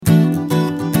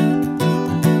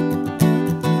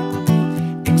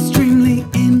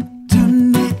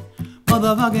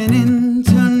the fucking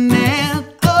internet.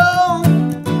 Oh,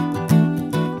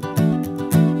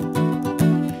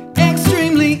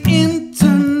 extremely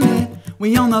internet.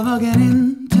 We on the fucking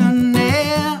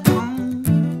internet.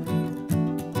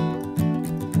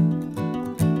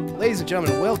 Ladies and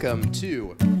gentlemen, welcome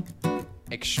to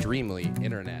Extremely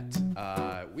Internet.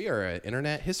 We are an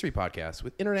internet history podcast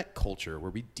with internet culture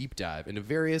where we deep dive into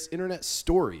various internet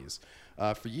stories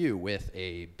for you with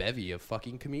a bevy of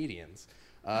fucking comedians.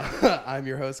 I'm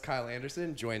your host, Kyle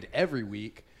Anderson, joined every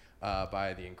week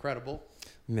by the incredible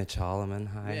Mitch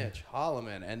Holloman. Hi. Mitch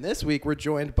Holloman. And this week we're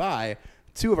joined by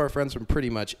two of our friends from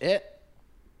Pretty Much It.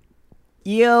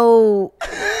 Yo.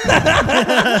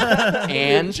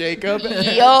 And Jacob.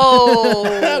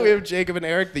 Yo. We have Jacob and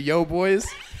Eric, the Yo Boys.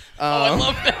 I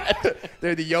love that.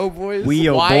 They're the Yo Boys. We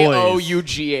Yo boys.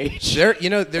 Y-O-U-G-H. They're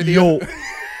the Yo.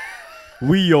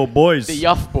 We Yo boys. The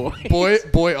Yuff Boy.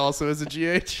 Boy also is a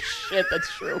GH. Shit, that's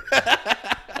true.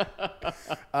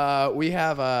 We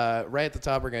have, right at the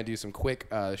top, we're going to do some quick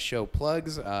show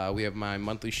plugs. We have my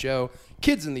monthly show,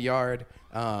 Kids in the Yard,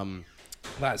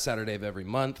 last Saturday of every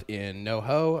month in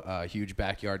NoHo, a huge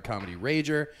backyard comedy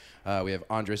rager. We have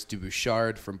Andres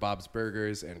Dubouchard from Bob's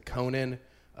Burgers and Conan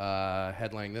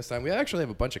headlining this time. We actually have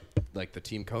a bunch of, like, the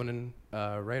Team Conan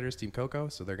writers, Team Coco,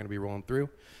 so they're going to be rolling through.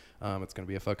 It's going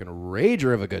to be a fucking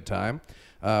rager of a good time.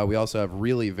 We also have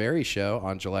Really Very Show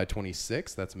on July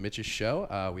 26th. That's Mitch's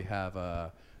show. We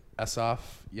have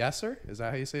Asaf Yasser. Is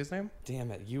that how you say his name? Damn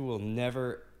it. You will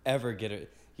never, ever get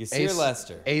it. Yasir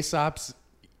Lester. Aesop's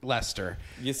Lester.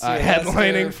 Yasir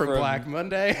Headlining Lester from Black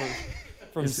Monday.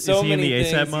 From Is so he in many the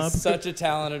things. ASAP mob? He's such a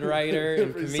talented writer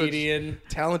and Such comedian.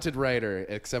 Talented writer,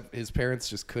 except his parents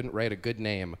just couldn't write a good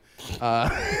name.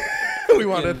 We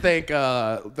want to thank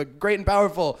the great and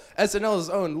powerful SNL's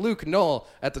own Luke Knoll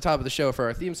at the top of the show for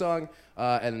our theme song.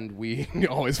 And we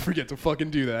always forget to fucking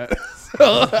do that.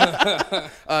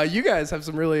 So, you guys have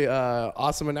some really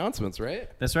awesome announcements, right?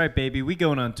 That's right, baby. We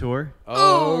going on tour.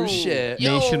 Oh, shit.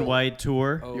 Nationwide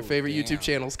tour. Your favorite YouTube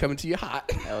channel's coming to you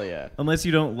hot. Hell yeah. Unless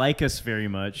you don't like us very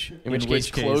much. In which case,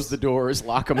 close the doors,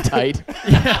 lock them tight.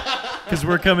 Because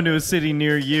we're coming to a city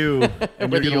near you,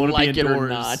 and Whether you're you going to want like to be it or indoors.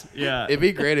 not. Yeah. It'd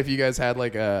be great if you guys had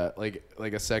like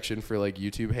a section for like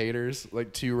YouTube haters,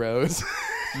 like 2 rows,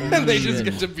 and they just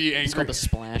get to be It's called angry. the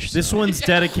splash. This zone. one's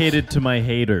dedicated to my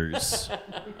haters.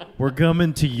 We're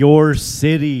coming to your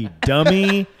city,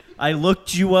 dummy. I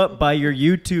looked you up by your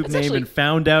YouTube name actually- and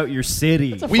found out your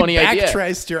city. That's a We funny idea.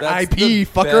 backtraced your That's IP, the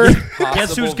fucker. best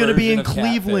Guess who's possible going to be version in of Catfish.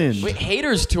 Cleveland? Wait,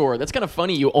 haters tour. That's kind of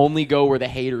funny. You only go where the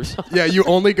haters are. Yeah, you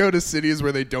only go to cities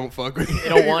where they don't fuck with you. They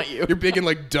don't want you. You're big in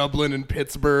like Dublin and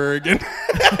Pittsburgh, and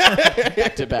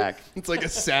Back to back. it's like a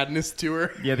sadness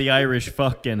tour. Yeah, the Irish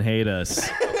fucking hate us.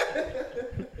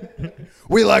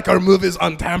 We like our movies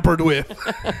untampered with.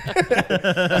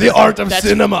 The art of That's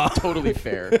cinema. totally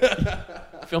fair.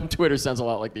 Film Twitter sounds a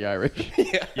lot like the Irish.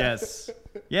 Yes.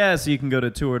 Yeah, so you can go to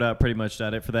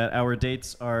tour.prettymuch.it for that. Our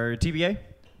dates are TBA,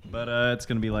 but it's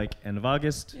going to be like end of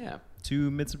August Yeah. to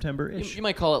mid-September-ish. You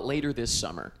might call it later this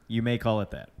summer. You may call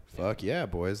it that. Fuck yeah,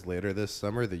 boys! Later this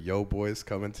summer, the Yo Boys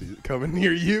coming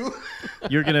near you.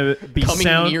 You're going to be Coming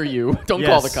sound near you. Don't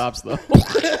call the Yes. cops, though.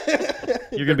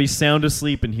 You're going to be sound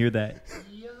asleep and hear that.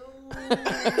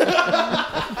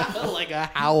 Like a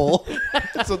howl.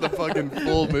 So the fucking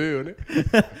full moon.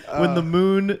 When the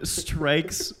moon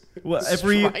strikes, well,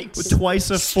 Strikes. twice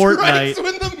a fortnight.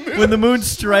 Strikes When the moon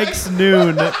strikes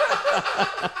noon.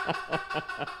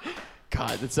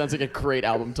 God, that sounds like a great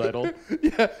album title.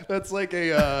 Yeah, that's like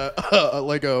a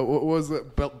what was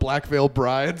it? Black Veil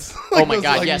Brides. Oh Like my those,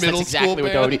 God, like, yes, that's middle school exactly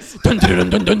what that would be. bands. Dun, dun,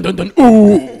 dun, dun, dun, dun, dun.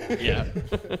 Ooh. Yeah.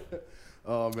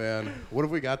 Oh man, what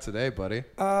have we got today, buddy?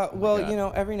 Well, God. you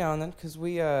know, every now and then, because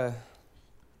we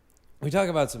talk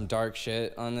about some dark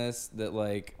shit on this that,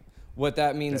 like, what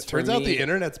that means for Turns me. out the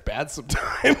internet's bad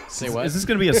sometimes. Say what? Is this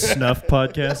going to be a snuff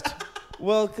podcast?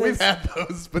 Well, We've had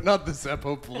those, but not the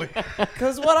Zeppo police.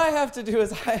 because what I have to do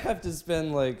is I have to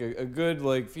spend, like, a good,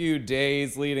 like, few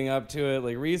days leading up to it,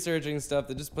 like, researching stuff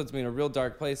that just puts me in a real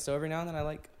dark place. So every now and then I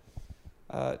like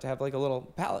to have, like, a little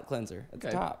palate cleanser at the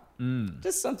Okay. top.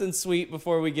 Just something sweet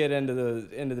before we get into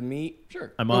the meat.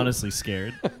 Sure. I'm honestly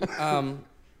scared.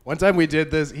 One time he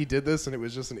did this, and it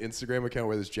was just an Instagram account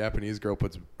where this Japanese girl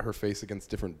puts her face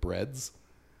against different breads.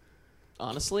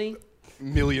 Honestly,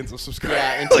 Millions of subscribers.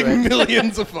 Yeah, into like it.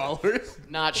 millions of followers.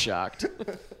 not shocked.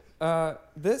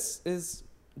 This is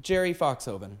Jerry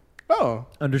Foxhoven. Oh,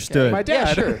 Understood. my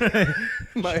dad. Yeah, sure.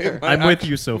 my I'm with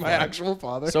you so My far. actual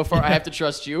father. So far, I have to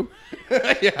trust you.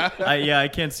 I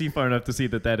can't see far enough to see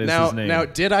that is now, his name. now,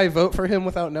 did I vote for him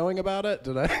without knowing about it?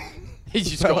 Did I? You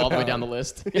just go all the way down the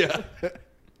list. Yeah.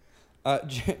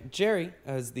 Jerry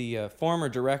is the former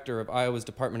director of Iowa's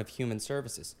Department of Human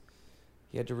Services.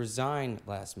 He had to resign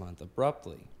last month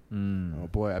abruptly. Oh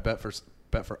boy, I bet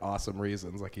for awesome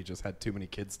reasons, like he just had too many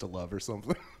kids to love or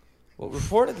something. Well,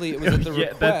 reportedly, it was at the Yeah,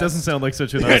 request. that doesn't sound like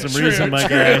such an awesome reason, my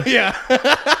guy. Yeah.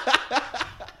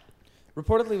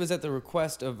 Reportedly, it was at the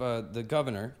request of the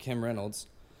governor, Kim Reynolds,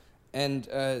 and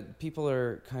people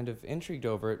are kind of intrigued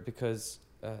over it because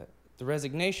the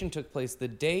resignation took place the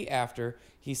day after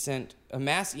he sent a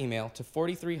mass email to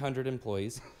 4,300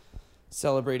 employees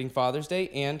celebrating Father's Day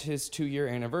and his 2-year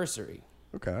anniversary.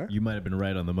 Okay. You might have been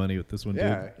right on the money with this one,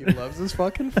 Yeah, dude. he loves his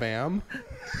fucking fam.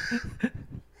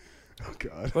 Oh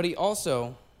god. But he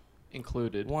also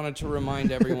Included. wanted to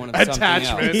remind everyone of something else.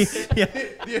 Attachments. Yeah.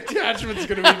 The attachment's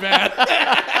gonna be bad.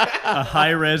 A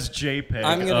high-res JPEG.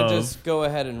 I'm going to of- just go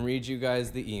ahead and read you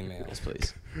guys the email. Yes,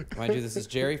 please. Mind you, this is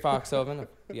Jerry Foxhoven of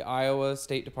the Iowa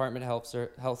State Department of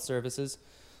Health Services.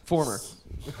 Former.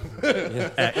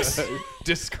 X.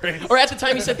 Disgrace. Or at the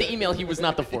time he sent the email, he was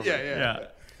not the former. Yeah, yeah. Yeah.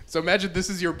 So imagine this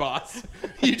is your boss.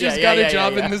 You just yeah, got a yeah,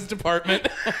 job yeah. in this department.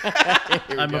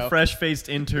 I'm a fresh-faced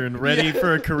intern ready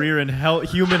for a career in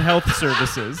human health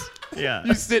services. Yeah.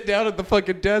 You sit down at the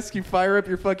fucking desk, you fire up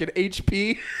your fucking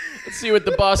HP. Let's see what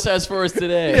the boss has for us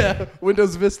today. Yeah.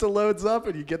 Windows Vista loads up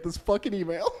and you get this fucking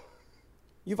email.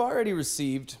 You've already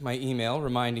received my email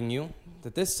reminding you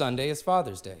that this Sunday is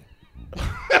Father's Day.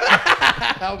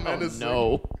 How Oh, menacing.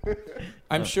 no.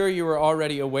 I'm sure you were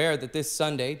already aware that this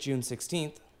Sunday, June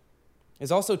 16th,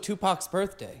 is also Tupac's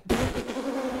birthday.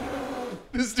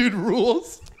 This dude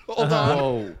rules. Hold on.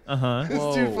 Whoa. Uh-huh.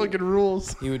 This dude fucking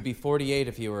rules. He would be 48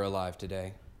 if he were alive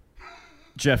today.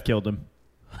 Jeff killed him.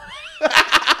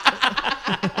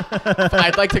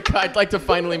 I'd like to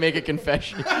finally make a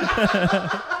confession.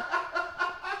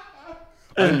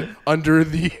 Under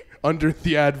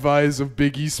the advice of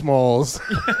Biggie Smalls.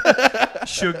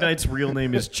 Suge Knight's real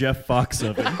name is Jeff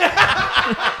Foxhoven.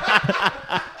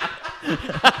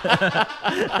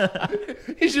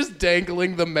 He's just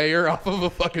dangling the mayor off of a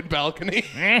fucking balcony.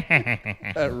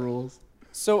 That rules.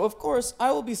 So, of course,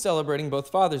 I will be celebrating both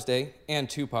Father's Day and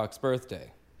Tupac's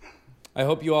birthday. I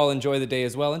hope you all enjoy the day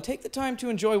as well and take the time to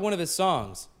enjoy one of his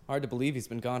songs. Hard to believe he's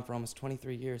been gone for almost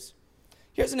 23 years.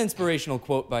 Here's an inspirational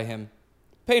quote by him.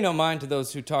 Pay no mind to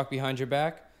those who talk behind your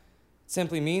back. It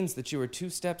simply means that you are 2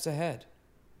 steps ahead.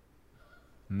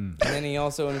 And then he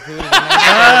also included a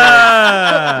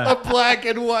nice A black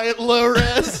and white low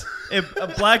res. A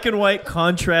black and white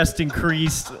contrast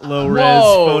increased low-res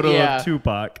Whoa, photo yeah. of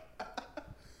Tupac.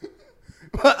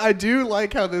 But I do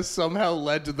like how this somehow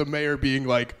led to the mayor being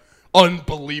like,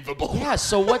 unbelievable. Yeah,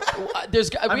 so what?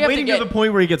 There's. We I'm have waiting to get. to the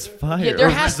point where he gets fired. Yeah, there or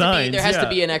has resigns. to be. There has yeah. to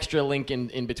be an extra link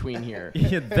in between here.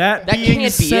 Yeah, That being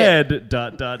can't be said, ...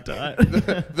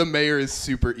 The mayor is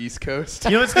super East Coast.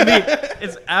 You know what's gonna be?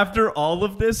 It's after all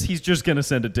of this, he's just gonna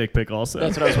send a dick pic. Also,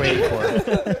 That's what I was waiting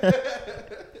for.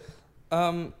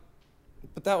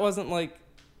 But that wasn't like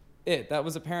it. That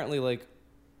was apparently like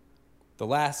the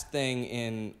last thing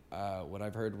in what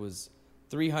I've heard was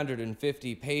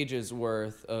 350 pages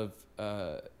worth of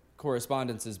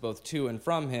correspondences, both to and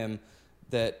from him,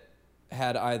 that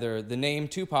had either the name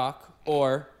Tupac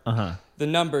or the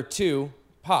number 2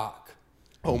 Pac.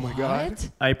 Oh my god.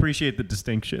 I appreciate the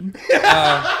distinction.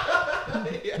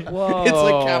 Whoa. It's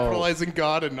like capitalizing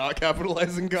God and not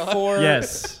capitalizing God.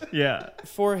 Yes, yeah.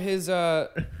 For his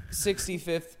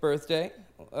 65th birthday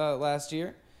last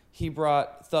year, he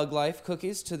brought Thug Life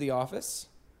cookies to the office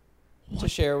to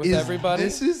share with everybody.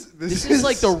 This This is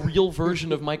like the real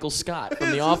version of Michael Scott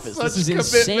from The This is Office. This such is commitment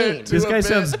insane. to This a guy bit.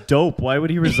 sounds dope. Why would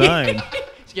he resign?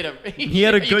 He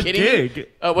had a Are you good kidding me? gig.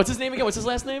 What's his name again? What's his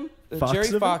last name? Jerry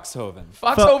Foxhoven? Foxhoven.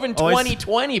 Foxhoven Oh, I s-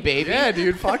 2020, baby. Yeah,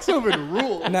 dude. Foxhoven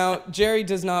rules. Now, Jerry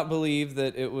does not believe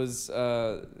that it was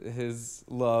his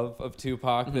love of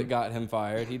Tupac that got him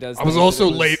fired. He does. I was think that also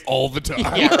it was- late all the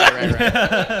time.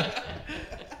 Yeah, right.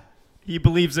 He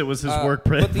believes it was his but the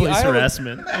workplace Iowa-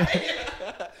 harassment.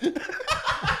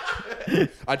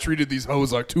 I treated these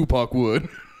hoes like Tupac would.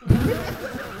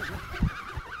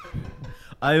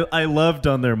 I loved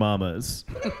on their mamas.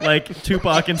 Like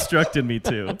Tupac instructed me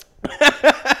to.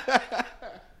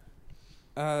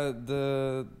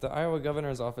 The Iowa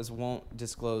governor's office won't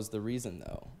disclose the reason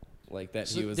though, like that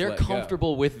he was. They're let go.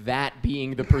 comfortable with that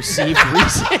being the perceived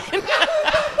reason.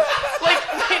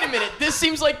 Like, wait a minute. This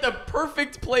seems like the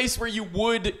perfect place where you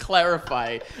would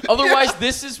clarify. Otherwise,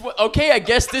 this is what. Okay, I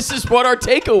guess this is what our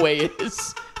takeaway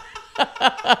is.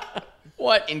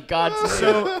 What in God's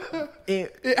name? So,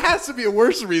 It has to be a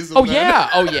worse reason. Oh then. yeah.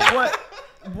 Oh yeah.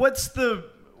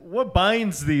 what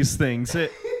binds these things?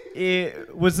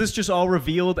 Was this just all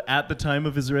revealed at the time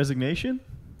of his resignation?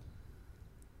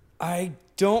 I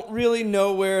don't really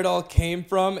know where it all came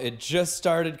from. It just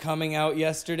started coming out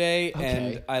yesterday,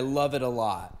 and I love it a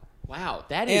lot. Wow,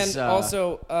 that And is.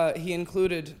 also, he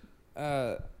included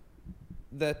that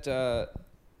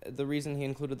the reason he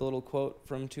included the little quote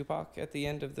from Tupac at the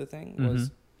end of the thing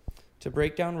was to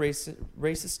break down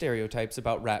racist stereotypes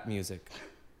about rap music.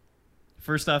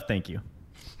 First off, thank you.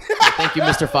 Thank you,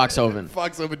 Mr. Foxhoven.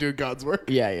 Fox over doing God's work.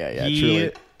 Yeah, He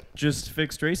truly. just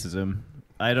fixed racism.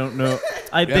 I don't know.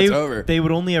 it's over. They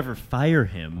would only ever fire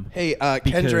him. Hey, Because-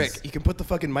 Kendrick, you can put the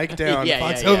fucking mic down. Yeah,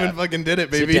 Fox yeah, Hoven yeah. fucking did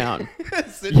it, Sit baby. down.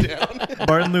 Sit down.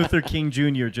 Martin Luther King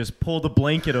Jr. just pulled a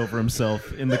blanket over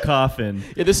himself in the coffin.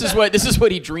 Yeah, this is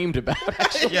what he dreamed about.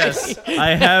 Actually. Yes, I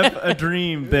have a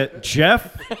dream that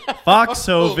Jeff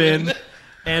Foxhoven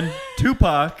and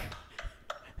Tupac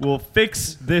will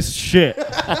fix this shit.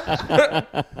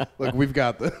 Look, we've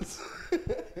got this.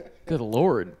 Good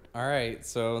lord. All right,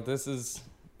 so this is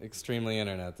extremely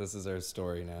internet. This is our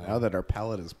story now. Now that our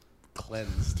palate is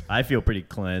cleansed. I feel pretty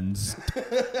cleansed.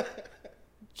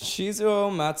 Shizuo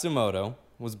Matsumoto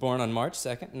was born on March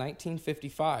 2nd,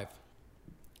 1955,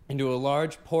 into a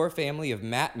large, poor family of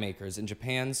mat makers in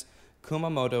Japan's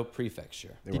Kumamoto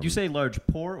Prefecture. Did you say large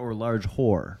poor or large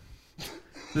whore?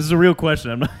 This is a real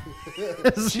question. I'm not.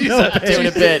 Doing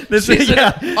a bit. This is,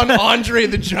 yeah. An Andre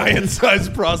the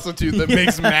Giant-sized prostitute that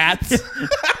makes mats.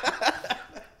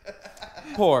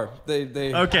 Poor. They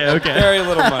Okay. very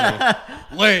little money.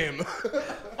 Lame.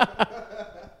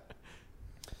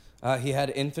 He had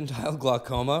infantile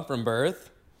glaucoma from birth.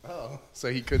 Oh,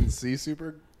 so he couldn't see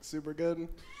super good?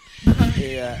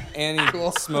 Yeah, and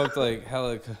he smoked like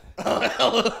hella.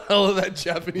 Hell of that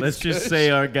Japanese Let's just kush. say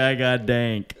our guy got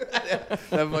dank. That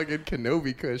fucking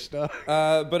Kenobi kush stuff.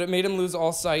 But it made him lose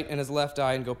all sight in his left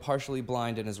eye and go partially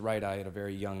blind in his right eye at a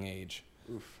very young age.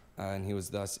 And he was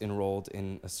thus enrolled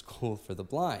in a school for the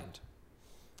blind.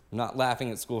 I'm not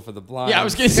laughing at school for the blind. Yeah, I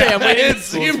was gonna say I'm waiting. It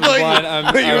seemed like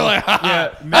blind. you were like,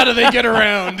 how do they get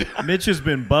around? Mitch has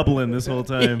been bubbling this whole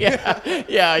time.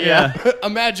 Yeah.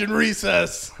 Imagine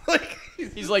recess. Like,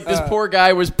 He's like, this poor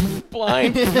guy was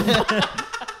blind.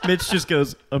 Mitch just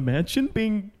goes, imagine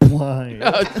being blind.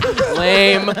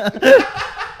 Lame.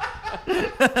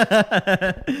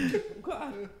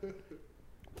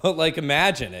 But like,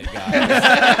 imagine it,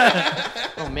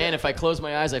 guys. Oh man, if I close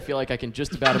my eyes, I feel like I can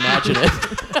just about imagine it.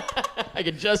 I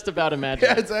can just about imagine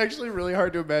yeah, it. it's actually really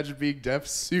hard to imagine being deaf.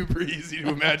 Super easy to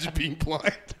imagine being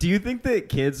blind. Do you think that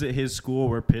kids at his school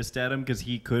were pissed at him because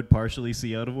he could partially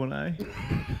see out of one eye?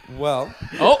 Well,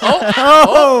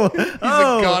 Oh! He's a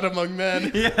god among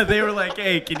men. Yeah, they were like,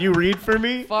 hey, can you read for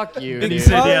me? Fuck you, And he dude.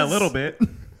 said, yeah, a little bit.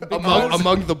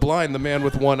 Among the blind, the man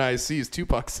with one eye sees.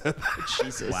 Tupac said that.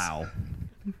 Jesus. Wow.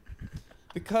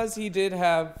 because he did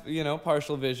have,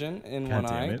 partial vision in God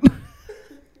one damn eye, it.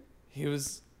 he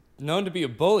was known to be a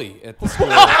bully at the school.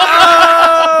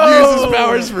 Uses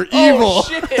powers for evil.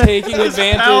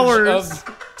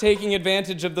 taking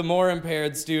advantage of the more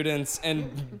impaired students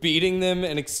and beating them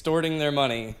and extorting their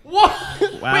money. What?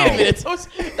 Wow. Wait a minute.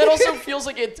 That also feels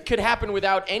like it could happen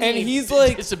without any And he's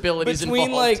like disabilities between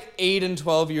involved. like 8 and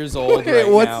 12 years old Okay,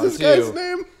 right what's now, this too. guy's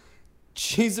name?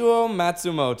 Chizuo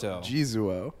Matsumoto.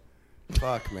 Jizuo.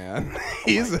 Fuck, man.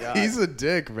 He's a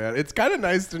dick, man. It's kind of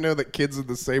nice to know that kids are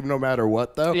the same no matter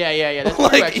what, though. Yeah. That's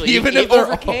Like, true, actually. even he if they're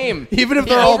overcame. even if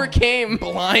He they're all overcame.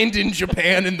 blind in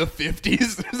Japan in the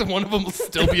 50s, one of them will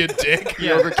still be a dick.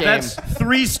 He overcame. That's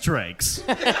 3 strikes.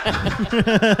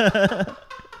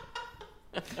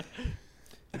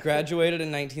 He graduated in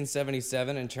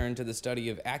 1977 and turned to the study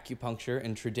of acupuncture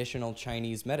and traditional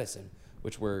Chinese medicine,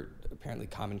 which were apparently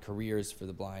common careers for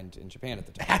the blind in Japan at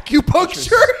the time.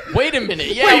 Acupuncture? Wait a minute.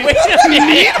 Yeah, wait a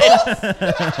minute.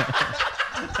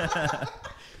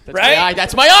 That's Right? my eye.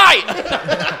 That's my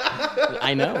eye.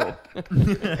 I know.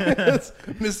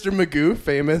 Mr. Magoo,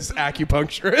 famous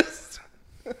acupuncturist.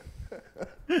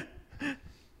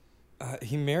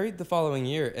 He married the following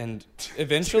year and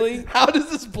eventually, How does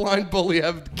this blind bully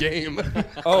have game?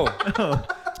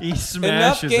 He enough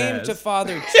smashes game ass. to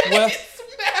father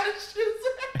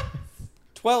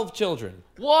 12 children.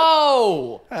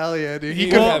 Whoa. Hell yeah, dude. He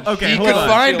You could, have okay, he hold could on.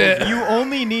 find it. You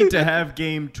only need to have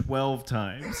game 12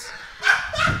 times.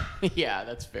 Yeah,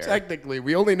 that's fair. Technically,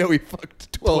 we only know he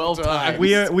fucked 12 12 times.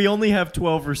 We only have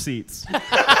 12 receipts.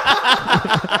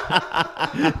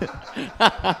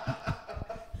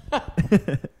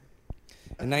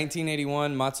 In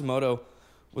 1981, Matsumoto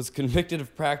was convicted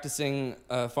of practicing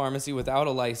pharmacy without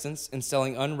a license and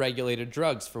selling unregulated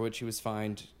drugs, for which he was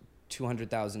fined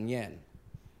 200,000 yen.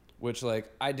 Which,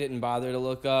 I didn't bother to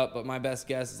look up, but my best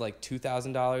guess is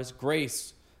 $2,000.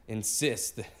 Grace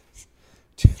insists that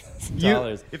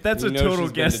 $2,000. If that's You a know total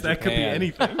she's been guess, to that could be Japan.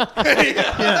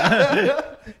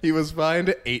 anything. He was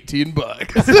fined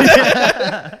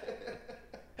 $18.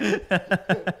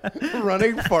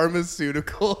 Running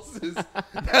pharmaceuticals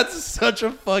that's such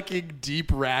a fucking deep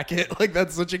racket. Like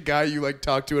that's such a guy you like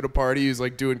talk to at a party who's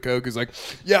like doing coke who's like,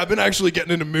 yeah, I've been actually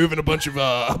getting into moving a bunch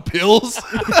of pills.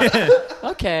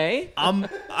 Okay. I'm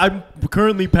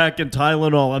currently packing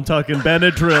Tylenol. I'm talking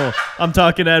Benadryl. I'm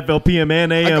talking Advil PM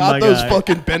and AM. I got my those guy.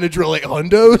 fucking Benadryl 8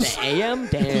 hundos. AM?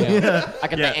 Damn. I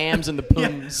got the AMs and the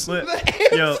PUMs.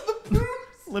 Yo,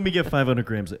 let me get 500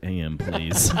 grams of AM,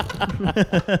 please.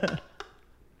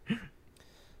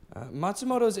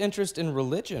 Matsumoto's interest in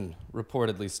religion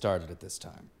reportedly started at this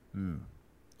time.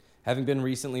 Having been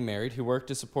recently married, he worked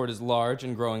to support his large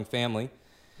and growing family.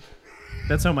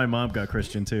 That's how my mom got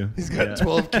Christian too. He's got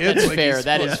 12 kids. That's like fair. he's,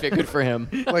 That is fair. Good for him.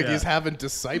 like he's having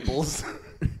disciples.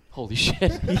 Holy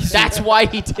shit. That's why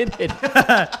he did it.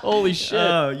 Holy shit.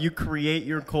 Oh, you create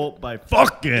your cult by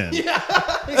fucking.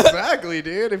 Exactly,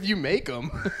 dude. If you make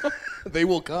them, they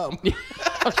will come.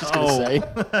 I was just going to say.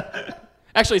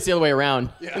 Actually, it's the other way around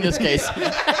in this case.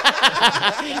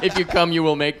 If you come, you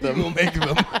will make them. We'll make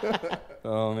them.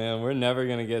 Oh man, we're never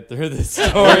gonna get through this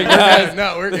story, guys.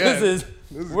 No, we're good.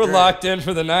 We're great. locked in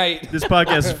for the night. This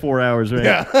podcast is 4 hours, right?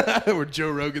 Yeah, we're Joe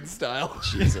Rogan style.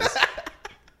 Jesus.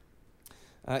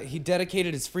 He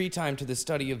dedicated his free time to the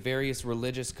study of various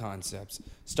religious concepts,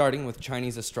 starting with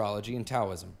Chinese astrology and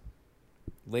Taoism.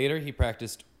 Later, he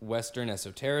practiced Western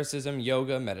esotericism,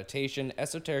 yoga, meditation,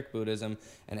 esoteric Buddhism,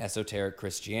 and esoteric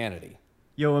Christianity.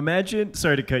 Yo, imagine.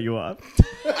 Sorry to cut you off.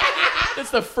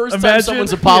 That's the first time Imagine-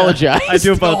 someone's apologized. I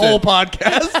do The whole about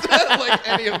podcast, like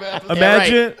any of that.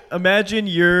 that. Imagine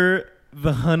you're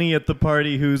the honey at the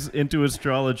party who's into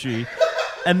astrology.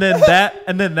 And then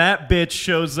that bitch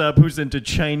shows up who's into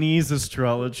Chinese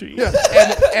astrology.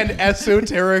 and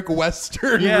esoteric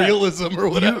Western Yeah. realism or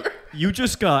whatever. You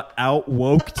just got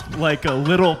out-woked like a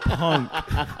little punk.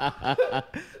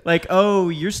 Like, oh,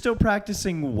 you're still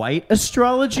practicing white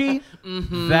astrology?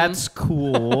 Mm-hmm. That's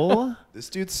cool. This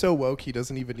dude's so woke he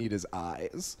doesn't even need his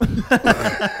eyes.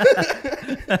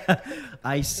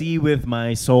 I see with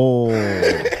my soul.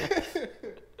 In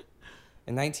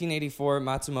 1984,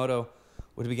 Matsumoto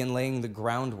would begin laying the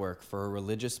groundwork for a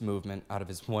religious movement out of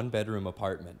his one-bedroom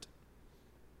apartment.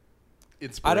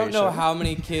 I don't know how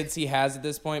many kids he has at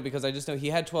this point because I just know he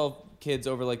had 12 kids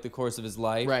over like the course of his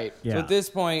life. Right. Yeah. So at this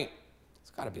point,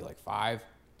 it's got to be like 5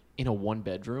 In a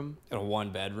one-bedroom? in a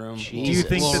one-bedroom. Do you Jesus.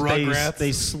 think Little that Rugrats.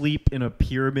 they sleep in a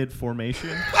pyramid formation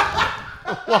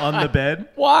on the bed?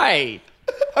 Why?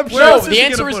 I'm sure No, this the is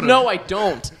answer gonna is put no, I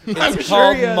don't. It's sure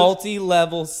called he has-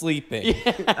 multi-level sleeping.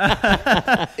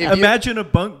 If you, Imagine a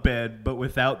bunk bed, but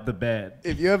without the bed.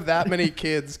 if you have that many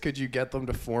kids, could you get them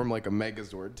to form like a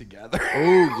Megazord together?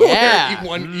 Oh, yeah.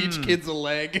 Each kid's a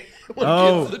leg, one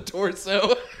Oh. kid's the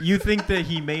torso. You think that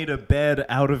he made a bed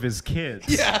out of his kids?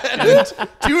 Yeah, and then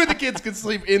 2 of the kids could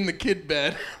sleep in the kid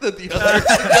bed that the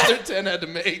other 10 had to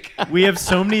make. We have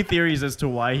so many theories as to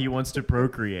why he wants to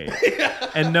procreate,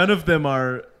 and none of them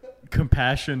are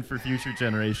compassion for future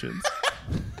generations.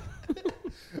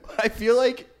 I feel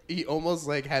like he almost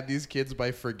like had these kids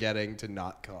by forgetting to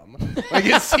not come. Like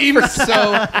it seems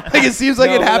so. Like it seems like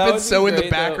No, it but that would happens be so in the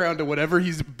great, though. background to whatever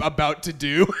he's about to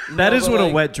do. That is but what a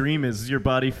like- wet dream is. Your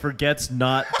body forgets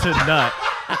not to nut.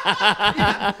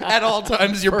 At all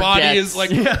times, your body Forgets. is like,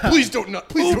 please don't nut,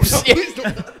 please don't nut, please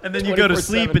don't nut. And then you go to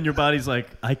sleep 24/7. and your body's like,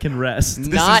 I can rest.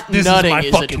 Not this is nutting my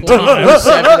is, fucking a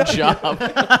 24/7 job.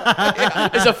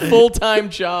 It's a full-time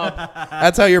job.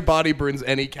 That's how your body burns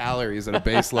any calories at a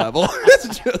base level.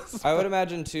 It's just. I would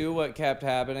imagine, too, what kept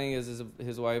happening is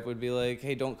his wife would be like,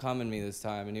 hey, don't come in me this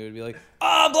time. And he would be like,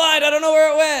 oh, I'm blind. I don't know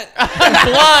where it went.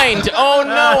 I'm blind. Oh,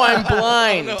 no, I'm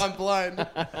blind. No, I'm blind.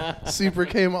 Super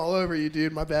came all over you,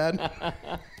 dude. My bad.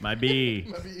 My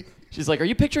bee. She's like, are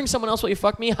you picturing someone else while you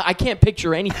fuck me? I can't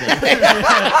picture anything.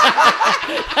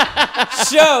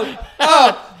 Show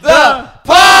up the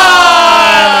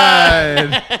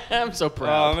I'm so Oh,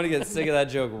 proud. I'm going to get sick of that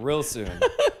joke real soon.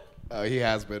 Oh, he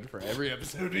has been for every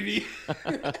episode of E.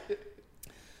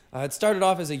 It started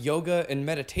off as a yoga and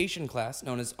meditation class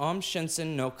known as Om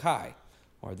Shinsen no Kai,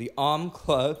 or the Om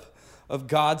Club of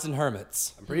Gods and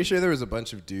Hermits. I'm pretty sure there was a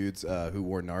bunch of dudes who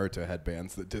wore Naruto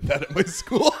headbands that did that at my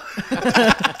school.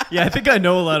 Yeah, I think I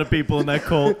know a lot of people in that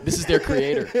cult. This is their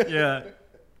creator. Yeah.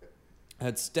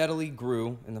 It steadily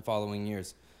grew in the following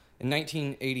years. In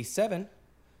 1987,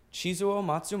 Chizuo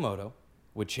Matsumoto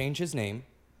would change his name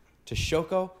to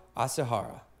Shoko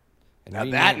Asahara. And Now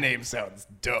rename- that name sounds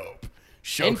dope.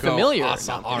 Shoko And familiar.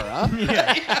 Asahara.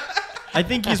 I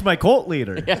think he's my cult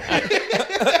leader.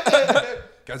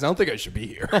 Guys, I don't think I should be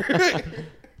here.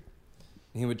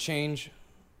 He would change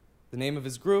the name of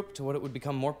his group to what it would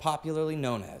become more popularly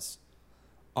known as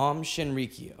Om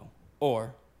Shinrikyo,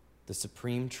 or the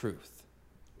Supreme Truth.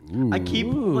 I keep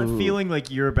feeling like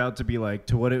you're about to be like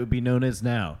to what it would be known as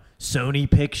now,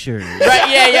 Sony Pictures. Right,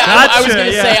 yeah. I was Gotcha, going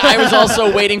to yeah. say, I was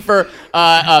also waiting for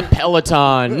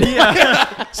Peloton.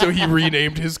 Yeah. So he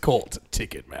renamed his cult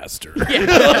Ticketmaster.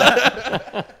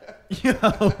 Yo,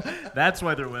 that's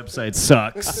why their website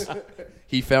sucks.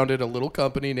 He founded a little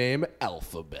company named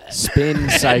Alphabet. Spin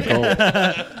cycle.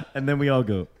 And then we all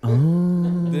go,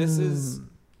 oh. This is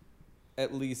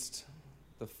at least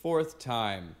the 4th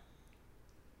time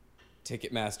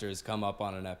Ticketmaster has come up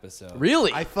on an episode.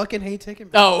 Really? I fucking hate Ticketmaster.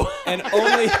 Oh. And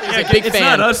only Big It's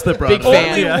fan. not us that brought Big it up. fan.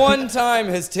 only Yeah. one time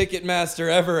has Ticketmaster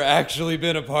ever actually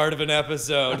been a part of an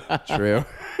episode. True.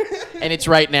 And it's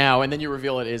right now, and then you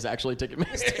reveal it is actually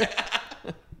Ticketmaster.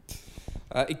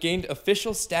 It gained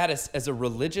official status as a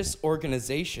religious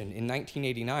organization in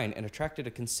 1989 and attracted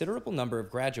a considerable number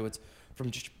of graduates from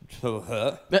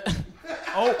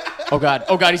Oh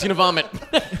God, he's gonna vomit.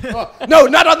 No,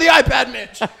 not on the iPad,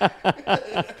 Mitch.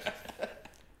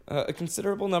 a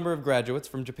considerable number of graduates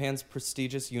from Japan's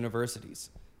prestigious universities.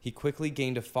 He quickly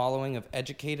gained a following of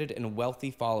educated and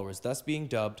wealthy followers, thus being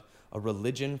dubbed a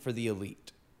religion for the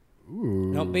elite.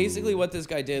 Now, basically what this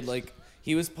guy did, like,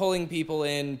 he was pulling people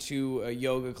into a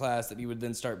yoga class that he would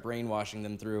then start brainwashing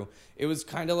them through. It was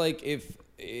kind of like if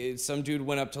some dude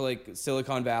went up to, like,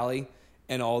 Silicon Valley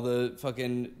and all the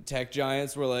fucking tech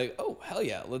giants were like, oh, hell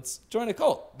yeah, let's join a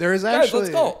cult. There is Guys, actually...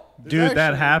 let's go. Dude,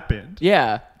 that happened.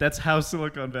 Yeah. That's how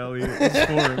Silicon Valley was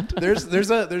formed.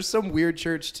 There's some weird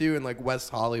church too in like West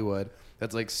Hollywood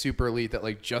that's like super elite that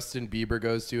like Justin Bieber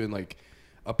goes to and like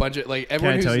a bunch of like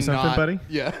everyone I tell who's you something, not, buddy?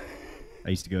 Yeah. I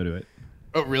used to go to it.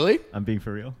 Oh really? I'm being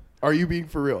for real. Are you being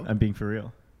for real? I'm being for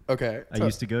real. Okay. I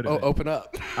used to go to Oh, it. open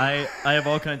up. I have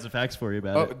all kinds of facts for you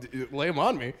about it. Lay them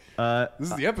on me.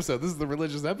 This is the episode. This is the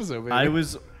religious episode, baby. I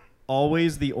was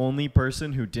always the only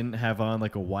person who didn't have on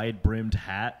like a wide-brimmed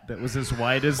hat that was as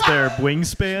wide as their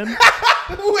wingspan.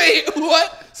 Wait,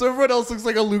 what? So everyone else looks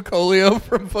like a Lucario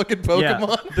from fucking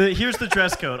Pokemon? Yeah. Here's the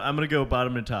dress code. I'm going to go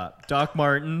bottom to top. Doc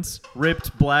Martens,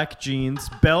 ripped black jeans,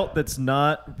 belt that's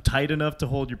not tight enough to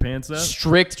hold your pants up.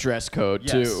 Strict dress code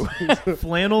too.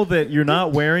 Flannel that you're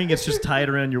not wearing, it's just tied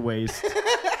around your waist.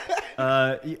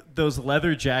 Those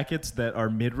leather jackets that are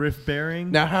midriff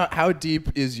bearing. Now, how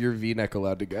deep is your V-neck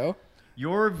allowed to go?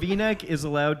 Your V-neck is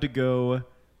allowed to go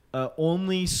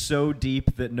only so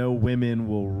deep that no women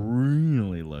will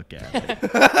really look at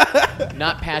it.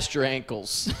 Not past your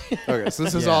ankles. Okay, so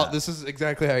this is Yeah. this is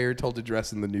exactly how you're told to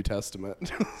dress in the New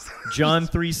Testament. John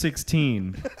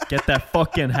 3:16. Get that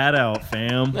fucking hat out,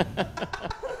 fam. And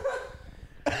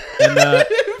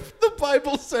If the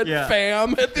Bible said Yeah.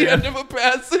 fam at the end of a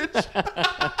passage.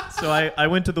 so I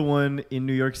went to the one in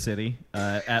New York City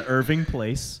at Irving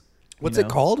Place. What's You it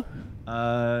know. called?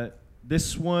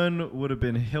 This one would have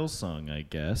been Hillsong, I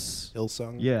guess.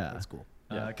 Hillsong. Yeah. That's cool.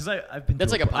 Because I've been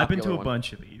That's to like a I've been to popular a one.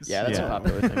 bunch of these. Yeah, that's a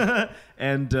popular thing.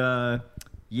 And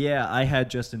yeah, I had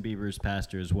Justin Bieber's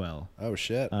pastor as well. Oh,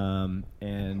 shit.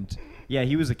 And yeah,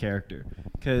 he was a character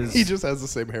because He just has the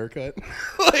same haircut.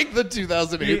 Like the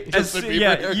 2008 Justin Bieber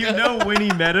yeah, haircut. you know when he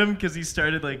met him because he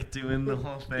started like doing the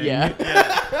whole thing.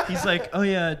 Yeah. He's like, oh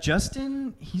yeah,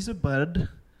 Justin, he's a bud.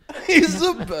 He's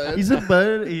a bud. He's a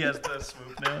bud. He has the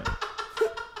swoop now.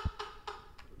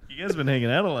 You guys been hanging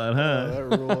out a lot, huh? That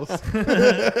rules.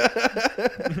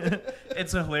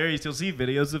 It's hilarious. You'll see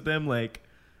videos of them like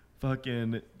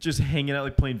fucking just hanging out,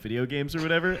 like playing video games or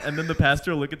whatever, and then the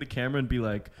pastor will look at the camera and be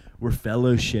like, "We're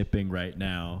fellowshipping right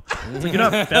now." It's like, you're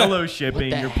not fellowshipping. What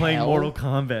the You're playing hell? Mortal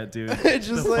Kombat, dude. It's Get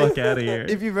just the like, fuck out of here.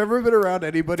 If you've ever been around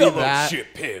anybody that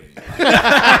him.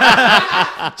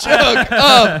 joke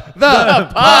of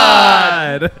the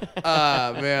God.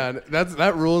 man,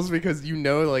 that rules because you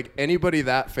know like anybody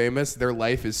that famous, their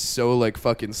life is so like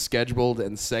fucking scheduled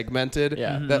and segmented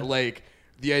Yeah. that like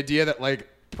the idea that like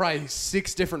probably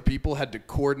 6 different people had to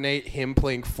coordinate him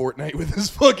playing Fortnite with his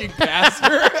fucking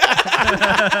pastor.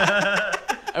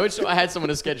 I wish I had someone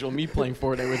to schedule me playing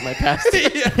Fortnite with my pastor.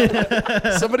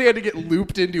 Yeah. Somebody had to get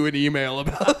looped into an email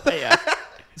about that. Yeah.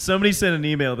 Somebody sent an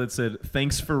email that said,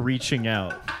 "Thanks for reaching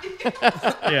out."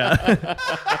 Yeah.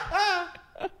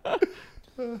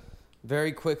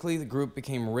 Very quickly, the group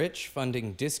became rich,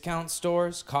 funding discount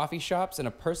stores, coffee shops, and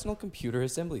a personal computer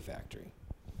assembly factory.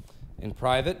 In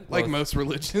private, Like both- most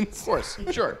religions. Of course.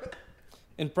 Sure.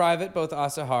 In private, both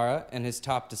Asahara and his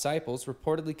top disciples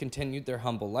reportedly continued their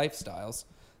humble lifestyles,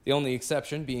 the only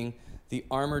exception being the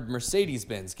armored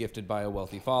Mercedes-Benz gifted by a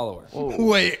wealthy follower.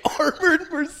 Wait,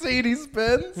 armored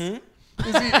Mercedes-Benz? Is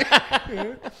he?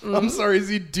 I'm sorry. Is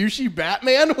he douchey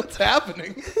Batman? What's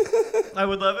happening? I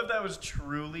would love if that was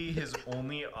truly his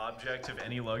only object of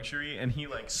any luxury, and he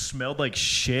like smelled like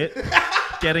shit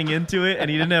getting into it, and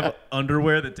he didn't have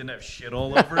underwear that didn't have shit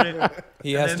all over it.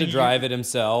 He And has then to drive it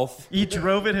himself. He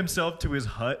drove it himself to his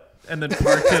hut and then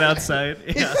parked it outside.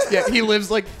 Yeah. Yeah, he lives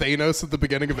like Thanos at the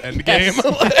beginning of Endgame,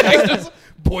 like, just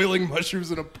boiling mushrooms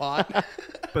in a pot.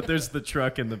 But there's the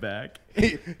truck in the back.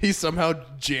 He somehow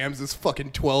jams his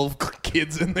fucking 12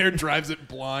 kids in there, drives it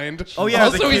blind. Oh, yeah,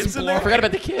 Also, the he's kids in blind. I forgot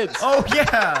about the kids. Oh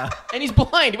yeah. And he's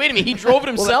blind. Wait a minute, he drove it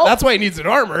Well, himself? that's why he needs it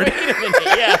armored. Wait a minute,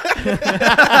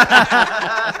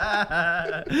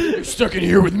 yeah. You're stuck in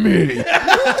here with me.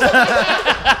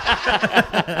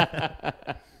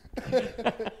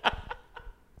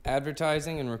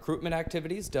 Advertising and recruitment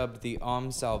activities, dubbed the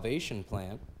Salvation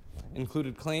Plan,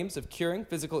 included claims of curing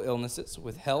physical illnesses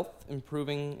with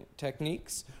health-improving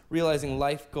techniques, realizing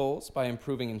life goals by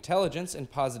improving intelligence and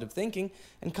positive thinking,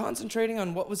 and concentrating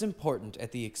on what was important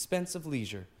at the expense of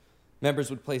leisure.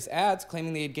 Members would place ads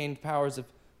claiming they had gained powers of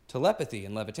telepathy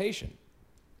and levitation.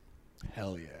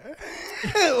 Hell yeah.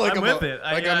 Like I'm with it.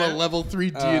 Like I'm a level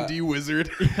 3 D&D wizard.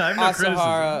 I have no Asahara,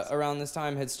 criticisms. around this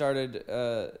time, had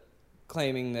started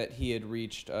claiming that he had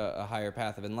reached a higher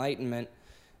path of enlightenment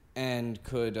and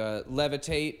could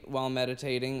levitate while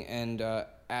meditating and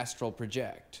astral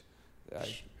project.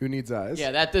 Who needs eyes?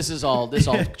 Yeah, this all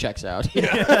checks out. I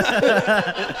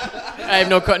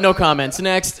have no comments.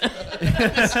 Next.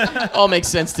 This all makes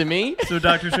sense to me. So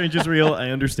Doctor Strange is real. I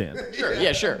understand. Sure.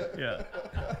 Yeah, sure. Yeah.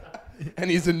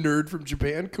 And he's a nerd from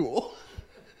Japan. Cool.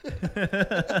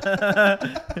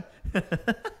 The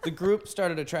group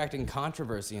started attracting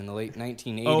controversy in the late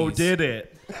 1980s. Oh, did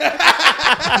it?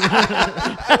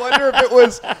 I wonder if it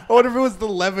was the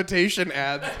levitation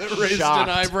ads that raised Shocked.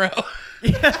 an eyebrow.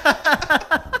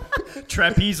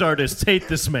 Trapeze artists hate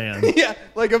this man. Yeah,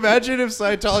 like imagine if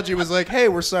Scientology was like, "Hey,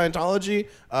 we're Scientology.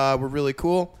 We're really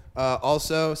cool.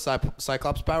 Also,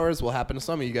 Cyclops powers will happen to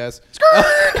some of you guys."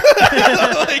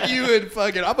 Like you would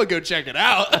fucking, I'm gonna go check it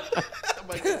out. I'm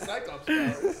like, Cyclops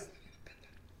powers.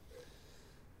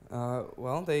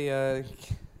 Well, they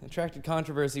attracted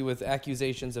controversy with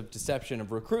accusations of deception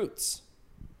of recruits.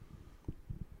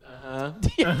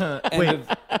 And Wait, of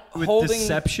with holding,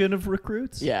 deception of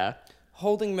recruits? Yeah.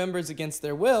 holding members against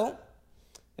their will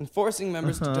and forcing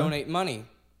members to donate money.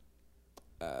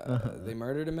 They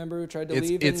murdered a member who tried to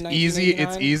leave in 1989.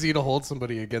 It's easy to hold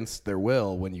somebody against their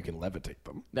will when you can levitate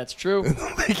them. That's true.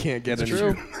 They can't get any.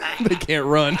 true. They can't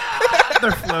run.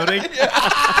 They're floating.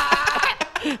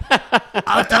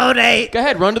 I'll donate. Go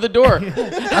ahead, run to the door.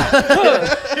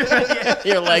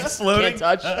 Your legs Floating.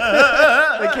 can't touch.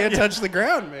 They can't touch the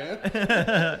ground, man.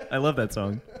 I love that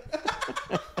song.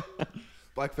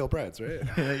 Black Veil Brides, right?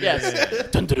 Yes.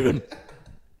 Dun, dun, dun.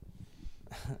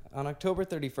 On October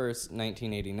 31st,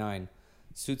 1989,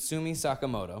 Tsutsumi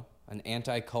Sakamoto, an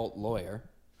anti-cult lawyer,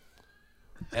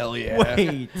 Hell yeah.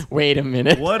 Wait, Wait a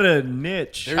minute. what a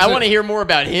niche. I want to hear more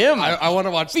about him. I want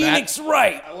to watch Phoenix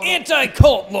Wright,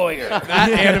 anti-cult lawyer. that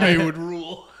anime would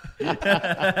rule.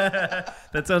 That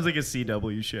sounds like a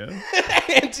CW show.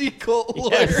 Anti-cult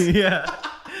lawyer. Yeah.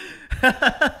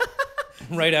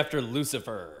 Right after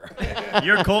Lucifer.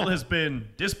 Your cult has been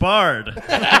disbarred.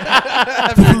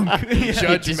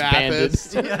 Judge Disbanded.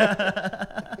 Mathis.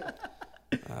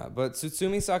 But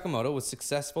Tsutsumi Sakamoto was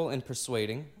successful in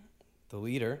persuading the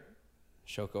leader,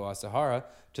 Shoko Asahara,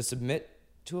 to submit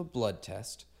to a blood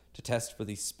test to test for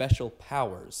the special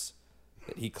powers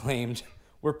that he claimed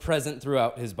were present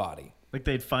throughout his body. Like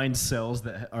they'd find cells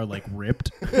that are like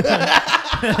ripped.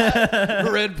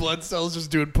 Red blood cells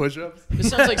just doing push-ups. This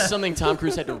sounds like something Tom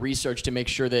Cruise had to research to make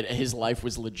sure that his life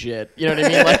was legit. You know what I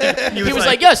mean? Like, he was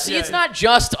like, yeah, see, it's not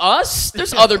just us.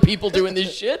 There's other people doing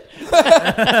this shit.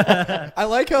 I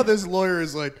like how this lawyer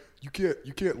is like, you can't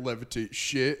levitate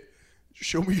shit.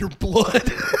 Show me your blood.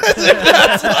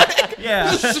 That's like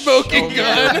Yeah. smoking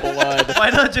gun. Blood.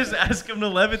 Why not just ask him to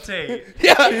levitate?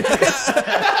 Yeah.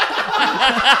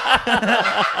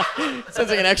 Sounds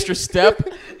like an extra step.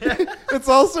 It's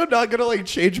also not gonna like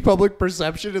change public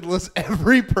perception unless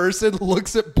every person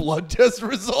looks at blood test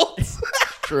results.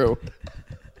 True.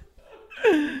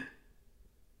 You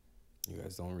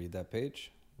guys don't read that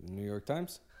page? The New York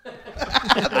Times?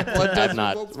 Blood test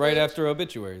not. results. Right after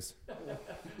obituaries.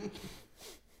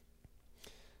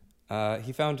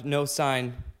 He found no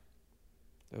sign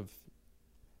of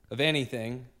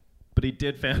anything. but he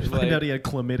did find out he had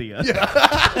chlamydia.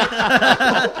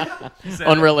 He said,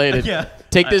 Unrelated. Yeah.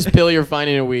 Take this pill you're fine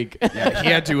in a week. Yeah, he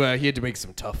had to make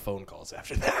some tough phone calls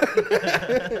after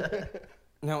that.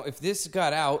 Now, if this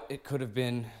got out, it could have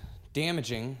been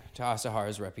damaging to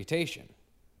Asahara's reputation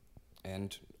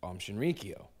and Aum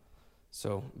Shinrikyo.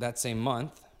 So that same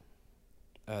month,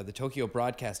 the Tokyo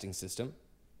Broadcasting System,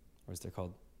 or as they're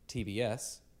called,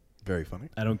 TBS. Very funny.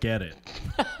 I don't get it.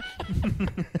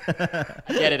 I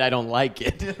get it. I don't like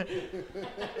it.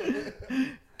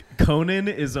 Conan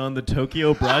is on the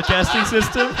Tokyo Broadcasting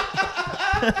System.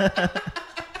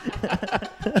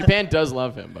 Japan does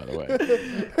love him, by the way.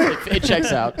 It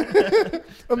checks out.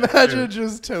 Imagine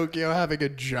just Tokyo having a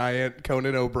giant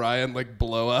Conan O'Brien like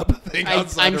blow up thing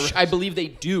outside. I believe they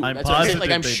do. I'm That's what I'm saying. positive Like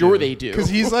I'm they sure do. they do. Because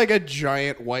he's like a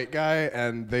giant white guy,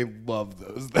 and they love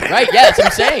those things. Right? Yeah, that's what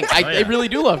I'm saying. yeah. They really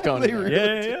do love Conan.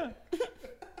 Yeah.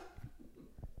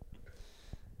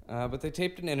 But they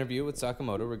taped an interview with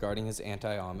Sakamoto regarding his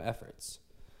anti-Aum efforts.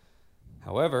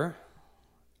 However,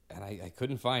 and I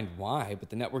couldn't find why, but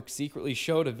the network secretly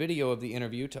showed a video of the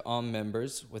interview to Aum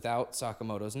members without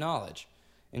Sakamoto's knowledge,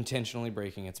 intentionally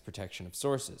breaking its protection of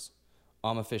sources.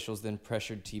 Aum officials then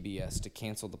pressured TBS to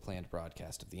cancel the planned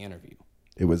broadcast of the interview.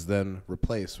 It was then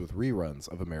replaced with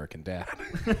reruns of American Dad.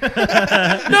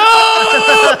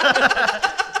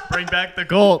 Bring back the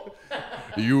Colt.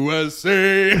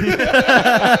 USA.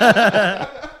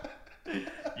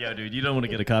 Yo, dude, you don't want to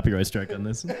get a copyright strike on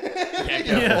this.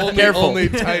 Only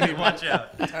tiny, Watch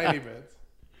out. tiny bits.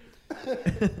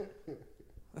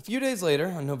 A few days later,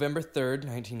 on November 3rd,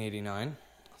 1989,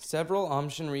 several Aum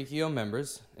Shinrikyo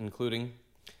members, including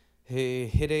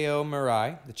Hideo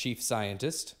Murai, the chief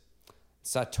scientist,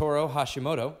 Satoru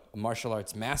Hashimoto, a martial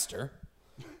arts master.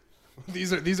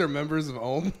 These are members of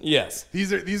Ohm. Yes.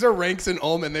 These are ranks in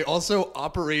Ohm, and they also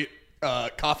operate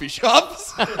coffee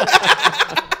shops.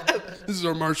 This is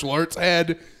our martial arts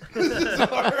head.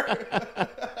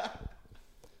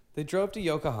 They drove to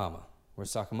Yokohama, where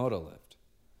Sakamoto lived.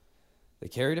 They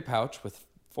carried a pouch with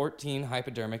 14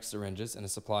 hypodermic syringes and a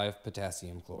supply of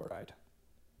potassium chloride.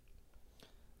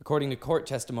 According to court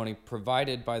testimony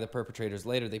provided by the perpetrators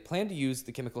later, they planned to use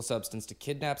the chemical substance to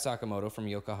kidnap Sakamoto from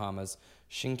Yokohama's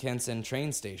Shinkansen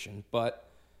train station, but,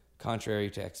 contrary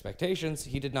to expectations,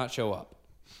 he did not show up.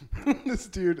 This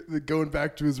dude going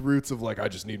back to his roots of like, I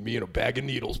just need me and a bag of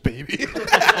needles, baby.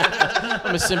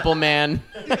 I'm a simple man.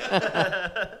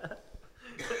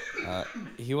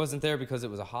 He wasn't there because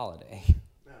it was a holiday.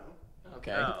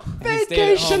 Okay. He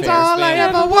stayed at home with his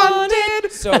family.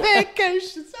 wanted. So-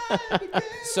 Vacations.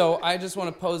 So I just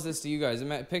want to pose this to you guys.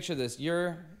 Picture this: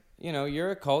 you're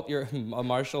a cult, you're a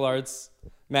martial arts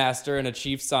master and a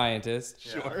chief scientist.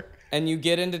 Sure. And you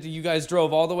get into, you guys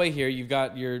drove all the way here. You've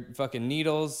got your fucking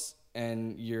needles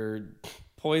and your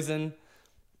poison.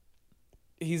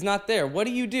 He's not there. What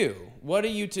do you do? What are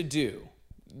you to do?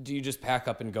 Do you just pack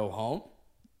up and go home?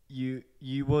 You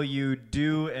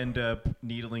do end up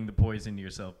needling the poison to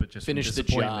yourself, but just from Finish the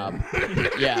job.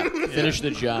 disappointment. Yeah. Finish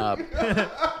the job.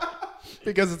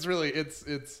 Because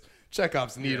it's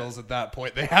Chekhov's needles at that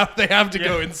point. They have to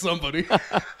go in somebody.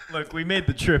 Look, we made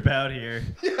the trip out here.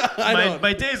 I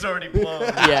My day's already blown.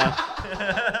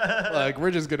 Yeah. Like,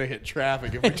 we're just gonna hit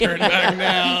traffic if we turn back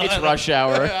now. It's rush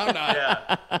hour. I'm not.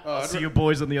 Yeah. See you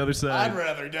boys on the other I'd side.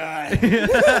 rather die.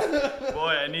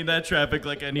 Boy, I need that traffic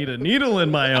like I need a needle in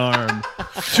my arm.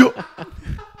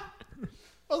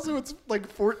 Also, it's like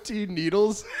 14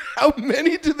 needles. How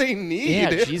many do they need?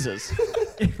 Yeah, Jesus.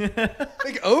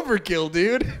 Like overkill,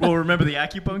 dude. Well, remember the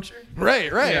acupuncture?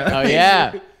 Right. Oh,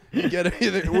 yeah. You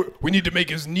gotta, we need to make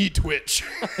his knee twitch.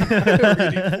 We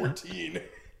need 14.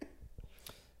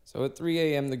 So at 3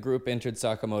 a.m., the group entered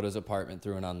Sakamoto's apartment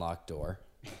through an unlocked door.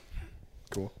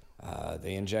 Cool.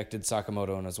 They injected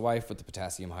Sakamoto and his wife with the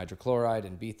potassium hydrochloride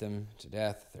and beat them to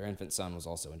death. Their infant son was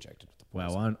also injected with the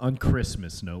poison. Wow, on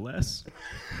Christmas, no less.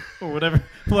 Or whatever.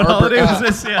 What holiday was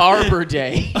this? Yeah. Arbor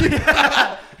Day.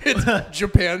 It's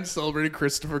Japan celebrating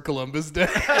Christopher Columbus Day.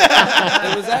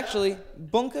 It was actually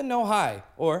Bunka no Hai,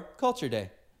 or Culture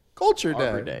Day. Culture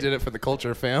Arbor Day. Day. Did it for the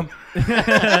culture fam.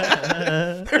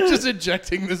 They're just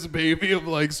injecting this baby of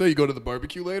like, so you go to the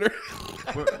barbecue later?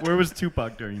 Where was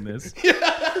Tupac during this?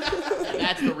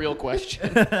 That's the real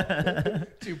question.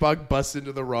 Tupac busts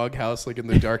into the wrong house like in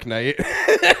The Dark Knight.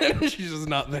 She's just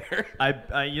not there.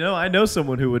 I know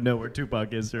someone who would know where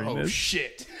Tupac is during Oh, this.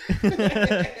 shit.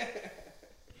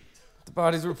 The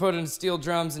bodies were put into steel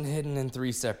drums and hidden in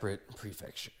 3 separate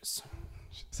prefectures.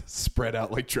 Spread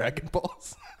out like Dragon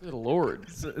Balls. Good lord.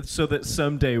 So that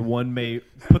someday one may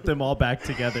put them all back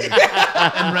together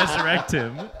and resurrect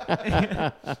him.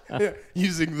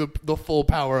 Using the full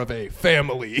power of a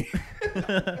family.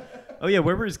 Oh yeah,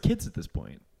 where were his kids at this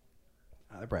point?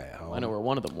 I know where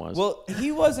one of them was. Well,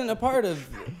 he wasn't a part of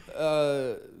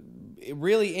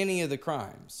really any of the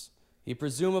crimes. He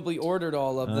presumably ordered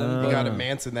all of them. You but got to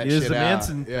Manson that He is shit the out.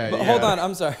 Manson. Yeah, But yeah. hold on,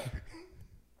 I'm sorry.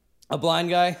 A blind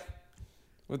guy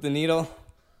with the needle.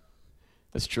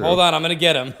 That's true. Hold on, I'm gonna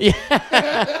get him.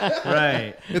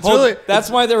 Right. It's Hold- really That's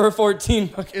why there were 14.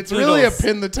 fucking it's really a needles.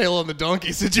 pin the tail on the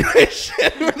donkey situation.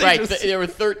 where they Right. just- There were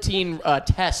 13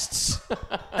 tests.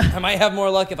 I might have more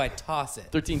luck if I toss it.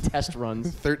 13 test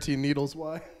runs. 13 needles.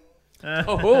 Why?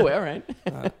 Oh, all right.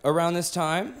 Around this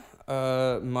time,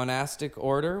 a monastic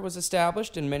order was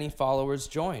established and many followers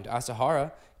joined.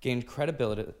 Asahara gained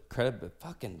credibility.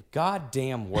 Fucking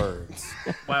goddamn words.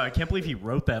 Wow, I can't believe he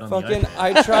wrote that on the Fucking, iPad.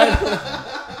 I tried.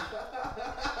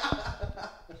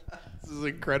 This is an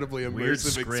incredibly Weird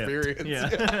immersive script. experience.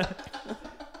 Yeah.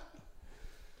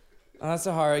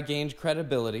 Asahara gained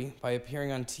credibility by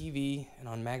appearing on TV and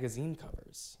on magazine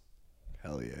covers.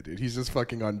 Hell yeah, dude. He's just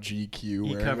fucking on GQ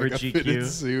wearing covered like a GQ. fitted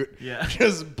suit. Yeah.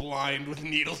 Just blind with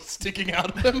needles sticking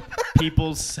out of him.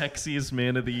 People's sexiest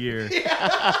man of the year.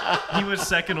 He was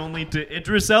second only to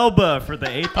Idris Elba for the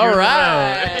 8th year All in a row.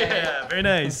 right. Yeah, very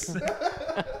nice.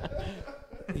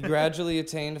 He gradually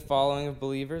attained a following of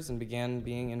believers and began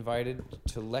being invited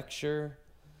to lecture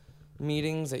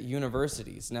meetings at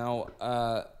universities. Now,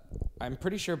 I'm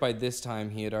pretty sure by this time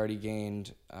he had already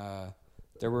gained,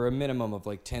 there were a minimum of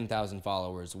like 10,000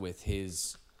 followers with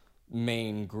his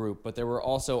main group, but there were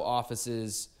also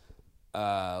offices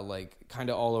like kind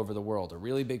of all over the world. A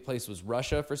really big place was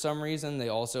Russia for some reason. They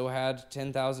also had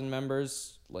 10,000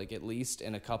 members, like at least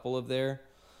in a couple of their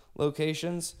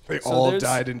locations. They So all there's-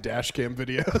 died in dash cam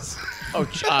videos. Oh,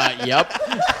 yep.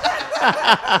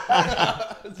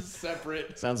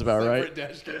 Separate. Sounds about right.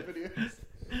 Dash cam videos.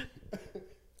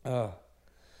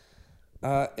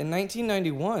 In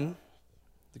 1991,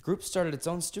 the group started its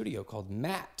own studio called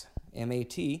MAT,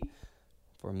 M-A-T,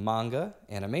 for manga,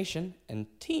 animation, and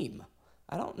team.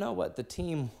 I don't know what the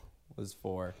team was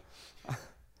for.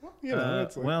 You know,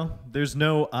 it's like, Well, there's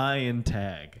no I in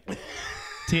tag.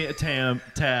 Tab,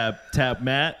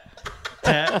 Matt.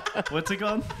 Tab, what's it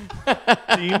called?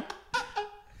 Team?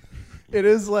 it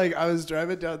is like I was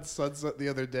driving down Sunset the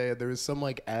other day and there was some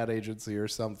like ad agency or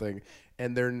something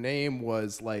and their name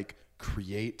was like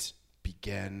Create,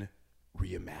 Begin,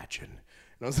 Reimagine.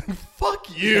 And I was like,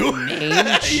 fuck you. Name?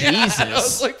 I Jesus.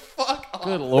 was like, fuck off.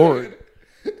 Good lord.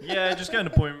 Yeah, I just got an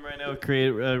appointment right now.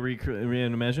 Create,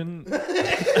 reimagine.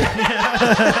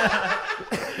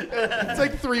 It's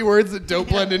like 3 words that don't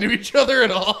blend into each other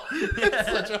at all.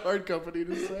 It's such a hard company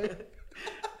to say.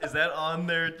 Is that on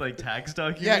their like tax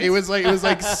document? Yeah, it was like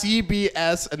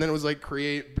CBS, and then it was like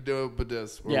Create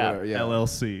Badis. Yeah.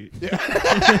 LLC.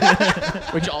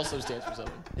 Which also stands for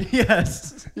something.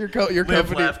 Yes. Your Live,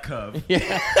 company, laugh, cove.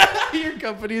 your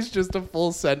company is just a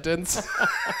full sentence.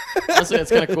 Honestly,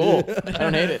 that's kind of cool. I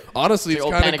don't hate it. Honestly, it's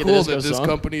old kind Panic of at the cool Disco that this song.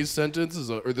 company's sentence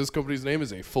is or this company's name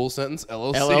is a full sentence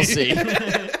LLC.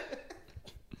 LLC.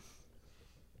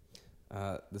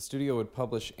 The studio would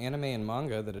publish anime and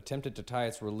manga that attempted to tie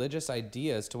its religious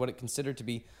ideas to what it considered to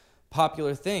be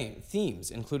popular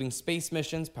themes, including space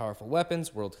missions, powerful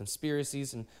weapons, world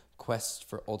conspiracies, and quests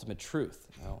for ultimate truth.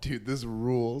 Now, Dude, this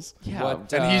rules. Yeah.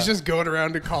 what, And he's just going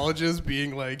around to colleges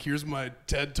being like, here's my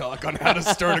TED talk on how to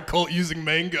start a cult using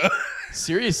manga.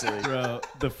 Seriously. Bro,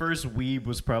 the first weeb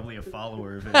was probably a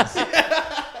follower of his.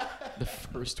 The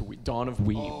first dawn of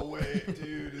weeb. Oh, wait,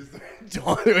 dude. Is there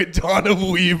Dawn of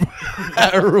Weeb?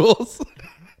 That rules.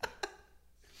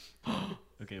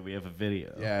 Okay, we have a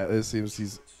video. Yeah, it seems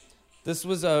he's... this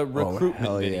was a recruitment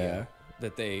hell video yeah.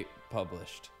 that they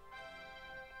published.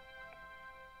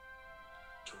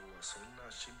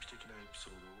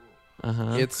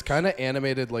 Uh-huh. It's kind of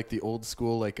animated like the old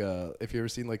school, like if you ever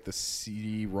seen like the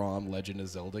CD-ROM Legend of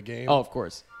Zelda game. Oh, of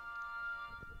course.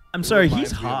 I'm sorry,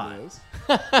 Reminds he's me of hot.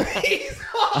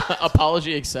 those.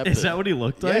 Apology accepted. Is that what he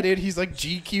looked like? Yeah, dude, he's like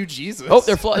GQ Jesus. Oh,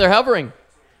 they're hovering.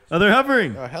 Oh, they're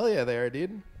hovering. Oh, hell yeah, they are,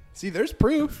 dude. See, there's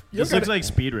proof. You This don't looks gotta- like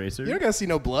Speed Racer. You don't gotta see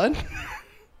no blood.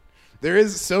 There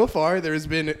has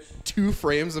been 2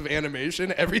 frames of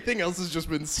animation. Everything else has just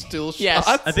been still Yes.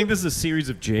 shots. I think this is a series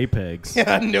of JPEGs.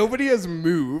 Yeah, nobody has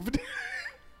moved.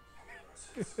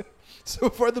 So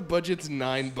far, the budget's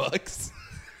 $9.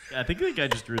 I think that guy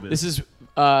just drew this. This is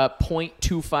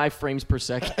 0.25 frames per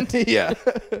second. Yeah.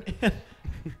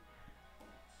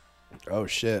 Oh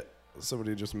shit!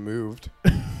 Somebody just moved.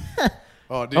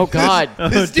 Oh, dude. Oh, God.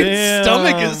 This dude's damn.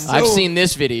 stomach is so, I've seen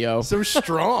this video. so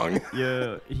strong.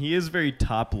 Yeah, he is very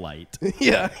top light.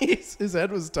 Yeah, his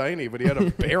head was tiny, but he had a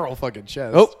barrel fucking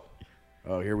chest.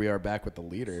 Oh, here we are back with the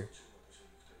leader.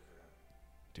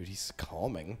 Dude, he's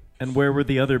calming. And where were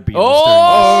the other Beatles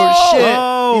Oh, shit.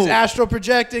 Oh. He's astral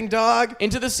projecting, dog.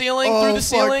 Into the ceiling, Oh, through the fuck,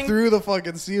 ceiling. through the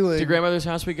fucking ceiling. To grandmother's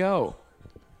house we go.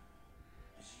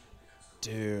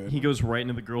 Dude. during this? He goes right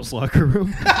into the girls' locker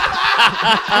room.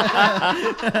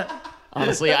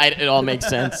 Honestly, it all makes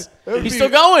sense. would He's be- still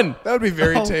going. That would be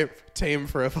very Oh. tame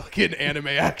for a fucking anime,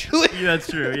 actually. Yeah, that's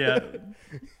true, yeah.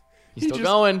 He's still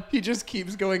going. He just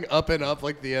keeps going up and up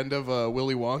like the end of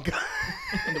Willy Wonka.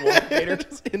 The Wonka Gator.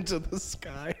 Just into the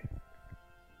sky.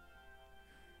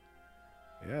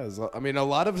 Yeah, I mean, a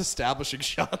lot of establishing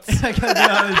shots. I gotta be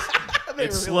honest.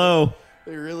 It's slow.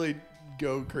 They really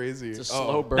go crazy. It's a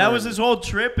slow burn. That was his whole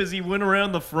trip as he went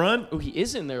around the front. Oh, he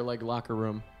is in their like locker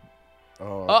room.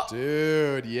 Oh,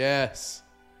 dude, yes.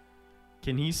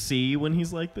 Can he see when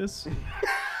he's like this?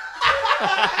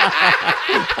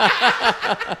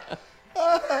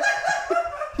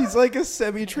 He's like a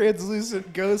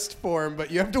semi-translucent ghost form,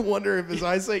 but you have to wonder if his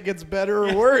eyesight gets better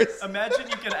or worse. Imagine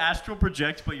you can astral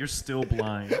project, but you're still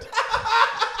blind.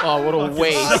 Oh, what a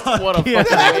waste! What a Yeah.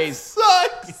 fucking waste!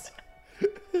 Sucks.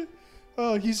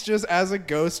 Oh, he's just as a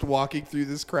ghost walking through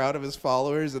this crowd of his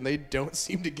followers, and they don't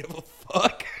seem to give a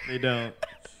fuck. They don't.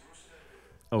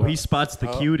 Oh, he spots the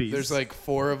cuties. There's like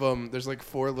four of them. There's like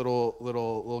four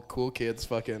little cool kids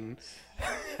fucking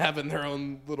having their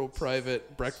own little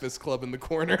private breakfast club in the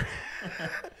corner.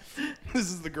 This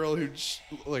is the girl who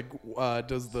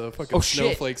does the fucking Oh, shit.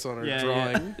 snowflakes on her Yeah,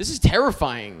 drawing. yeah. This is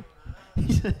terrifying.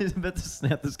 He's about to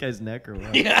snap this guy's neck or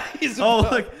what? Yeah, he's Oh,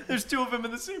 about- look, there's two of them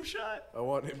in the same shot. I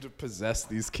want him to possess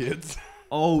these kids.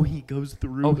 Oh, he goes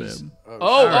through Oh, he's- them. Oh,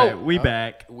 All right, oh. we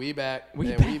back. We back.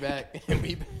 We We back. And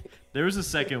we back. There was a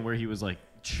second where he was like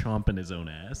chomping his own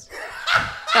ass.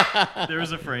 There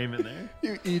was a frame in there.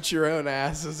 You eat your own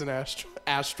ass as an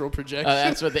astral projection.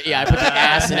 That's what. I put the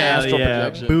ass in Hell astral yeah,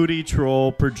 projection. booty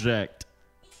troll project.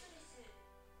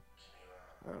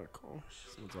 Oh, cool.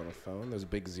 Someone's on a phone. There's a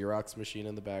big Xerox machine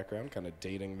in the background, kind of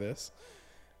dating this.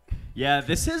 Yeah,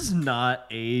 this has not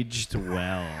aged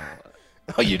well.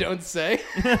 Oh, you don't say?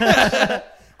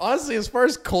 Honestly, as far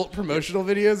as cult promotional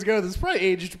videos go, this probably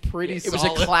aged pretty It was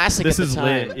solid. a classic This at is the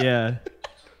time. lit, yeah.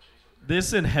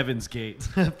 This and Heaven's Gate,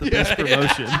 the best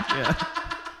promotion. Yeah.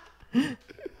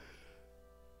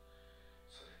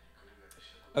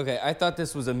 Okay, I thought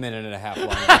this was a minute and a half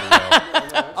long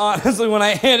video. Honestly, when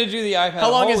I handed you the iPad,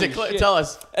 How long is holy it? shit, Tell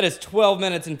us. That is 12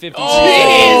 minutes and 52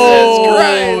 Jesus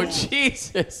Christ!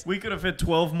 Jesus. We could have had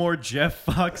 12 more Jeff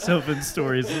Foxhoven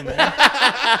stories in there.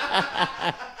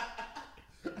 I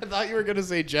thought you were going to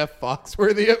say Jeff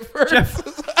Foxworthy at first.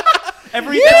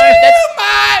 Every time,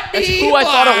 That's who I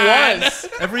thought it was.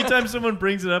 every time someone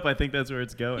brings it up, I think that's where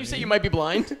it's going. You say you might be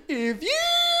blind?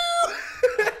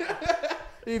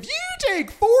 If you take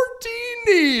 14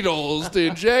 needles to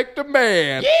inject a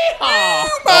man, Yeehaw!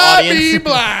 you might be Audience.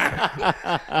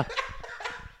 blind.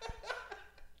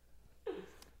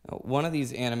 One of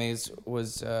these animes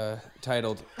was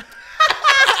titled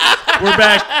We're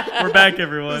back. We're back,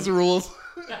 everyone. Those rules.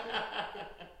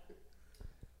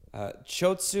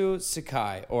 Chotsu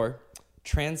Sakai, or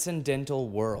Transcendental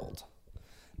World.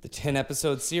 The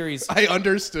 10-episode series. I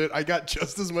understood. I got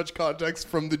just as much context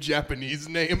from the Japanese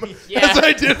name Yeah. as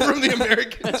I did from the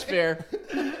American. That's fair.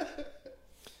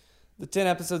 The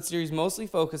 10-episode series mostly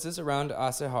focuses around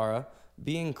Asahara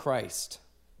being Christ.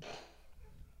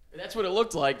 That's what it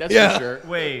looked like. That's Yeah. for sure.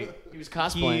 Wait, He was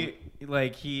cosplaying.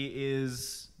 he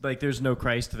is like there's no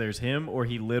Christ, there's him, or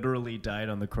he literally died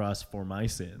on the cross for my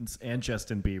sins and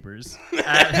Justin Bieber's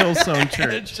at Hillsong And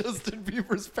Church. Justin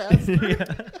Bieber's pastor.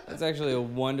 That's actually a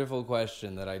wonderful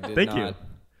question that I did Thank not. you.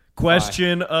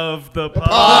 Question of the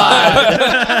pod.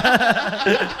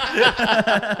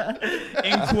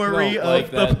 Inquiry Don't like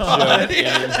of the that pod. joke,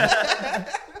 Ian.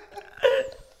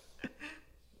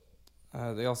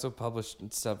 They also published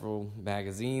several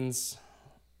magazines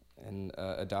and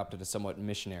adopted a somewhat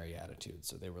missionary attitude.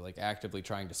 So they were like actively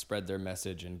trying to spread their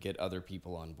message and get other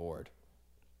people on board.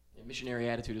 Yeah, missionary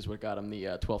attitude is what got him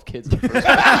the 12 kids. In the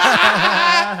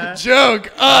first Joke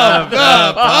of the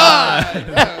pod.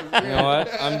 You know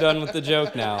what? I'm done with the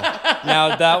joke now.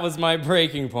 Now that was my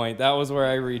breaking point. That was where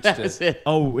I reached That's it. it.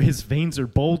 Oh, his veins are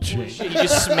bulging. He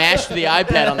just smashed the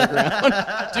iPad on the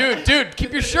ground. Dude,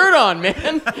 keep your shirt on,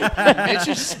 man. It's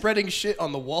just spreading shit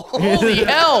on the wall. Holy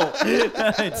hell.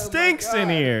 It stinks in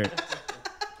here.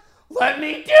 Let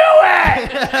me do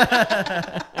it!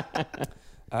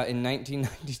 In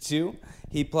 1992,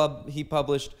 he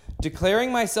published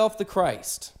declaring myself the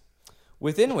Christ,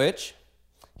 within which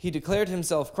he declared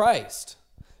himself Christ.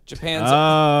 Japan's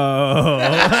Oh.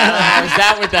 Is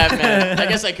that what that meant? I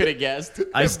guess I could have guessed.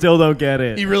 I still don't get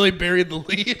He it. really buried the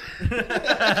lead.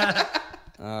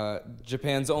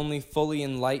 Japan's only fully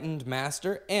enlightened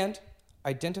master and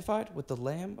identified with the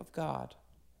Lamb of God.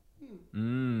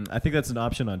 I think that's an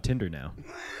option on Tinder now.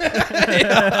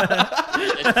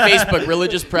 Facebook,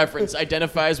 religious preference,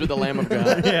 identifies with the Lamb of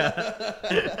God. Yeah.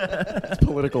 It's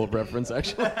political preference,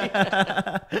 actually.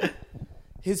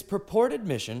 His purported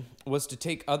mission was to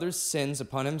take others' sins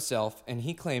upon himself, and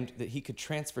he claimed that he could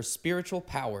transfer spiritual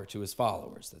power to his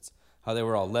followers. That's how they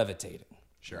were all levitating.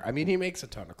 Sure. I mean, he makes a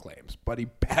ton of claims, but he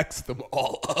backs them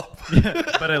all up.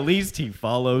 But at least he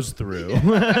follows through.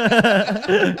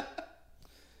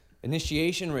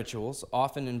 Initiation rituals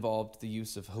often involved the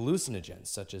use of hallucinogens,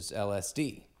 such as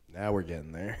LSD. Now we're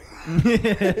getting there.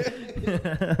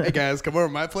 Hey guys, come over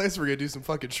to my place. We're gonna do some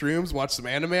fucking shrooms, watch some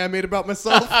anime I made about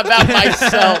myself. About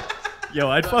myself. Yo,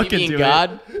 I'd fucking being do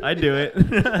God? it. I'd do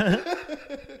it.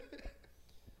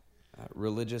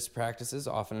 Religious practices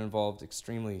often involved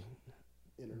extremely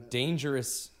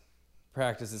dangerous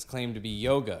practices claimed to be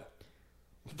yoga.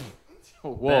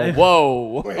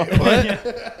 Whoa.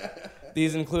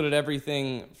 These included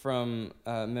everything from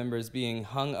members being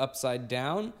hung upside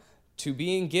down to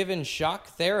being given shock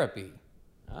therapy.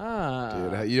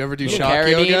 Dude, you ever do Little shock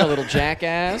Carradine, yoga? a little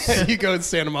jackass. You go in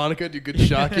Santa Monica, do good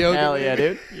shock yoga. Hell yeah,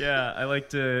 dude. Yeah, I like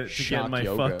to get Shock in my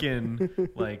yoga. fucking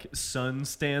like sun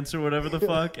stance or whatever the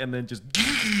fuck, and then just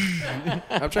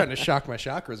I'm trying to shock my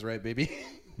chakras right, baby.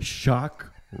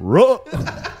 shock.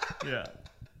 Yeah.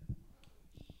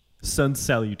 Sun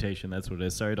salutation. That's what it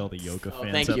is. Sorry to all the yoga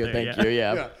fans. Thank out you, there. thank you.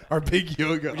 Yeah. Yeah, our big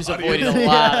yoga. We just audience. avoided a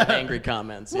lot of angry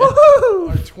comments. Yeah.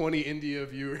 Our 20 India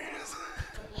viewers.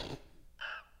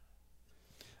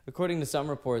 According to some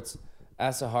reports,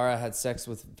 Asahara had sex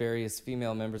with various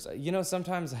female members. You know,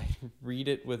 sometimes I read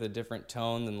it with a different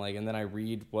tone than and then I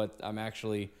read what I'm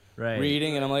actually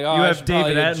reading, and I'm like, oh, You I have should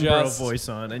David probably Attenborough adjust. voice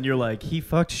on, and you're like, he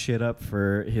fucked shit up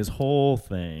for his whole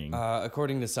thing.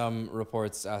 According to some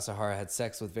reports, Asahara had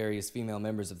sex with various female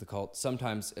members of the cult,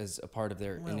 sometimes as a part of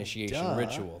their initiation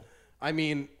ritual. I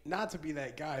mean, not to be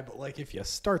that guy, but like if you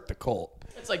start the cult,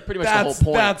 That's like pretty much the whole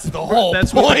point. That's the whole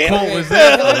That's point. what the cult was Can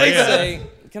there.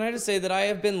 Can I just say that I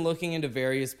have been looking into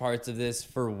various parts of this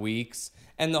for weeks,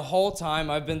 and the whole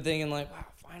time I've been thinking wow,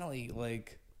 finally,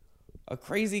 a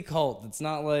crazy cult that's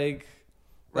not like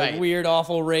Right. weird,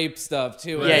 awful rape stuff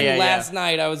too. Yeah, And yeah, last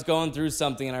night I was going through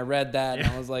something and I read that and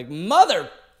I was like, mother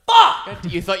fuck!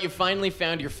 You thought you finally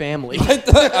found your family.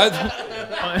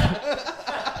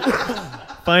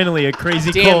 Finally, a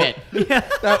crazy Damn cult. it.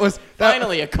 That was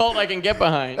Finally, a cult I can get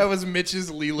behind. That was Mitch's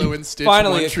Lilo and Stitch.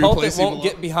 Finally, One a True cult Place that You won't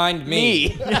Belong. get behind me.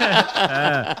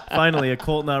 Finally, a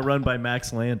cult not run by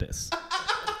Max Landis.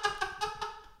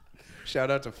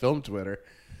 Shout out to Film Twitter.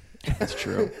 That's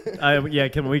true. Yeah,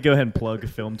 can we go ahead and plug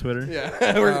film Twitter?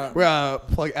 Yeah, we're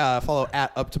follow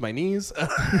at Up to My Knees.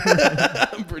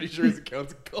 I'm pretty sure his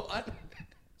account's gone.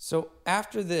 So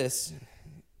after this,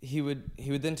 he would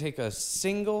then take a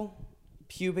single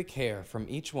pubic hair from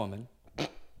each woman.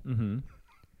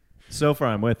 So far,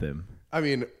 I'm with him. I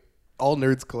mean, all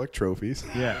nerds collect trophies.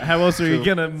 Yeah. How else are you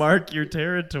gonna mark your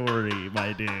territory,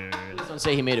 my dude? Don't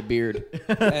say he made a beard.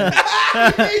 And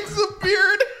He makes a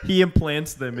beard. He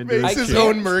implants them into Makes his his chest.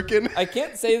 own merkin. I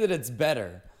can't say that it's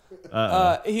better.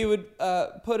 He would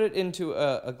put it into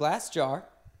a glass jar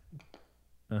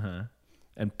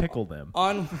And pickle them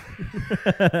on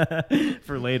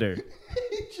for later.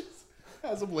 He just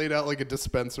has them laid out like a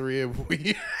dispensary of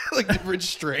weed, like different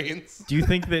strains. Do you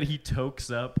think that he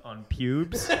tokes up on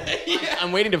pubes?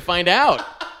 I'm waiting to find out.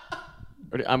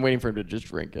 Or I'm waiting for him to just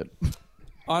drink it.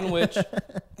 on which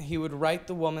he would write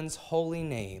the woman's holy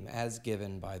name as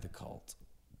given by the cult.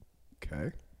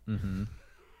 Okay.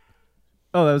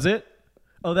 Oh, that was it?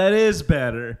 Oh, that is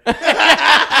better.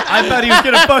 I thought he was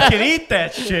gonna fucking eat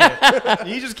that shit.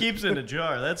 He just keeps it in a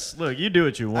jar. Look, you do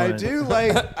what you want.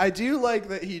 I do like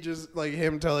that he just like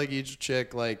him telling each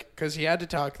chick because he had to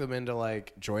talk them into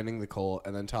joining the cult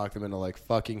and then talk them into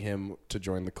fucking him to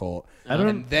join the cult.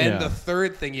 And then the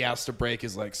third thing he has to break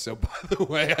is so by the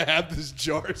way, I have this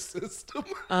jar system.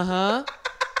 Uh-huh.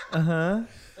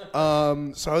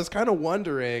 So I was kind of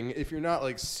wondering if you're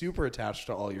not super attached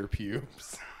to all your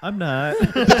pubes. I'm not.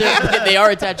 They are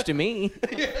attached to me.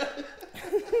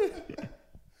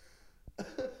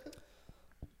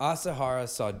 Asahara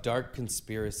saw dark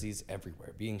conspiracies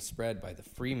everywhere being spread by the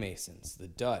Freemasons, the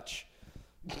Dutch,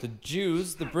 the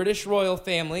Jews, the British royal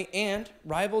family, and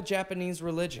rival Japanese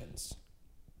religions.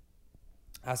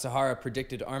 Asahara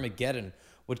predicted Armageddon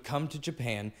would come to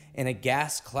Japan in a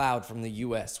gas cloud from the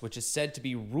U.S., which is said to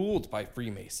be ruled by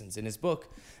Freemasons in his book,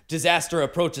 Disaster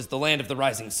Approaches the Land of the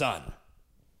Rising Sun.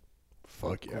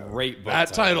 Fuck yeah. Great book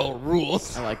That title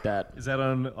rules. I like that. Is that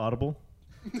on Audible?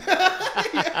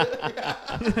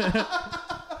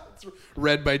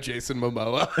 Read by Jason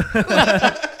Momoa.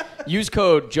 Use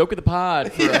code Joke of the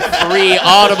Pod for a free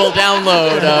Audible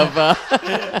download of.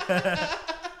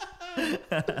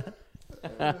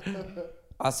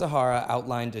 Asahara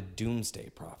outlined a doomsday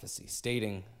prophecy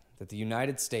stating that the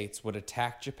United States would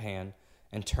attack Japan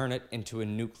and turn it into a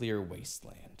nuclear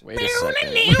wasteland. Wait a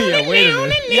second. Yeah, wait a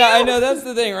minute. Yeah, I know, that's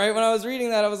the thing, right? When I was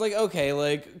reading that, I was like, okay,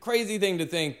 like, crazy thing to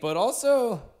think, but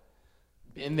also...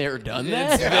 Been there, done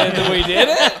that? we did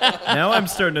it? Now I'm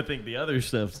starting to think the other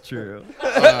stuff's true.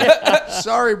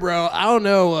 Sorry, bro. I don't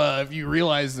know if you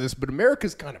realize this, but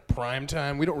America's kind of prime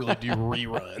time. We don't really do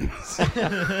reruns.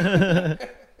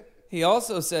 He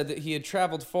also said that he had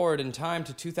traveled forward in time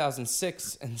to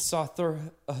 2006 and saw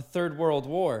a Third World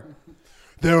War.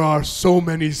 There are so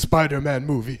many Spider-Man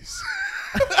movies.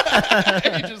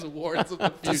 He just warns of the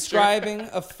future. Describing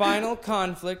a final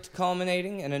conflict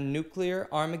culminating in a nuclear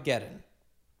Armageddon.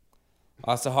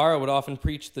 Asahara would often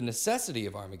preach the necessity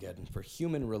of Armageddon for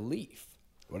human relief.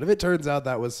 What if it turns out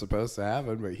that was supposed to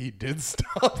happen, but he did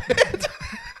stop it?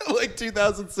 Like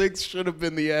 2006 should have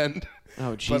been the end.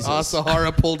 Oh, Jesus. But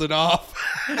Asahara pulled it off.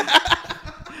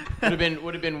 Would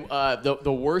have been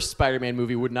the worst Spider-Man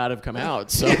movie would not have come out.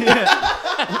 So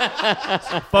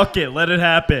Fuck it, let it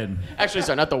happen. actually,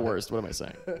 sorry, not the worst. What am I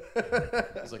saying?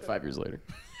 It was like 5 years later.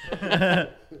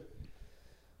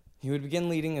 He would begin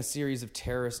leading a series of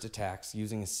terrorist attacks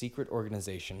using a secret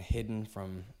organization hidden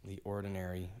from the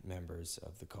ordinary members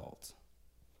of the cult.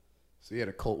 So he had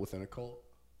a cult within a cult?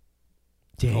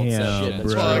 Shit, Damn,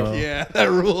 that's bro. Fuck yeah, that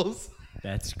rules.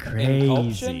 That's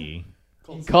Inculption? crazy.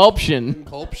 Inculption.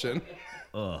 Inculption.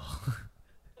 Ugh.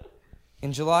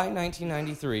 In July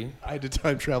 1993, I had to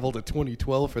time travel to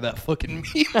 2012 for that fucking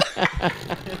meme.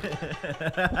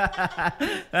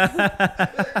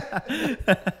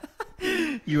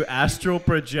 You astral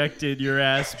projected your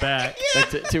ass back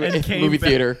to And a came movie back-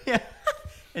 theater.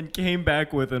 and came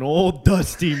back with an old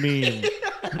dusty meme.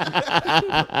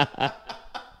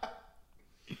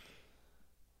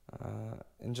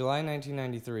 in July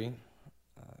 1993,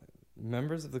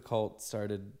 members of the cult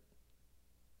started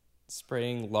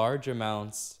spraying large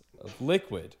amounts of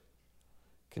liquid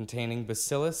containing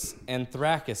Bacillus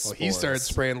anthracis Well, spores. he started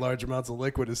spraying large amounts of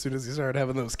liquid as soon as he started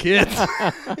having those kids.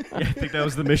 Yeah, I think that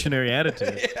was the missionary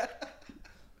attitude.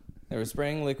 They were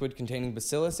spraying liquid containing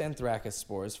Bacillus anthracis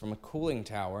spores from a cooling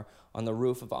tower on the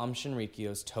roof of Aum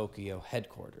Shinrikyo's Tokyo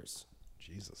headquarters.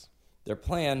 Jesus. Their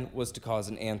plan was to cause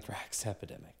an anthrax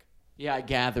epidemic. Yeah, I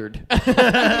gathered.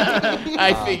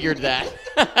 I figured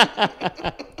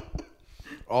that.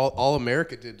 All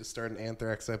America did to start an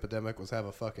anthrax epidemic was have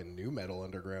a fucking new metal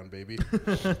underground, baby.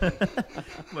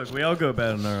 Look, we all go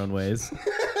about it in our own ways.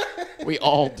 We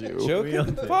all do. Joke We all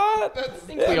of the do. pod? I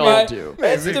think we all do.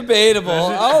 It's debatable.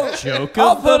 I'll Joke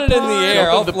I'll of put the it in the air.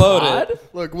 Joke I'll of the float pod? it.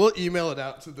 Look, we'll email it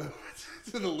out to the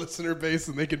listener base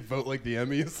and they can vote like the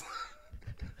Emmys.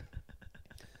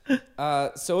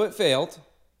 So it failed.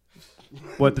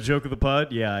 What, the joke of the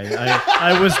pod? Yeah,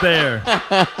 I was there.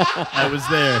 I was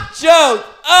there. Joke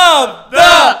of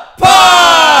the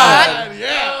pod!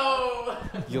 Yeah.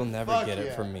 You'll never Fuck get it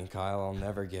yeah. from me, Kyle. I'll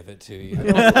never give it to you. I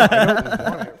don't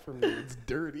want it from you. It's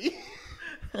dirty.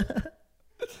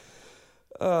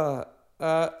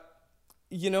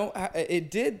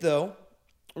 It did, though,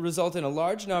 result in a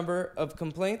large number of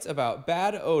complaints about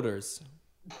bad odors.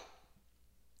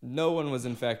 No one was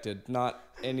infected.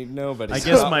 Nobody. I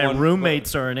guess Not my one-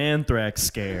 roommates are an anthrax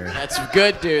scare. That's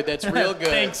good, dude. That's real good.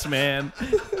 Thanks, man.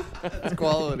 It's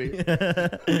quality.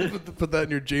 Put that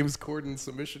in your James Corden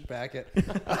submission packet.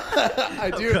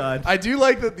 God. I do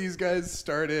like that these guys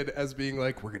started as being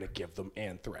like, we're gonna give them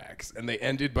anthrax, and they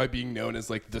ended by being known as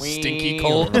like the stinky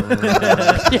cult.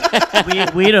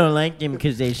 we don't like them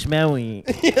because they smelly.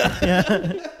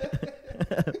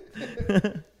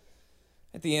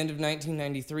 At the end of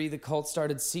 1993, the cult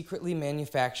started secretly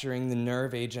manufacturing the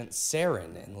nerve agent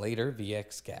sarin and later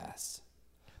VX gas.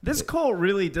 This cult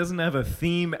really doesn't have a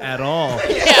theme at all.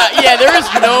 Yeah, there is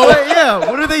no. Yeah,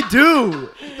 what do they do?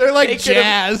 They're like They could've-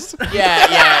 jazz.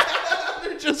 Yeah.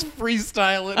 They're just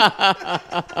freestyling.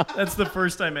 That's the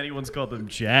first time anyone's called them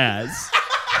jazz.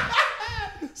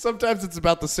 Sometimes it's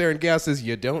about the sarin gases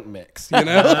you don't mix. You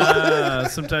know.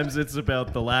 Sometimes it's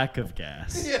about the lack of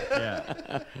gas.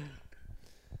 Yeah.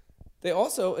 They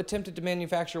also attempted to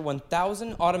manufacture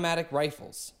 1,000 automatic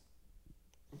rifles.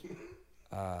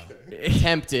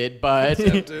 Tempted, but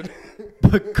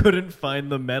but couldn't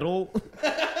find the metal.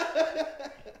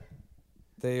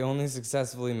 They only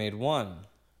successfully made one.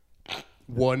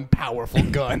 One powerful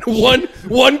gun.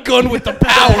 one gun with the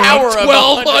power, Power of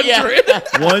of 1,200.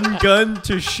 yeah. One gun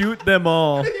to shoot them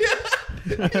all.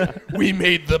 We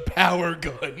made the power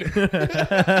gun.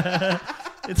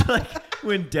 It's like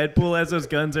when Deadpool has those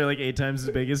guns that are like 8 times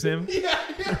as big as him.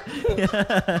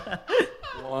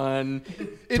 One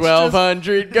It's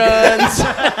 1,200 guns.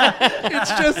 It's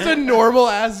just a normal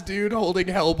ass dude holding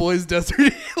Hellboy's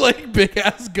desert like big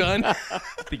ass gun. I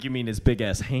think you mean his big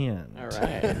ass hand. All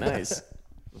right, nice.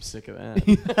 I'm sick of that.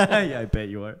 Yeah, I bet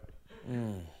you are.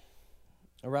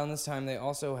 Around this time, they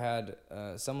also had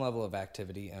some level of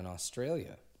activity in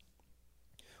Australia.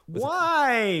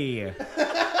 Why?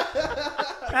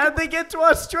 How'd they get to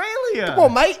Australia? Come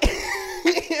on, mate.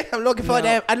 I'm looking for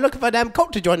them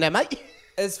cult to join there, mate.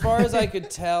 As far as I could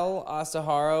tell,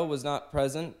 Asahara was not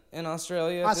present in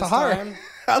Australia at this Asahara? time.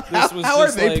 How was are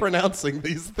just they like- pronouncing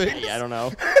these things? I don't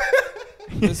know.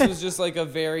 This was just like a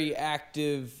very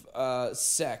active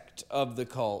sect of the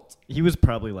cult. He was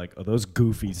probably like, "Oh, those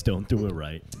goofies don't do it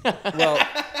right." Well,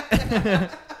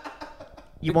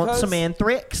 You want some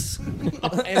anthrax?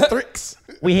 Anthrax.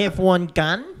 We have one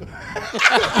gun. But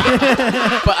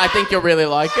I think you'll really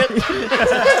like it.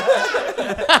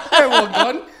 Well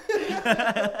gun.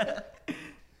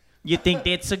 You think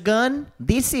that's a gun?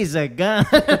 This is a gun.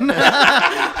 Joke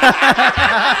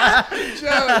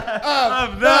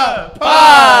of the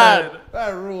Pod! That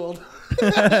ruled.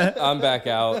 I'm back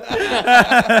out.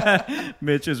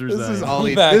 Mitch is resigned. This is all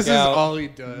he. Back This is out. all he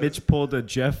does. Mitch pulled a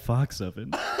Jeff Fox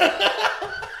oven.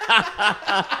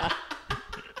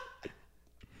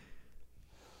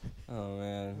 Oh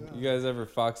man, you guys ever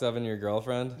fox oven your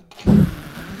girlfriend?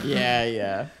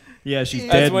 Yeah. Yeah, she's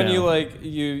dead That's when now. you like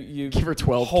you Give her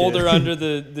 12 hold her kids. under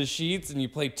the sheets and you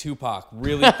play Tupac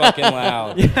really fucking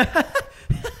loud.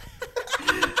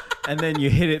 And then you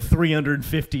hit it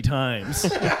 350 times.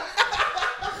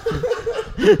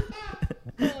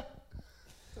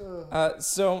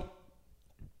 So,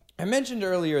 I mentioned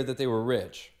earlier that they were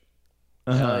rich.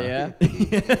 Hell yeah.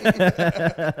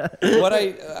 What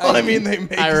Well, I mean, they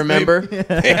make. I remember.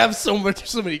 They have so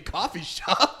many coffee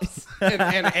shops and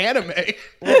anime.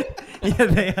 Yeah,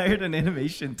 they hired an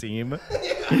animation team.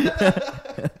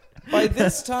 by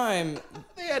this time,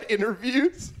 They had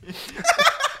interviews.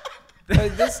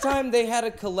 they had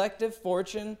a collective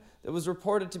fortune that was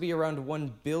reported to be around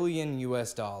 $1 billion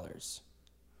US.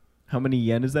 How many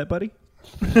yen is that, buddy?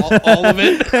 All of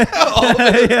it. All of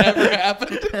it that's ever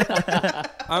happened.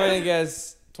 I'm gonna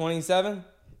guess 27.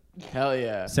 Hell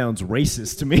yeah. Sounds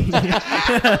racist to me.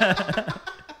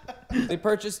 They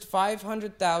purchased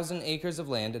 500,000 acres of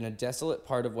land in a desolate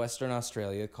part of Western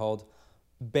Australia called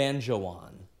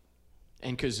Banjowan.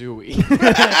 And Kazooie.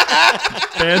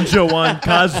 Banjo on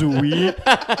Kazooie.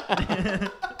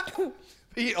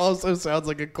 He also sounds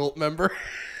like a cult member.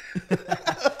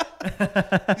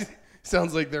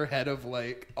 Sounds like they're head of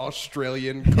like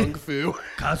Australian kung fu.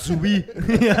 Kazooie.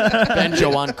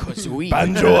 Banjo on Kazooie.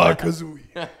 Banjo Kazooie.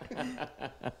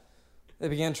 They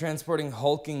began transporting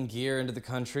hulking gear into the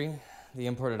country. The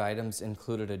imported items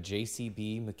included a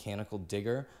JCB mechanical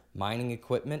digger, mining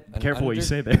equipment. Careful what you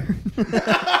say there.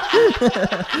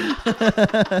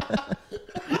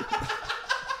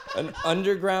 An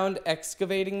underground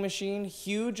excavating machine,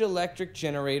 huge electric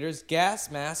generators, gas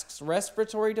masks,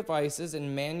 respiratory devices,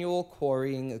 and manual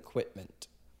quarrying equipment.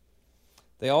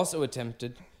 They also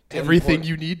attempted to Everything import-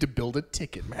 you need to build a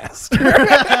Ticketmaster.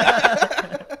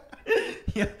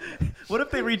 Yeah. What if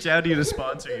they reach out to you to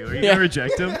sponsor you? Are you going to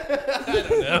reject them?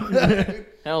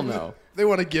 Hell no. They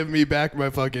want to give me back my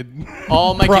fucking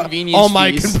All my convenience all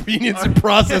my fees. convenience and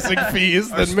processing fees.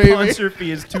 Our Then maybe. sponsor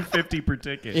fee is $250 per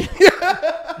ticket.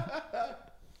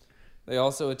 They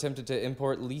also attempted to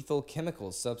import lethal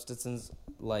chemicals, substances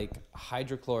like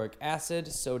hydrochloric acid,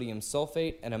 sodium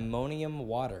sulfate, and ammonium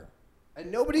water. And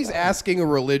nobody's asking a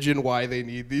religion why they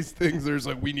need these things. There's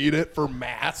like, we need it for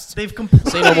mass. They've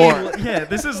completely... Say no more. Yeah,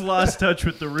 this has lost touch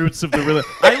with the roots of the religion.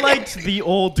 I liked the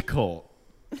old cult.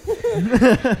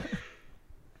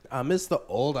 I miss the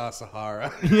old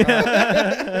Asahara.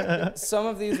 Some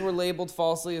of these were labeled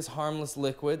falsely as harmless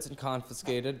liquids and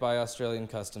confiscated by Australian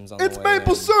customs on the way It's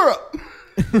maple in. syrup.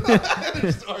 They're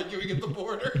just arguing at the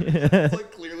border. It's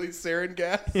like clearly sarin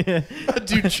gas. A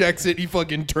dude checks it, he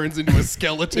fucking turns into a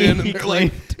skeleton, and He they're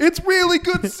like, "It's really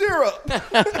good syrup."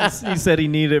 He said he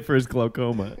needed it for his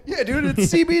glaucoma. Yeah, dude,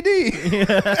 it's CBD.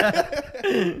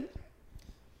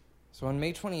 So on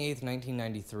May 28th,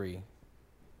 1993,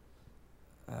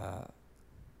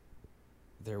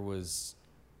 there was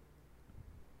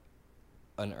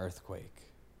an earthquake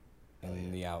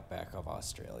in the outback of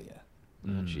Australia.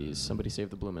 Oh, jeez. Somebody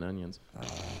save the bloomin' onions.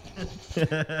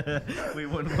 We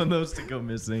wouldn't want those to go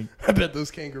missing. I bet those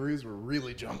kangaroos were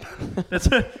really jumping. That's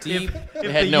Deep.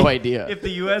 They had no idea. If the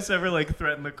U.S. ever like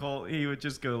threatened the cult, he would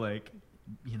just go like,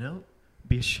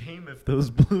 be a shame if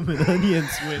those bloomin' onions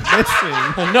went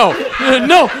missing. No.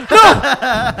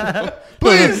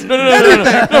 Please,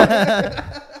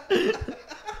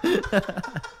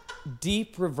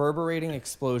 Deep reverberating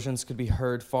explosions could be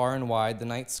heard far and wide, the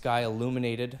night sky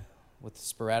illuminated with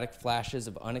sporadic flashes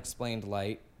of unexplained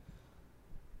light.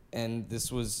 And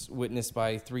this was witnessed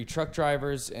by 3 truck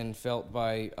drivers and felt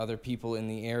by other people in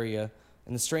the area.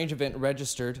 And the strange event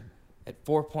registered at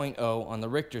 4.0 on the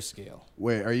Richter scale.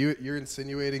 Wait, you're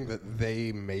insinuating that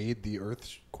they made the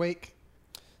earthquake?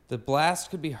 The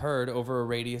blast could be heard over a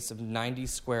radius of 90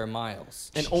 square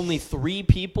miles. And only 3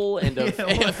 people and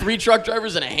 3 truck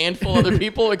drivers and a handful of other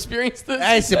people experienced this?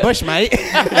 It's the bush, mate.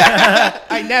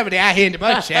 I never did. I hear in the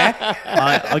bush, yeah.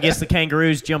 I guess the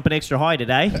kangaroos jumping extra high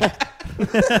today.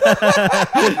 This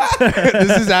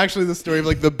is actually the story of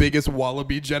like the biggest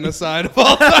wallaby genocide of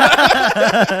all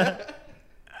time.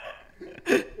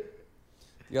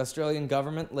 The Australian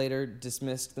government later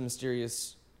dismissed the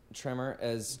mysterious tremor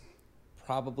as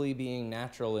probably being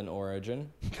natural in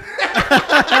origin.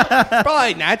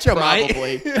 Probably natural, mate.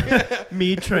 Probably.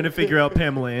 Me trying to figure out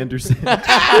Pamela Anderson. But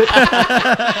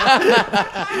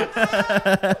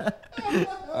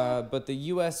the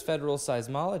U.S. Federal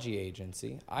Seismology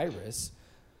Agency, IRIS,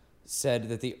 said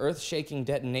that the earth-shaking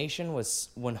detonation was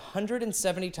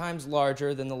 170 times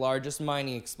larger than the largest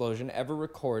mining explosion ever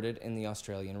recorded in the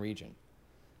Australian region,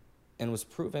 and was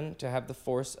proven to have the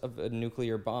force of a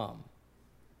nuclear bomb.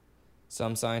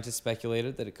 Some scientists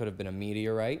speculated that it could have been a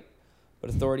meteorite, but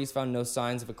authorities found no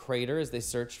signs of a crater as they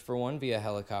searched for one via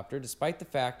helicopter, despite the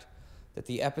fact that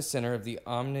the epicenter of the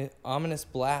ominous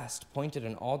blast pointed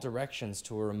in all directions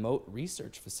to a remote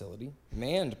research facility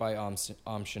manned by Aum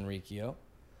Shinrikyo.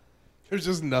 There's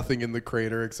just nothing in the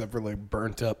crater except for like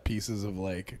burnt up pieces of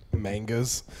like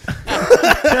mangoes.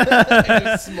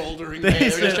 And smoldering. They're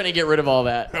just trying to get rid of all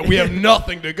that. We have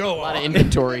nothing to go A lot on. of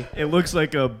inventory. It looks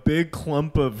like a big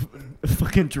clump of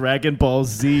fucking Dragon Ball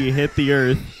Z hit the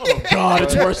earth. Oh, God,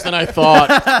 it's worse than I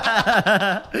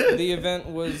thought. The event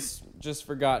was just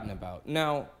forgotten about.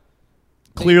 Now,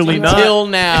 Clearly not. Until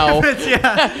now.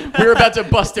 Yeah. We're about to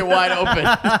bust it wide open.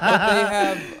 but they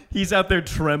have... He's out there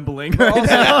trembling right also,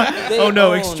 now. they Oh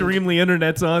no, owned- extremely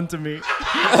internet's on to me.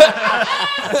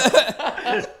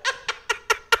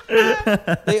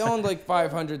 They owned like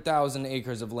 500,000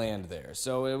 acres of land there.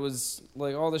 So it was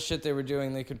like all the shit they were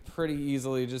doing, they could pretty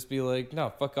easily just be like, no,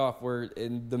 fuck off, we're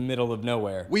in the middle of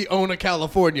nowhere. We own a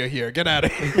California here. Get out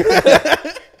of here.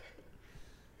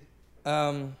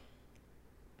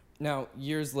 Now,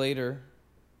 years later,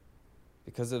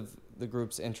 because of the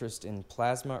group's interest in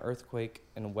plasma, earthquake,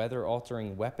 and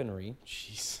weather-altering weaponry,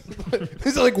 Jeez.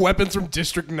 These are like weapons from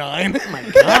District 9. Oh, my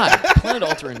God.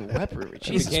 Planet-altering weaponry. it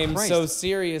Jesus became Christ. so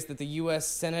serious that the U.S.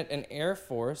 Senate and Air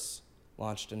Force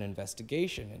launched an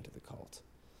investigation into the cult.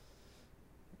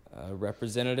 A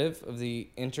representative of the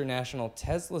International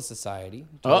Tesla Society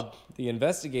told the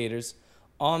investigators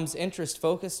Aum's interest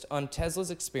focused on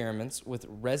Tesla's experiments with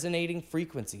resonating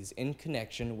frequencies in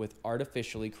connection with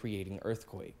artificially creating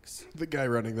earthquakes. The guy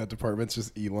running that department's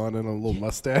just Elon and a little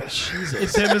mustache.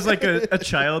 It's him as like a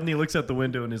child, and he looks out the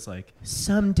window and is like,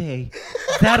 "Someday,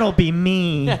 that'll be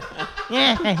me."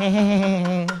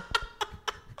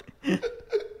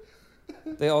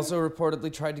 They also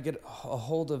reportedly tried to get a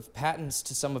hold of patents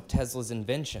to some of Tesla's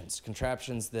inventions,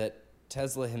 contraptions that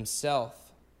Tesla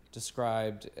himself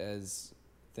described as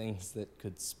things that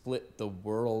could split the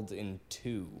world in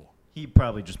two. He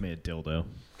probably just made a dildo.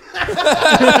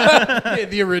 Yeah,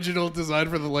 the original design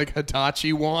for the like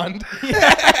Hitachi wand.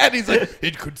 And he's like,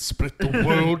 it could split the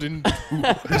world in two,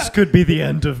 This could be the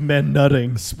end of men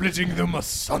nutting. splitting them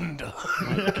asunder.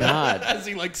 God. As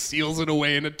he like seals it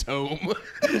away in a tome.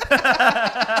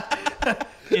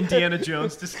 Indiana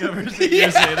Jones discovers it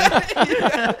years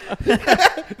later.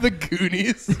 The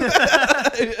Goonies.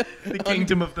 The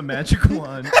kingdom of the magic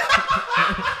wand.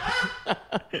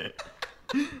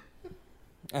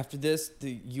 After this,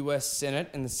 the U.S. Senate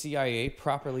and the CIA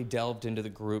properly delved into the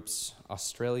group's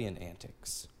Australian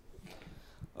antics.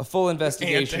 A full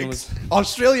investigation Antics. was...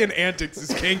 Australian Antics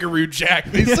is Kangaroo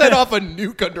Jack. They set off a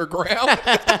nuke underground.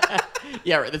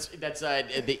 Yeah, right. That's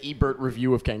the Ebert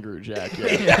review of Kangaroo Jack.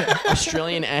 Yeah.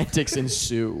 Australian antics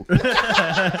ensue.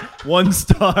 1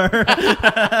 star.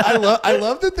 I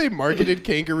love that they marketed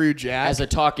Kangaroo Jack As a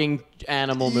talking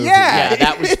animal movie. Yeah,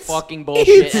 that was it's- fucking bullshit,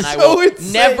 it's and I so will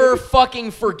insane. never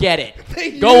fucking forget it.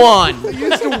 They Go used- on. They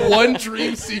used one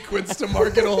dream sequence to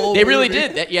market a whole They really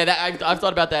movie. did. I've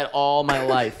thought about that all my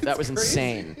life. That was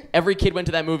insane. Every kid went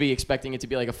to that movie expecting it to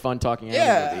be like a fun talking animal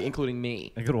Yeah. movie, including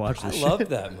me. I could watch I this shit. love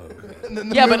that movie. And then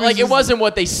the Yeah, but movie's like it just- wasn't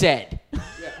what they said.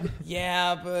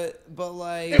 Yeah, but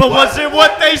like. But was it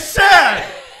what they said?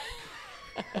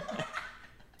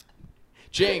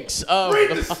 Jinx. Oh,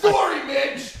 Read the story,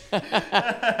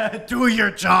 Mitch. Do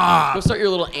your job. go start your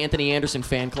little Anthony Anderson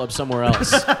fan club somewhere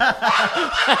else.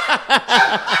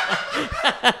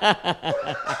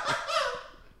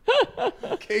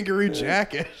 Kangaroo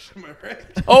Jackish. Am I right?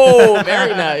 Oh,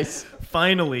 very nice.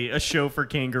 Finally, a show for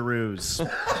kangaroos.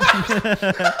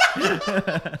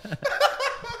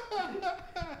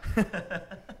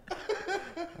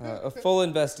 A full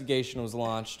investigation was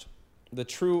launched, the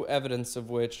true evidence of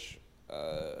which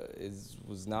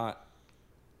was not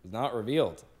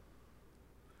revealed.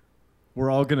 We're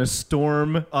all gonna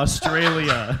storm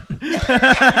Australia.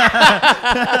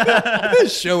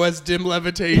 This show has dim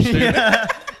levitation.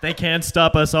 They can't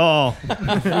stop us all.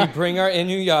 We bring our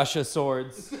Inuyasha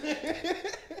swords.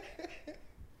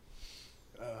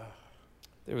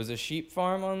 There was a sheep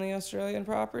farm on the Australian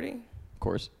property. Of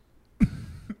course.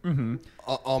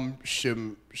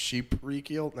 Sheep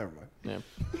Rekiel? Never mind.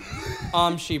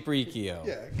 Yeah. Sheep Rikio.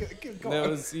 Yeah, go That on.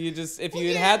 was if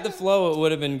you had the flow, it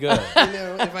would have been good. You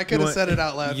know, if I could have said it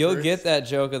out loud You'll first. get that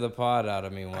joke of the pod out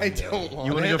of me one I day. don't want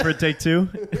You want it. to go for a take two?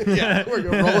 Yeah, we're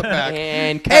going to roll it back.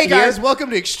 And cut Hey, guys, here. welcome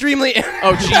to Extremely...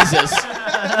 Oh Jesus.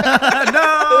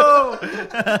 No.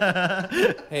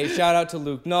 Hey, shout out to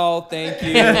Luke Null. Thank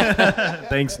you.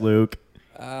 Thanks, Luke.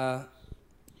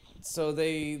 So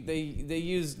they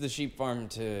used the sheep farm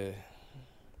to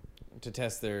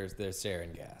test their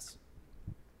sarin gas.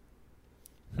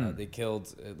 They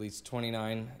killed at least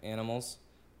 29 animals.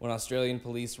 When Australian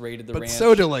police raided the But ranch,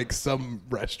 so do, like, some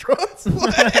restaurants.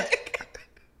 Like,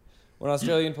 when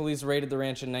Australian police raided the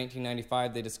ranch in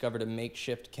 1995, they discovered a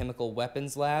makeshift chemical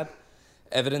weapons lab,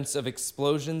 evidence of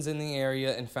explosions in the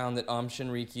area, and found that Aum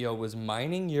Shinrikyo was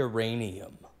mining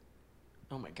uranium.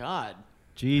 Oh my God.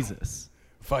 Jesus.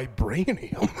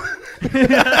 vibranium.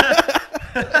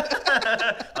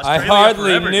 I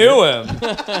hardly forever, knew him.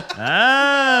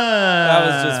 Ah. That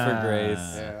was just for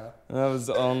Grace. Yeah. That was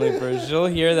only for. She'll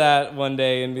hear that one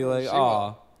day and be like,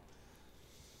 "Aw."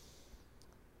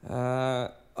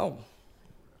 Oh,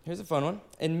 here's a fun one.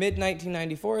 In mid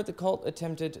 1994, the cult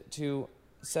attempted to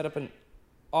set up an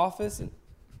office.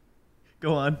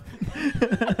 Go on.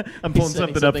 I'm pulling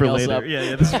setting something up for something else later. up.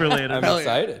 Yeah, this is for later. I'm Hell yeah.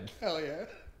 excited. Hell yeah.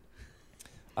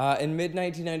 In mid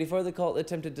 1994, the cult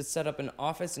attempted to set up an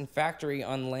office and factory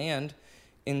on land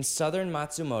in southern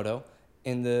Matsumoto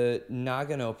in the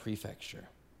Nagano prefecture.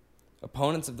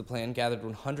 Opponents of the plan gathered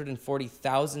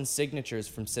 140,000 signatures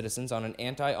from citizens on an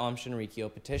anti-Aum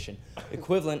Shinrikyo petition,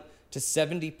 equivalent to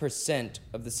 70%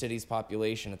 of the city's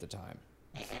population at the time.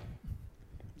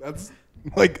 That's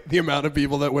like the amount of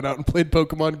people that went out and played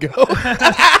Pokemon Go.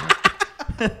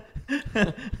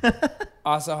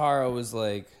 Asahara was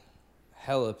like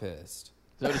hella pissed.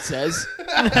 Is that what it says?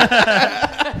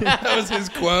 That was his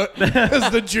quote. That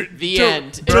was The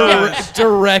end.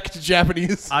 direct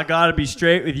Japanese. I gotta be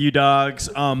straight with you, dogs.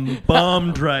 I'm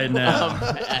bummed right now.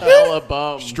 Hella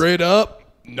bummed. Straight up,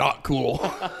 not cool.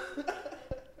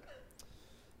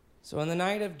 So on the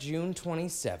night of June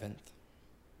 27th,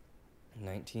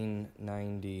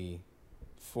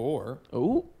 1994,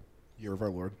 Ooh. Year of our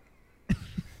Lord.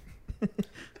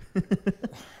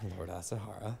 Lord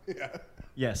Asahara,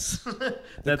 Yes.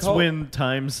 That's cult- when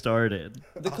time started.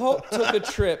 the cult took a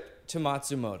trip to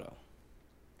Matsumoto.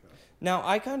 Now,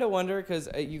 I kind of wonder, because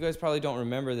you guys probably don't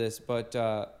remember this, but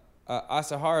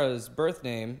Asahara's birth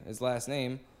name, his last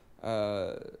name,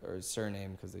 or his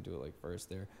surname, because they do it like first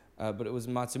there, but it was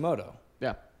Matsumoto.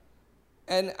 Yeah.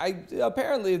 And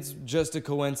apparently it's just a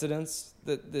coincidence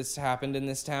that this happened in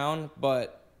this town,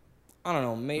 but I don't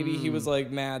know, maybe he was like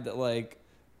mad that like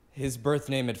his birth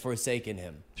name had forsaken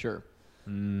him. Sure.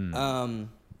 Because,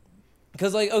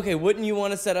 like, okay, wouldn't you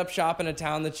want to set up shop in a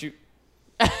town that you...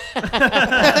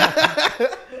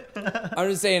 I'm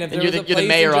just saying, if there And was you're a the place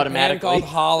mayor in Japan automatically. called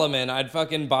Holloman, I'd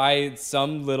fucking buy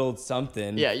some little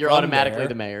something. Yeah, you're from automatically there.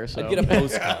 the mayor. So I'd get a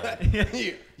postcard.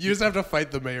 You just have to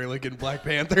fight the mayor like in Black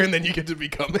Panther, and then you get to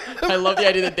become him. I love the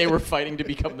idea that they were fighting to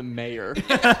become the mayor. It's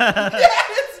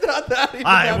not that even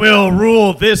I that will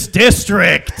rule this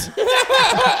district.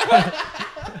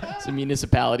 Some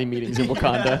municipality meetings in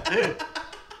Wakanda.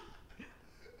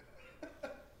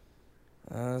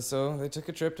 So they took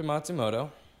a trip to Matsumoto.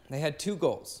 They had two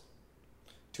goals.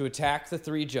 to attack the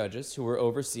 3 judges who were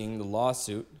overseeing the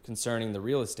lawsuit concerning the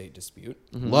real estate dispute.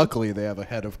 Luckily, they have a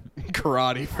head of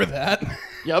karate for that.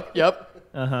 Yep.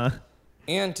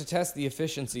 And to test the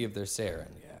efficiency of their sarin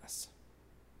gas.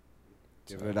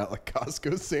 Giving it out like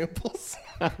Costco samples.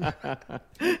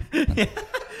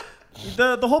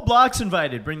 The whole block's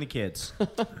invited. Bring the kids.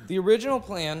 The original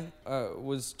plan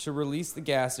was to release the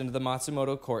gas into the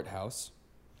Matsumoto courthouse,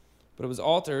 but it was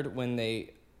altered when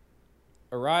they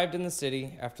arrived in the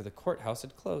city after the courthouse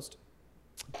had closed.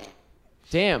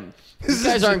 Damn. These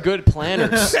guys aren't good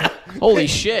planners. Holy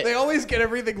shit. They always get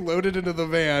everything loaded into the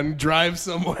van, drive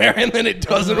somewhere, and then it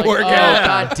doesn't Like, work oh, out.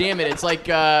 God damn it. It's like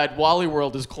Wally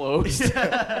World is closed.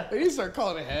 They need to start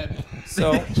calling ahead.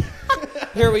 So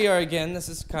here we are again. This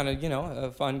is kind of,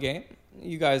 a fun game.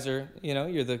 You guys are,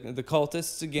 you're the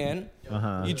cultists again.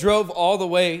 Uh-huh. You drove all the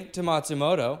way to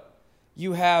Matsumoto.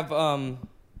 You have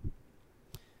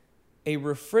a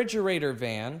refrigerator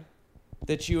van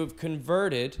that you have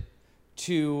converted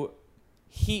to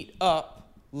heat up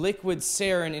liquid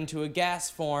sarin into a gas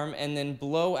form and then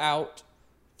blow out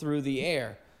through the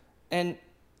air. And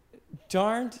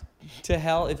darned to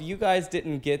hell, if you guys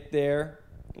didn't get there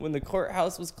when the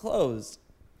courthouse was closed,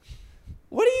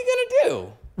 what are you gonna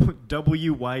do?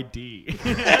 WYD.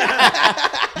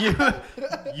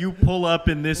 you pull up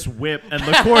in this whip and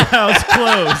the courthouse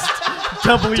closed.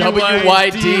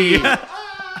 WYD.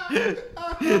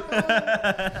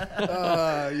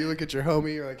 You look at your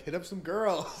homie, you're like, hit up some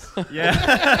girls.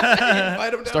 Yeah.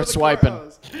 Invite them down Start to the swiping.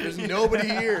 courthouse. There's nobody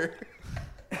here.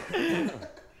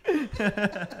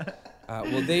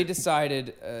 Well, they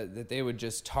decided that they would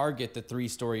just target the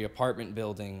 3-story apartment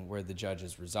building where the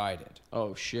judges resided.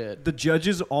 Oh, shit. The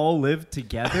judges all live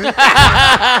together. That's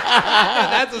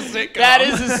a sitcom. That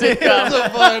is a sitcom. That's a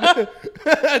fun.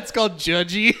 It's called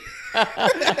Judgy.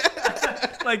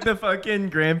 Like the fucking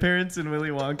grandparents in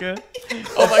Willy Wonka.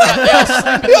 Oh, my God. They all sleep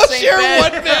in the They'll same share bed.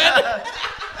 one bed.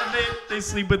 And they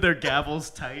sleep with their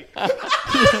gavels tight.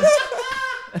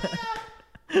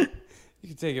 You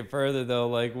can take it further, though.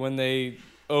 Like, when they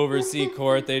oversee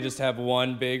court, they just have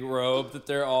one big robe that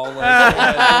they're all, like,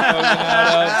 poking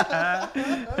out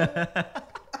of.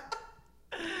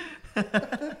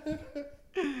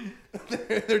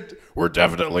 We're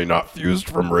definitely not fused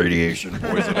from radiation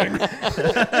poisoning.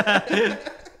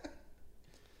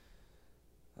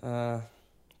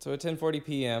 So at 10:40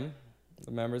 p.m.,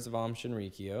 the members of Aum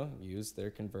Shinrikyo used their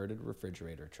converted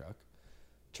refrigerator truck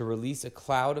to release a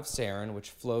cloud of sarin which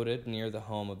floated near the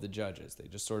home of the judges. They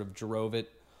just sort of drove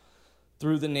it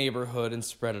through the neighborhood and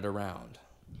spread it around.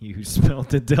 You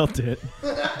smelt it, dealt it.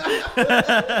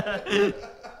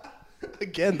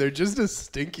 Again, they're just a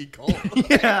stinky cult.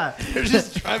 Yeah. They're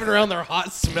just driving around their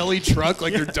hot, smelly truck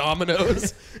like they're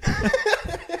Dominoes.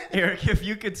 Eric, if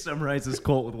you could summarize this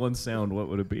cult with one sound, what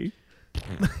would it be?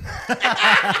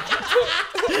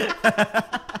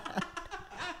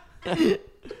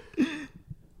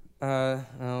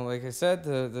 Well, like I said,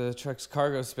 the truck's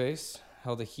cargo space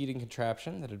held a heating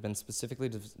contraption that had been specifically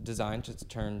designed to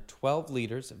turn 12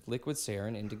 liters of liquid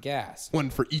sarin into gas, One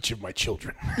for each of my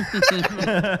children. and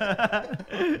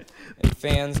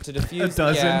fans to diffuse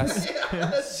the dozen. gas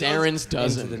Saren's into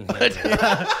dozen. the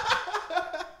inhaler.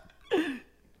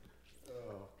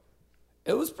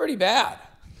 It was pretty bad.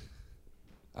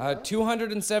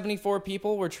 274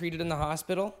 people were treated in the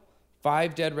hospital.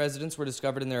 5 dead residents were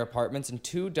discovered in their apartments, and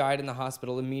 2 died in the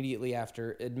hospital immediately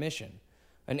after admission.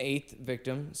 An 8th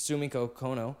victim, Sumiko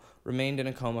Kono, remained in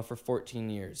a coma for 14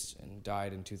 years and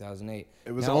died in 2008.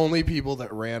 It was Now- only people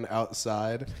that ran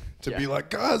outside to be like,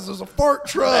 guys, there's a fart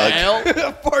truck. Hell?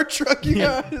 A fart truck, you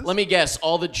guys. Let me guess.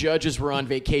 All the judges were on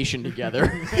vacation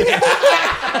together.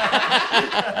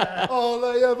 All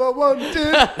I ever wanted,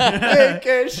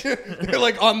 vacation. They're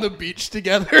like on the beach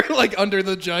together, like under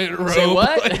the giant robe. Say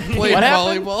what? Like, playing What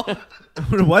happened?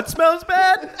 volleyball. What smells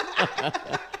bad?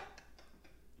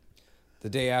 The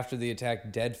day after the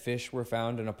attack, dead fish were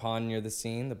found in a pond near the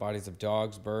scene. The bodies of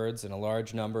dogs, birds, and a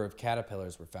large number of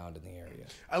caterpillars were found in the area.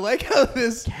 I like how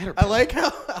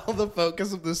how the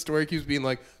focus of this story keeps being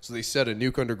like, so they set a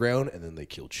nuke underground and then they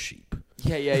killed sheep.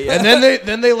 Yeah. And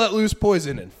then they let loose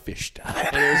poison and fish died.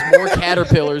 And there's more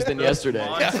caterpillars than yesterday.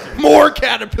 More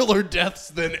caterpillar deaths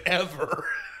than ever.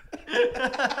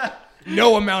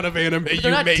 No amount of anime you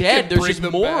They're not make dead. can There's bring just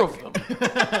them more back. of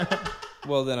them.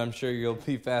 Well, then I'm sure you'll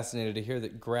be fascinated to hear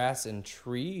that grass and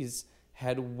trees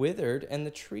had withered and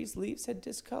the trees' leaves had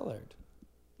discolored.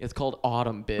 It's called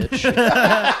autumn, bitch.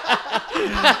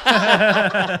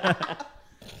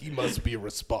 He must be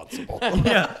responsible.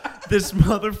 Yeah. This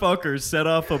motherfucker set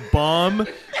off a bomb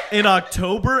in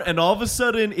October and all of a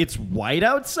sudden it's white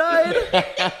outside?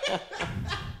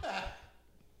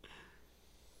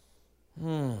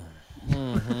 I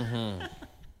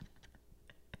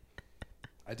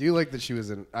do like that she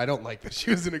was in. I don't like that she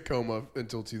was in a coma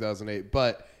until 2008,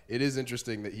 but it is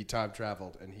interesting that he time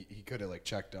traveled and he could have like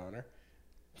checked on her.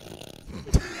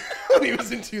 When he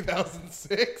was in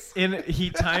 2006. And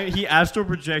he astral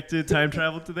projected, time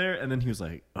traveled to there, and then he was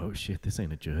like, "Oh shit, this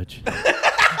ain't a judge."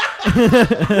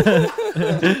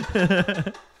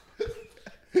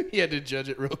 He had to judge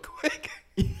it real quick,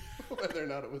 whether or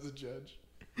not it was a judge.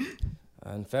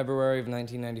 In February of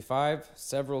 1995,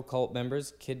 several cult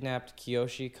members kidnapped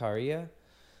Kiyoshi Kariya,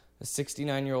 a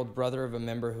 69-year-old brother of a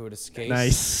member who had escaped.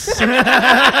 Nice.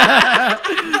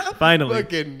 Finally.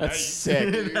 Fucking That's nice,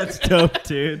 sick. dude. That's dope,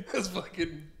 dude. That's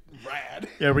fucking rad.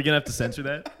 Yeah, we're gonna have to censor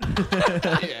that.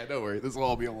 Yeah, don't worry. This will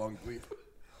all be a long clip.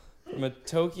 From a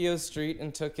Tokyo street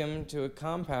and took him to a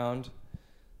compound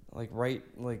right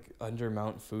under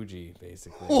Mount Fuji,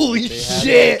 basically. Holy They had,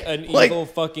 shit! an Like- evil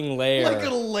fucking lair. Like a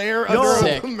lair Yo, under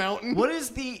sick. a mountain. What is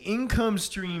the income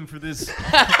stream for this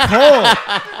cult?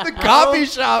 The coffee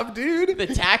shop, dude. The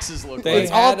taxes look They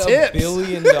like. all had tips. $1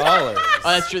 billion. Oh,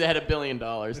 that's true. They had $1 billion.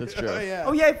 That's true. Oh yeah.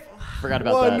 Oh yeah. Forgot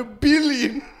about that. $1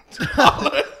 billion.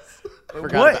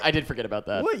 What? I did forget about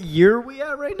that. What year are we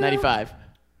at right now? 95.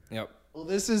 Yep. Well,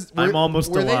 this is. I'm almost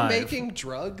were alive. they making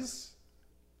drugs?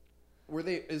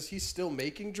 Is he still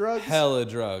making drugs? Hella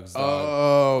drugs,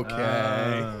 dog.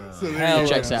 Okay. So there Hella you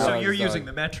Checks go. out. So drugs, you're dog. using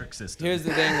the metric system. Here's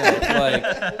the thing,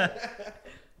 though.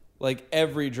 Like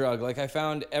every drug. Like I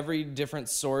found every different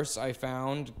source I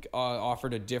found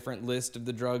offered a different list of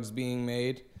the drugs being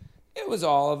made. It was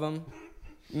all of them.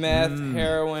 Meth,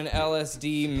 heroin,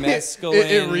 LSD, mescaline.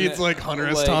 It reads like Hunter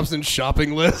S. Thompson's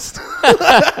shopping list.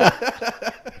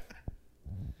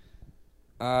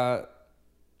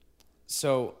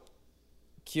 So,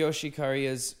 Kiyoshi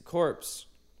Kariya's corpse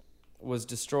was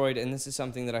destroyed, and this is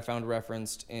something that I found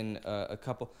referenced in a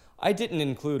couple. I didn't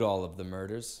include all of the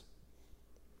murders.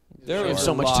 There We have was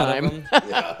so a much lot of time. them.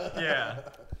 Yeah.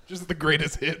 Just the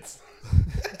greatest hits.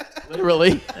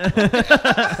 Literally.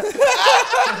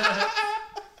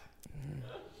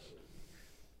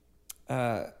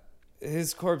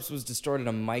 His corpse was destroyed in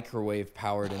a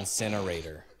microwave-powered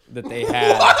incinerator that they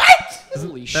had.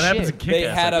 Holy That shit. happens in They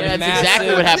Kick-Ass. had a Yeah, that's massive,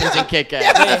 exactly what happens in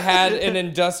Kick-Ass. They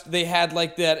had They had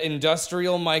like that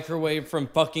industrial microwave from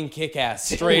fucking Kick-Ass.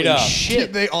 Straight Holy up.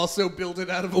 shit. They also built it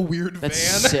out of a weird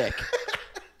That's van. sick.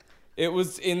 It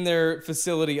was in their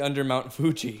facility under Mount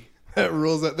Fuji. That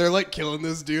rules. That they're like killing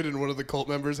this dude, and one of the cult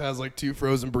members has like 2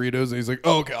 frozen burritos, and he's like,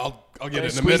 "Oh, okay, I'll get it in a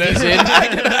squeeze minute." these in? Can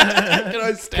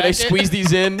I stack Can I it? squeeze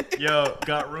these in? Yo,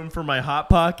 got room for my hot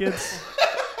pockets?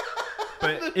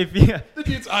 But if you The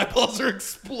dude's eyeballs are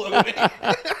exploding.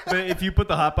 put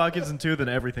the hot pockets in 2, then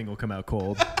everything will come out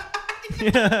cold.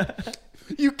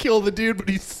 You kill the dude, but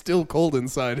he's still cold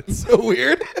inside. It's so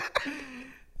weird.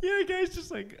 Yeah, the guy's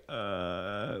just like,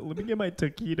 let me get my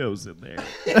taquitos in there.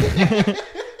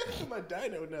 My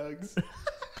dino nugs.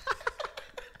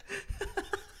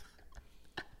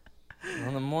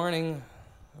 On the morning.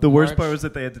 The worst March- part was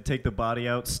that they had to take the body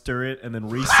out, stir it, and then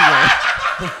reseal it.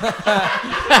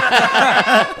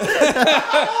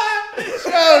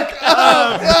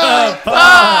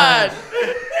 God!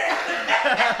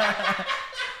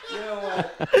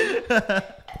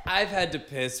 I've had to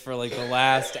piss for like the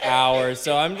last hour,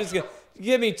 so I'm just gonna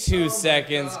give me 2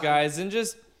 seconds, guys, and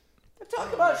just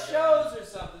talk about shows or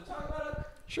something. Talk about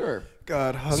Sure.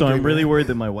 God, So I'm really worried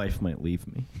that my wife might leave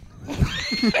me.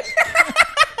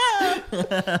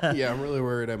 Yeah, I'm really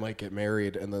worried I might get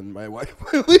married, and then my wife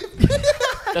might leave me.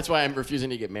 That's why I'm refusing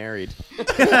to get married.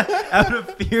 Out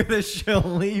of fear that she'll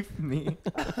leave me.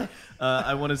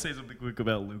 I want to say something quick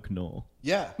about Luke Knoll.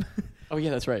 Yeah, Oh, yeah,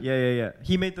 that's right. Yeah.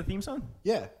 He made the theme song?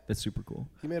 yeah. That's super cool.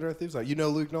 He made our theme song. You know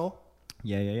Luke Knoll?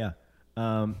 Yeah.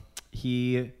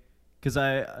 Because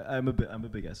I'm a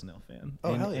big SNL fan.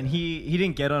 Oh, and, hell yeah. and he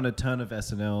didn't get on a ton of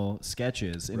SNL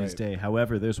sketches in his Right. day.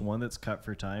 However, there's one that's cut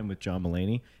for time with John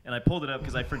Mulaney, and I pulled it up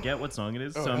because I forget what song it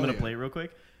is, Oh, so I'm hell gonna yeah. play it real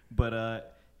quick.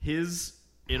 But his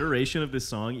iteration of this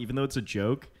song, even though it's a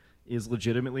joke, is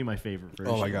legitimately my favorite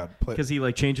version. Oh my God, play it. Because he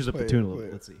like changes up Play the it, tune a play little bit.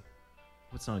 it. Let's see.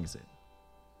 What song is it?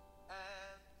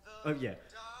 Oh yeah,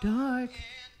 dark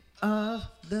of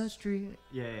the street.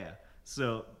 Yeah.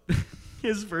 So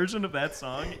his version of that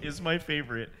song is my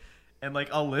favorite, and like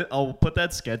I'll put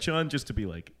that sketch on just to be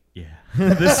like, yeah,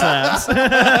 this slaps.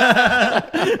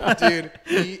 Dude,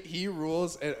 he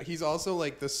rules, and he's also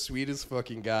like the sweetest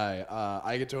fucking guy.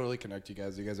 I could totally connect you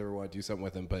guys if you guys ever want to do something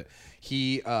with him, but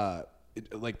he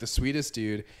like the sweetest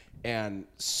dude and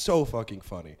so fucking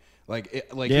funny.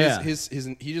 Yeah. his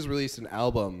he just released an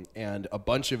album and a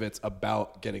bunch of it's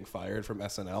about getting fired from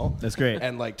SNL. That's great.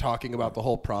 And like talking about the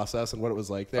whole process and what it was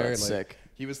like there. That's and like sick.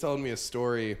 he was telling me a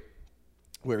story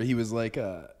where he was like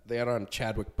they had on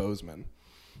Chadwick Boseman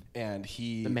and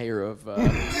he The mayor of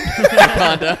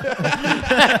Wakanda.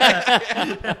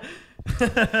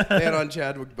 they had on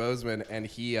Chadwick Boseman and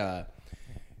he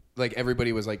like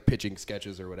everybody was like pitching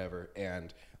sketches or whatever,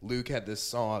 and Luke had this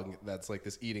song that's like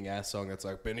this eating ass song that's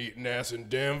like, been eating ass in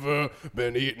Denver,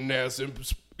 been eating ass in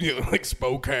like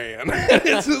Spokane.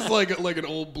 It's just like an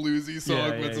old bluesy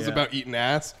song, but it's just about eating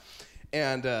ass.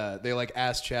 And they like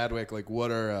asked Chadwick like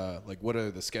what are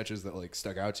the sketches that like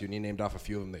stuck out to you, and he named off a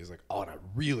few of them. He's like, oh, and I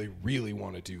really really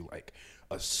want to do like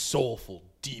a soulful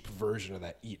deep version of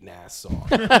that eating ass song.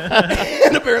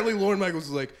 And apparently Lorne Michaels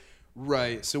was like,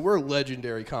 right, so we're a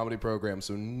legendary comedy program,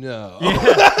 so no.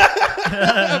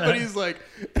 But he's like,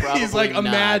 Probably not.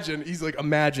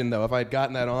 imagine though, if I had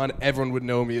gotten that on, everyone would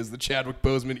know me as the Chadwick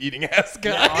Boseman eating ass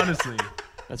guy. Yeah, honestly.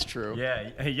 That's true.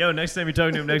 Yeah. Hey, yo, next time you're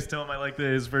talking to him, tell him I like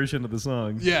his version of the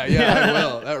song. Yeah, I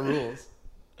will. That rules.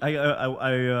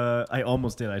 I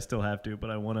almost did. I still have to, but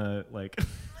I want to like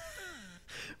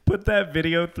put that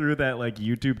video through that like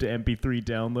YouTube to MP3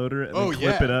 downloader and then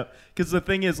clip it up. Because the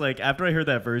thing is, like, after I heard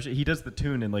that version, he does the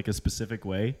tune in like a specific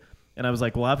way, and I was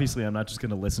like, well, obviously, I'm not just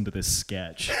gonna listen to this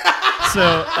sketch.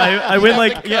 So I went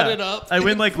like I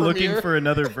went like looking for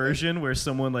another version where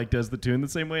someone like does the tune the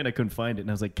same way, and I couldn't find it. And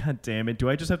I was like, God damn it! Do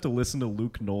I just have to listen to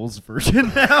Luke Knoll's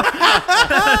version now?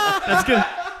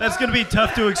 That's gonna be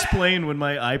tough to explain when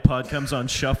my iPod comes on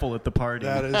shuffle at the party.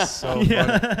 That is so funny.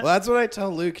 Well, that's what I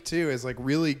tell Luke too. Is like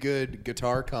really good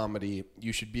guitar comedy.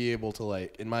 You should be able to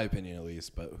like, in my opinion at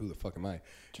least. But who the fuck am I?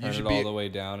 Turn it all the way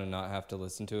down and not have to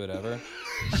listen to it ever.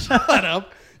 Shut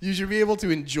up. You should be able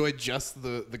to enjoy just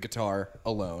the guitar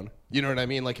alone. You know what I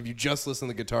mean? Like if you just listen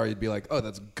to the guitar, you'd be like, oh,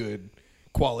 that's good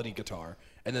quality guitar.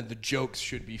 And then the jokes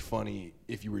should be funny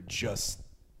if you were just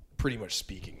pretty much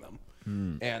speaking them.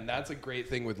 And that's a great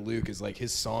thing with Luke is like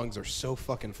his songs are so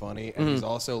fucking funny, and he's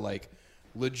also like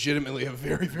legitimately a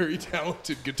very very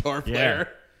talented guitar player.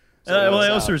 So well, I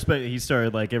also respect that he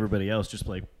started like everybody else, just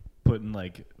like putting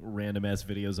like random ass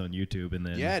videos on YouTube, and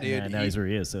then now he's where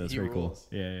he is. So it's very rules.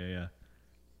 Cool. Yeah.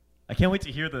 I can't wait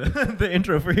to hear the the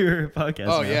intro for your podcast.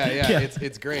 Oh now. yeah.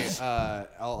 It's great.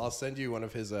 I'll send you one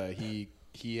of his.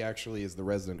 He actually is the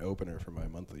resident opener for my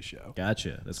monthly show.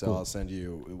 Gotcha. That's so cool. I'll send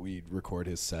you. We record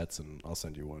his sets, and I'll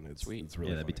send you one. It's sweet. It's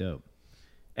really that'd be funny. dope.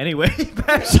 Anyway, back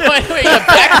Back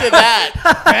to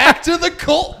that. Back to the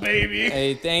cult, baby.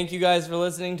 Hey, thank you guys for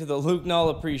listening to the Luke Knoll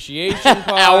Appreciation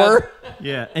Pod. Hour.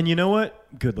 Yeah, and you know what?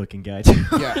 Good looking guy too.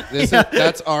 Yeah,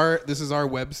 this is our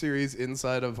web series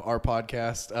inside of our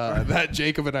podcast that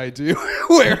Jacob and I do,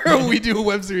 where we do a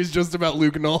web series just about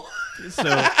Luke Knoll.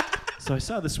 So I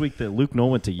saw this week that Luke Knoll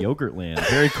went to Yogurtland.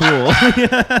 Very cool.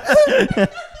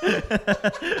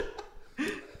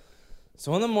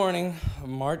 So in the morning of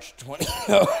March 20...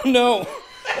 Oh, no.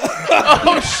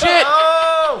 Oh, shit.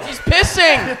 Oh. He's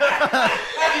pissing.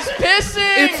 He's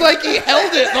pissing. It's like he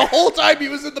held it the whole time he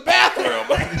was in the bathroom.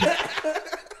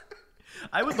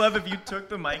 I would love if you took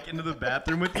the mic into the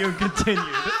bathroom with you and continued.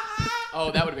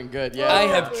 Oh, that would have been good, yeah. I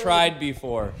have tried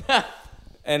before.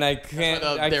 And I can't.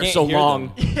 They're so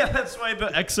long. Yeah, that's why the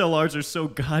XLRs are so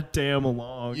goddamn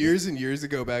long. Years and years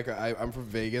ago back, I'm from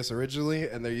Vegas originally,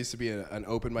 and there used to be an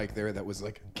open mic there that was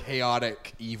like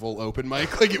chaotic, evil open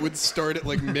mic. Like it would start at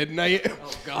like midnight.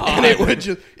 Oh God!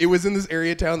 And it was in this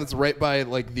area of town that's right by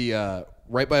like the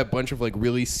right by a bunch of like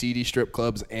really seedy strip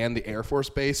clubs and the Air Force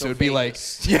Base. So it'd be like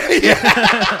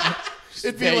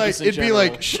it'd be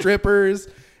like strippers,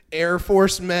 Air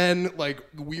Force men, like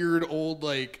weird old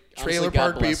like trailer Honestly,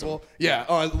 park God bless people.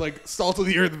 Yeah, like salt of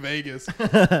the earth Vegas.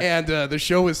 And the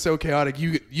show was so chaotic.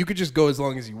 You could just go as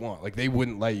long as you want. Like they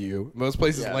wouldn't let you. Most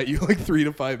places let you like 3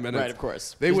 to 5 minutes. Right, of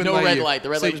course. They There's wouldn't no let red you. light. The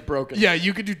red light was broken. Yeah,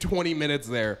 you could do 20 minutes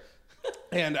there.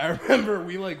 And I remember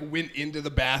we like went into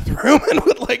the bathroom and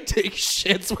would like take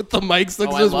shits with the mics like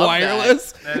I this love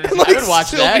wireless. That is- And like I would watch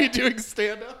still that. be doing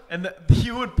stand up. And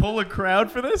you would pull a crowd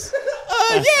for this?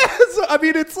 Yeah, so, I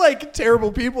mean it's like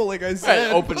terrible people, like I said.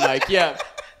 Right, open mic, yeah.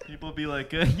 People would be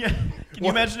like, yeah. Can you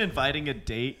imagine inviting a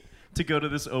date to go to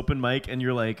this open mic and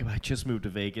you're like, I just moved to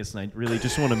Vegas and I really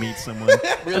just want to meet someone.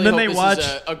 Really and then hope they this watch.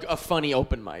 is a funny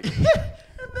open mic. And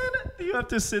then you have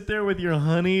to sit there with your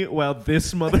honey while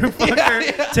this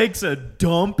motherfucker takes a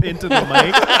dump into the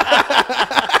mic.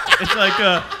 It's like,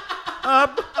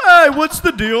 hey, what's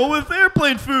the deal with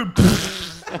airplane food?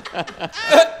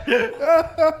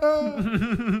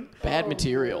 Bad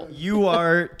material. You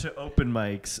are to open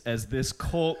mics as this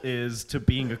cult is to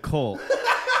being a cult.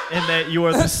 and that you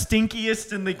are the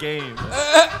stinkiest in the game.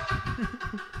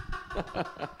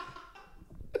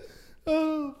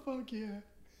 Oh, fuck yeah.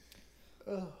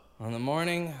 On the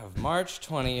morning of March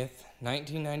 20th,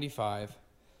 1995,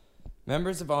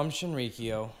 members of Aum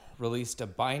Shinrikyo released a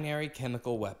binary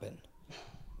chemical weapon,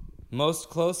 most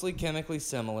closely chemically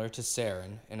similar to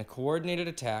sarin, in a coordinated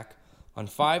attack on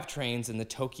 5 trains in the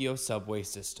Tokyo subway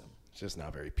system. It's just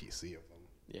not very PC of them.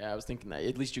 Yeah, I was thinking that.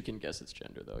 At least you can guess its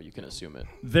gender, though. You can assume it.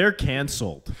 They're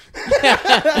canceled.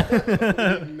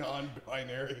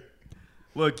 Non-binary.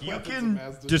 Look, you Weapons of can mass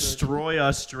destruction. destroy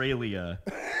Australia,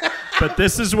 but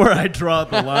this is where I draw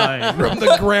the line. From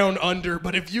the ground under,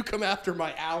 but if you come after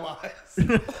my allies.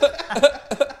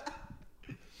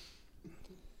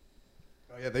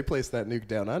 Oh, yeah, they placed that nuke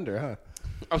down under, huh?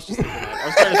 I was just thinking that. I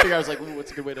was trying to figure out, I was like, ooh,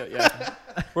 what's a good way to, yeah.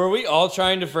 Were we all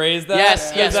trying to phrase that? Yes,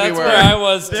 'Cause yes, we that's were. where I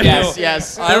was too. Yes,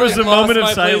 yes. I, There was a lost moment of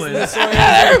my place in the silence. story.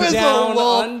 There was a Down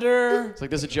lull. under. It's like,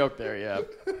 there's a joke there, yeah.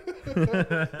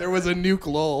 There was a nuke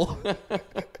lull. Oh,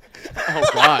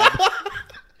 God.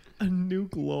 A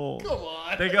nuke lol. Come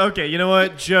on. Okay, you know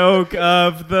what? Joke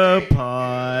of the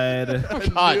pod. Oh,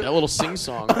 God, that little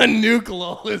sing-song. A nuke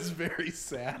lull is very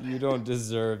sad. You don't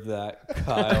deserve that,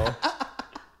 Kyle.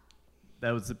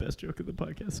 That was the best joke of the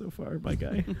podcast so far, my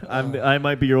guy. I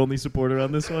might be your only supporter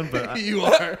on this one, but You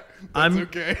are. That's I'm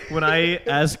okay. When I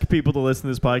ask people to listen to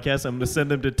this podcast, I'm going to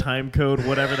send them to timecode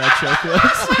whatever that joke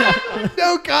was.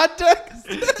 No context.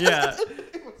 Yeah.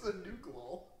 It was a nuke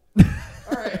lull.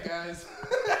 All right, guys.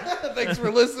 Thanks for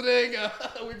listening.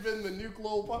 We've been the Nuke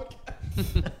Lull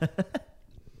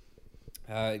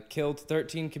podcast. Killed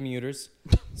 13 commuters,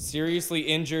 seriously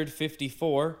injured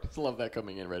 54, I love that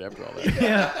coming in right after all that.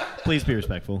 Yeah. Please be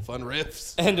respectful. Fun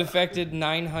riffs. and affected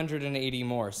 980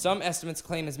 more. Some estimates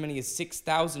claim as many as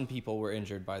 6,000 people were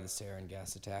injured by the sarin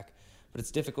gas attack, but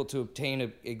it's difficult to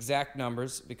obtain exact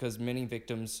numbers because many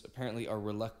victims apparently are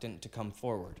reluctant to come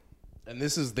forward. And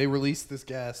they released this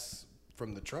gas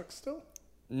from the truck still?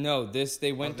 No,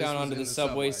 they went this down was onto in the the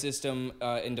subway subway. system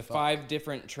into 5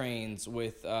 different trains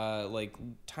with like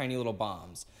tiny little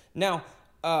bombs. Now,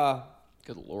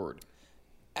 Good Lord.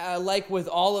 like with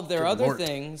all of their Good other Lord.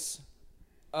 things,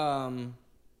 they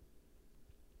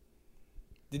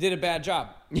did a bad job.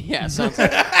 Yeah, sounds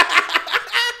like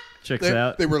Checks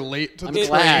out. They were late to I'm the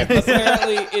glad. train.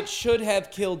 Apparently, it should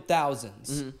have killed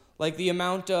thousands. Mm-hmm. Like the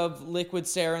amount of liquid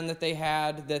sarin that they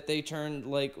had,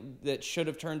 that should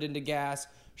have turned into gas,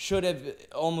 should have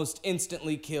almost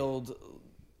instantly killed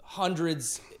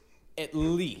hundreds at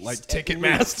least. Like at least.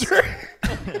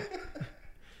 Ticketmaster.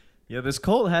 Yeah, this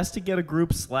cult has to get a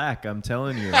group Slack, I'm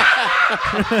telling you.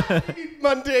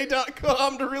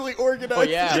 Monday.com to really organize. Oh,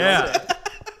 yeah. Yeah.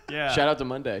 Yeah. Shout out to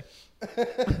Monday.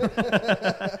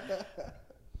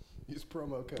 Use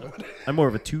promo code. I'm more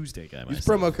of a Tuesday guy Use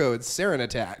myself. promo code Sarin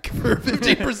Attack for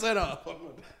 15% off.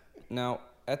 Now,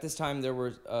 at this time, there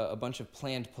were a bunch of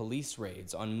planned police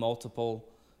raids on multiple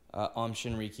Aum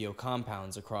Shinrikyo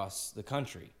compounds across the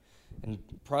country. And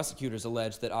prosecutors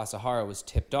alleged that Asahara was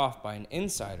tipped off by an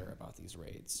insider about these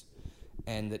raids,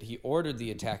 and that he ordered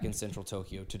the attack in central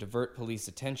Tokyo to divert police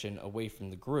attention away from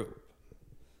the group.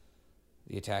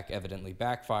 The attack evidently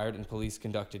backfired, and police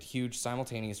conducted huge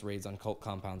simultaneous raids on cult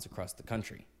compounds across the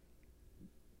country.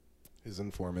 His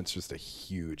informant's just a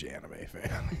huge anime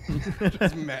fan.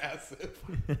 Just massive.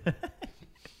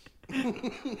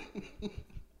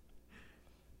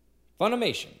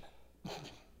 Funimation.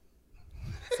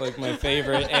 It's like my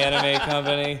favorite anime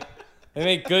company. They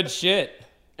make good shit.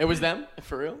 It was them?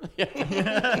 For real?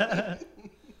 Yeah.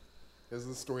 This is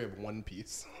the story of One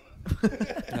Piece.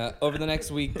 Over the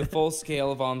next week, the full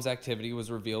scale of Aum's activity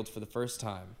was revealed for the first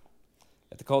time.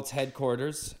 At the cult's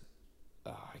headquarters,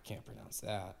 I can't pronounce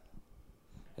that.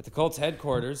 At the cult's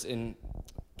headquarters in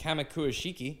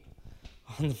Kamikuashiki,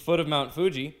 on the foot of Mount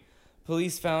Fuji,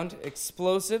 police found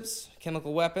explosives,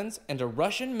 chemical weapons, and a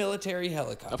Russian military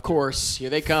helicopter. Of course. Here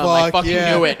they come. I Fuck fucking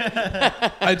yeah. knew it.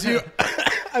 I do.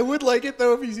 I would like it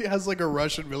though if he has like a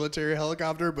Russian military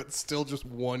helicopter, but still just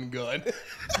one gun,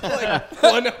 like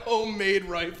one homemade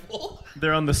rifle.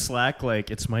 They're on the Slack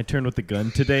like, it's my turn with the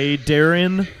gun today,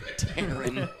 Darren.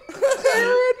 Darren.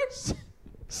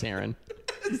 Saren.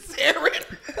 Sarin.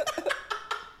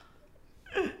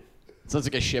 Sounds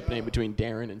like a ship name between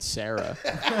Darren and Sarah.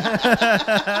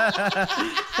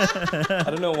 I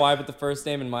don't know why, but the first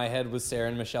name in my head was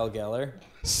Sarah Michelle Gellar.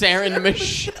 Saren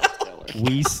Michelle.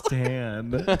 We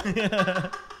stand. In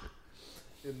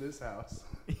this house.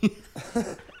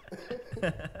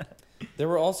 There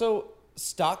were also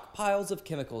stockpiles of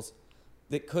chemicals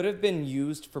that could have been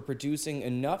used for producing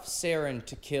enough sarin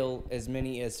to kill as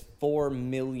many as 4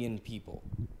 million people.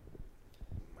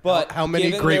 But How many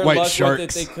given great their white luck with sharks?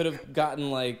 it, they could have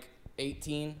gotten like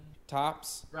 18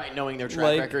 tops. Right, knowing their track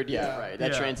Like, record, yeah, right.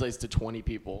 That Yeah. translates to 20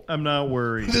 people. I'm not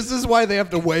worried. This is why they have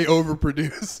to way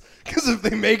overproduce. Because if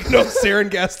they make enough sarin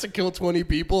gas to kill 20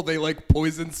 people, they like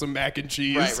poison some mac and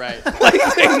cheese. Right.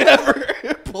 Like they never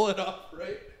pull it off,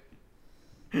 right?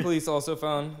 Police also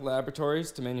found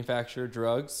laboratories to manufacture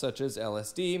drugs such as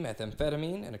LSD,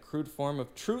 methamphetamine, and a crude form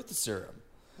of truth serum.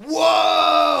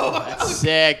 Whoa! That's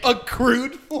sick. A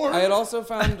crude form. I had also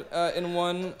found in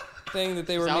one thing that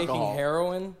they were It's making alcohol.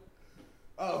 heroin.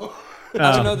 Oh.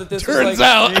 I don't know that this Turns was like,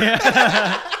 out.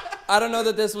 I don't know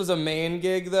that this was a main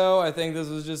gig though. I think this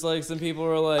was just like some people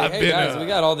were like, I've "Hey been, guys, we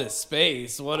got all this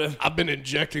space. What if?" I've been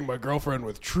injecting my girlfriend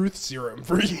with truth serum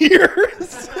for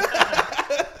years.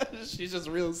 She's just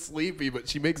real sleepy, but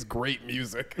she makes great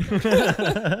music.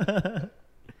 There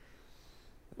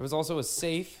was also a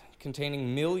safe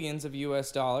containing millions of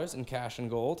U.S. dollars in cash and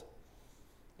gold,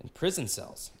 and prison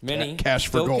cells, many Cash for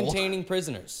still gold. containing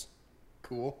prisoners.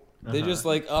 Cool. They just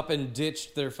like up and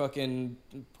ditched their fucking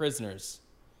prisoners.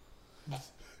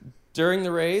 During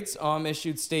the raids,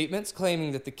 issued statements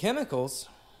claiming that the chemicals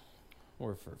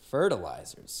were for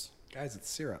fertilizers. Guys, it's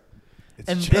syrup. It's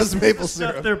And just this is maple the stuff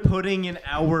syrup. they're putting in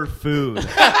our food.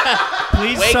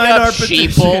 Please Wake sign up, our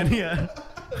petition. sheeple.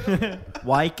 Yeah.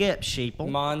 Wake up, sheeple.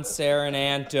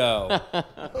 Monsanto.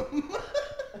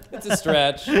 It's a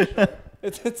stretch.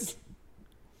 It's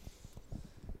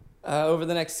over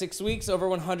the next 6 weeks, over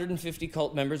 150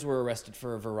 cult members were arrested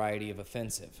for a variety of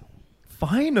offensive.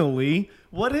 Finally,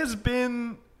 what has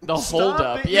been The Stop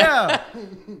holdup, it. yeah.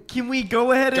 Can we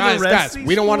go ahead and Guys, arrest guys, these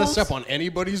we don't want to fools? step on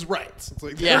anybody's rights. It's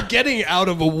like Yeah. they're getting out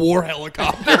of a war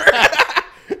helicopter.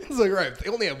 It's like, right, they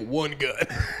only have one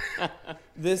gun.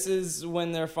 This is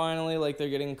when they're finally, like, they're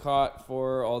getting caught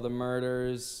for all the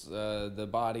murders. The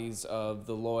bodies of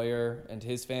the lawyer and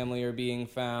his family are being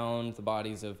found. The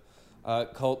bodies of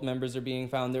cult members are being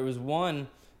found. There was one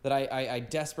that I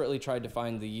desperately tried to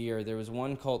find the year. There was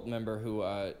one cult member who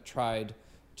tried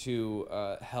to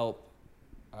help,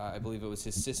 I believe it was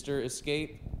his sister,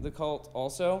 escape the cult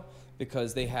also,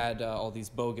 because they had all these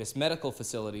bogus medical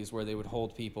facilities where they would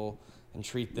hold people and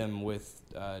treat them with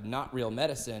not real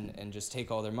medicine and just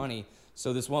take all their money.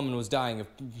 So this woman was dying of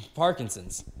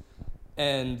Parkinson's.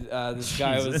 And this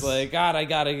guy was Jesus. like, God, I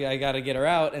gotta get her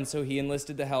out. And so he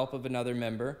enlisted the help of another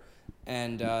member,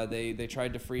 and they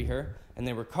tried to free her, and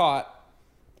they were caught.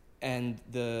 And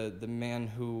the man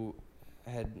who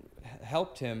had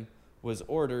helped him was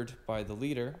ordered by the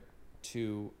leader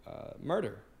to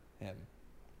murder him.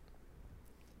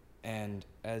 And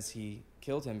as he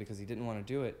killed him, because he didn't want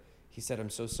to do it, he said, "I'm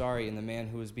so sorry." And the man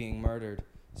who was being murdered,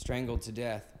 strangled to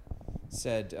death,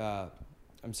 said,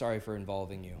 "I'm sorry for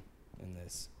involving you in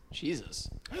this." Jesus.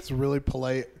 That's really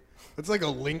polite. It's like a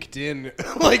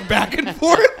LinkedIn, like back and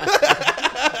forth.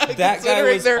 That guy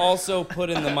Considering was they're- also put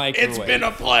in the microwave. It's been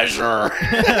a pleasure.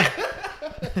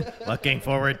 Looking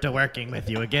forward to working with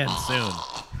you again soon.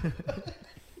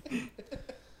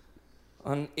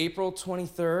 On April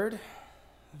 23rd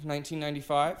of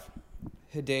 1995,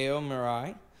 Hideo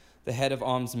Murai, the head of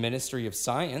Aum's Ministry of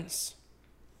Science,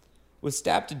 was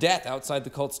stabbed to death outside the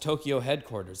cult's Tokyo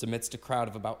headquarters amidst a crowd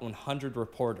of about 100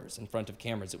 reporters in front of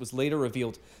cameras. It was later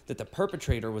revealed that the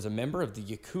perpetrator was a member of the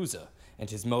Yakuza, and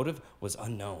his motive was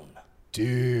unknown.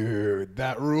 Dude,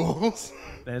 that rules.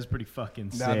 That is pretty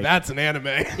fucking Now sick. that's an anime.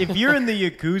 If you're in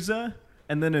the Yakuza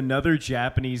and then another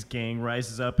Japanese gang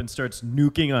rises up and starts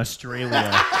nuking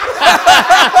Australia,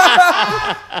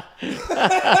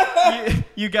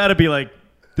 you gotta be like,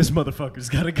 this motherfucker's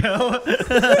gotta go.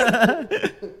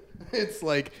 It's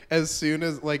like as soon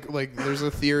as like there's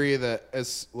a theory that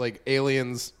as like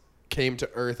aliens came to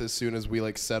Earth as soon as we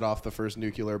like set off the first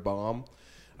nuclear bomb.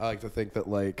 I like to think that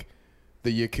like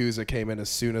the Yakuza came in as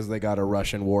soon as they got a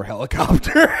Russian war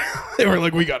helicopter. They were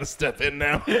like, we got to step in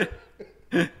now.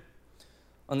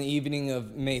 On the evening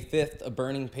of May 5th, a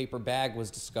burning paper bag was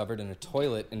discovered in a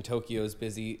toilet in Tokyo's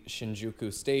busy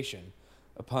Shinjuku station.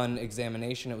 Upon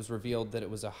examination, it was revealed that it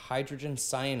was a hydrogen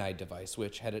cyanide device,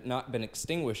 which, had it not been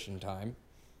extinguished in time...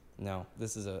 No,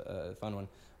 this is a fun one.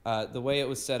 The way it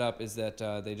was set up is that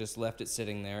they just left it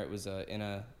sitting there. It was in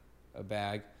a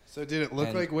bag. So did it look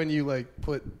And- like when you like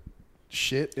put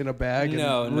shit in a bag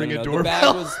No, and no, ring a no.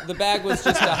 doorbell? The bag was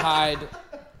just to hide...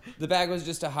 The bag was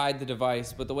just to hide the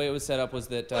device, but the way it was set up was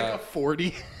that... like a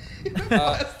 40.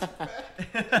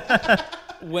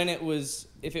 when it was,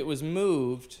 if it was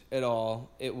moved at all,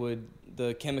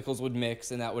 the chemicals would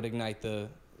mix and that would ignite the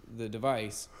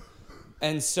device.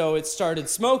 And so it started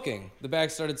smoking. The bag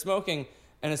started smoking,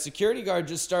 and a security guard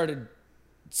just started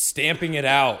stamping it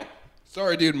out.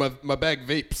 Sorry, dude, my bag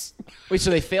vapes. Wait, so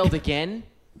they failed again?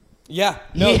 Yeah.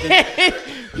 No.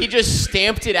 He just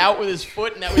stamped it out with his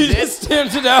foot, and that was He it. just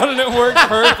stamped it out and it worked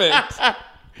perfect.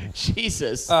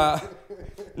 Jesus.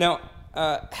 Now,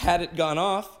 had it gone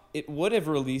off, it would have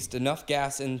released enough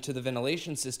gas into the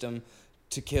ventilation system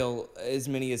to kill as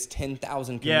many as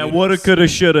 10,000 Yeah, commuters. woulda, coulda,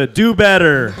 shoulda. Do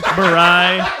better,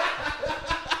 Mariah.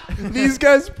 These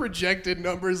guys' projected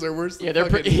numbers are worse than yeah, their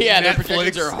fucking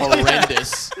projections Netflix. are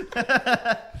horrendous.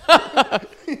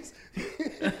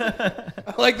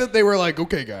 I like that they were like,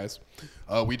 okay, guys,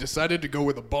 we decided to go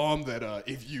with a bomb that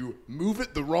if you move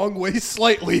it the wrong way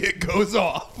slightly, it goes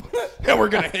off. And we're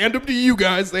going to hand them to you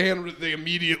guys. They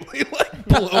immediately like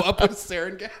blow up with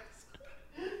sarin gas.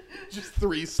 Just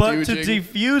three But stooging. to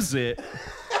defuse it,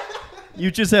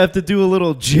 you just have to do a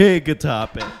little jig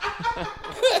atop it.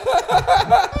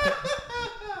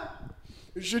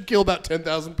 It should kill about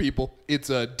 10,000 people. It's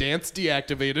dance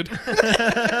deactivated.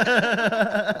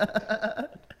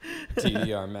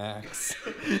 TDR Max.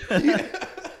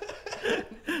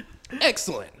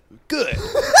 Excellent. Good.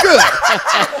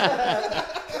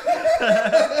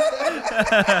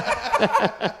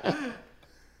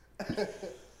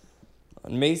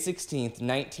 On May 16th,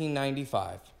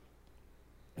 1995,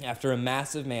 after a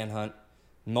massive manhunt,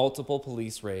 multiple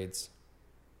police raids,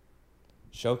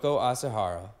 Shoko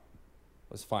Asahara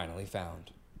was finally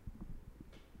found.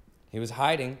 He was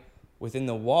hiding within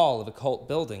the wall of a cult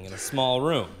building in a small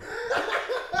room.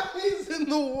 He's in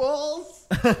the walls.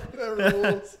 That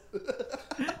rules.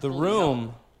 The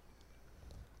room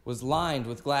was lined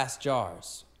with glass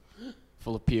jars.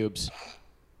 Full of pubes.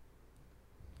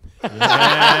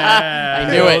 Yeah.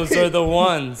 I knew Those it. are the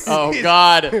ones. Oh,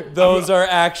 God. Those are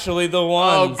actually the Oh,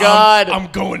 ones. God.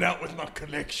 I'm going out with my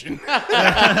collection.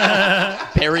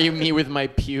 Bury me with my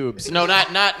pubes. No,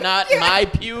 not my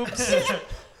pubes.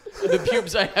 The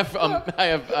pubes I have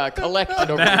collected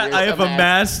over the years. I have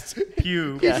amassed. amassed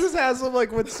pubes. He Yeah. just has them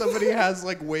like when somebody has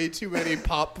like way too many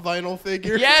pop vinyl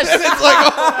figures. Yes. And it's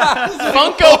like,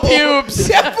 Funko pubes.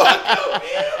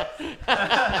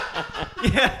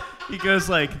 Yeah. He goes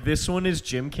like, this one is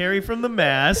Jim Carrey from The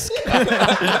Mask.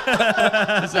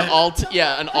 It's an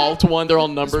an alt one. They're all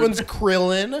this numbered. one's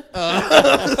Krillin.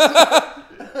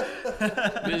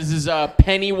 This is a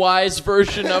Pennywise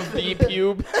version of the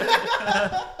pube.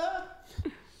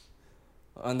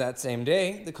 On that same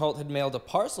day, the cult had mailed a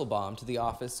parcel bomb to the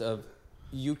office of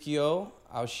Yukio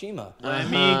Aoshima. Let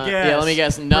me guess. Yeah, let me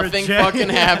guess. Nothing Project- fucking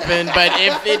happened, but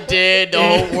if it did, the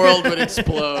whole world would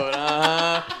explode.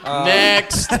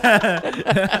 Next.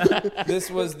 This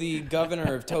was the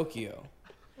governor of Tokyo.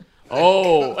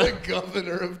 Oh. The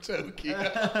governor of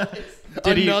Tokyo.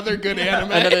 Did he- Another good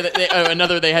anime.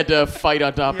 Another they had to fight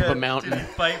on top of a mountain Did he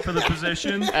fight for the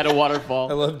position? at a I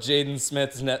waterfall. love Jaden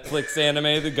Smith's Netflix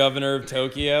anime, The Governor of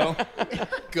Tokyo.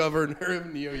 Governor of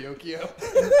Neo Yokio.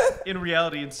 In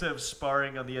reality, instead of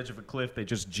sparring on the edge of a cliff, they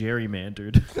just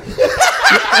gerrymandered.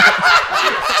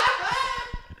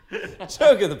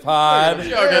 Joke of the pod.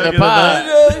 Joke of the the pod.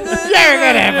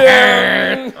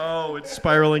 Oh, it's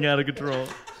spiraling out of control.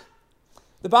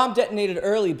 The bomb detonated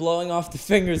early, blowing off the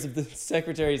fingers of the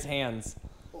secretary's hands.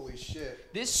 Holy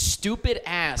shit. This stupid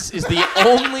ass is the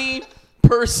only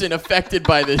person affected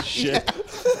by this shit.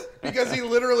 Because he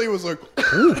literally was like,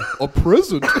 oh, a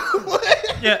present.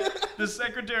 Yeah, the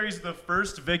secretary's the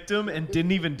first victim and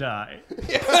didn't even die.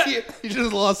 Yeah, he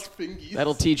just lost fingies.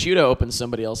 That'll teach you to open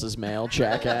somebody else's mail,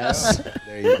 jackass.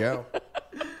 There you go.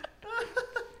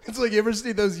 It's like, you ever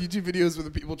see those YouTube videos where the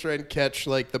people try and catch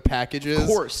like the packages? Of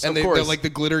course, and of course. like the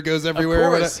glitter goes everywhere.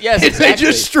 or course, whatever? yes, And they exactly.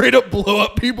 just straight up blow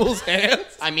up people's hands.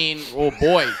 I mean, oh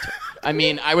boy. I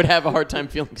mean, I would have a hard time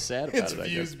feeling sad about It's it, I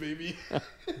views, guess. baby.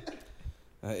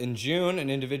 In June, an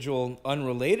individual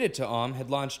unrelated to Aum had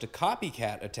launched a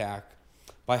copycat attack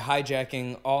by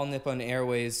hijacking All Nippon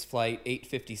Airways Flight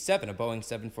 857, a Boeing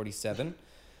 747,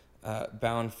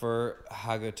 bound for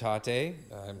Hagatate,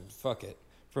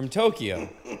 from Tokyo.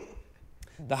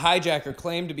 The hijacker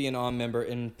claimed to be an Aum member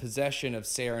in possession of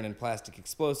sarin and plastic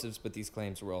explosives, but these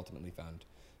claims were ultimately found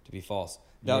to be false.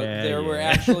 Now, Yeah, there were yeah.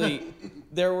 actually,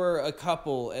 there were a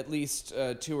couple, at least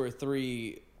 2 or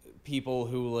 3 people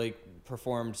who like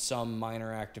performed some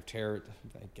minor act of terror.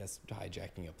 I guess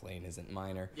hijacking a plane isn't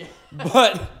minor,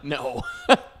 but No.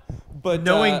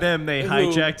 Knowing them, they who-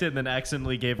 hijacked it and then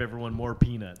accidentally gave everyone more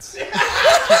peanuts.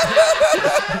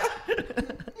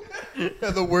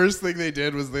 Yeah, the worst thing they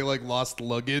did was they like lost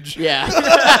luggage. Yeah.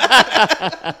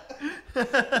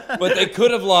 But they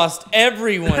could have lost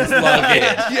everyone's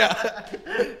luggage. Yeah.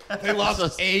 They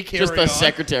lost a carry-on. Just the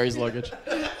secretary's luggage.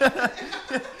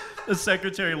 The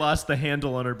secretary lost the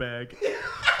handle on her bag.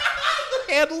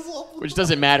 handles all. Which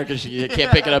doesn't matter because she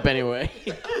can't pick it up anyway.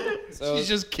 So, She's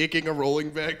just kicking a rolling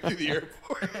bag through the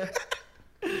airport.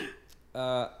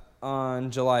 on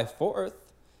July 4th,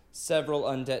 several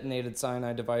undetonated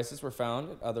cyanide devices were found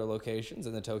at other locations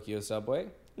in the Tokyo subway.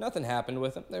 Nothing happened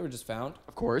with them. They were just found.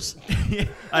 Of course.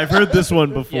 I've heard this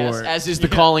one before. Yes, as is the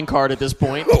calling card at this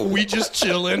point. We just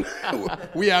chilling.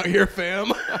 We out here,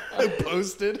 fam.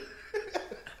 Posted.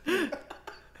 The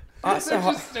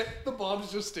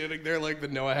bomb's just standing there like the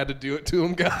 "No, I had to do it to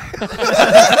him" guy.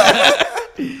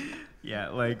 Yeah,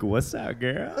 like, what's up,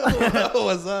 girl?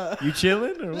 What's up? You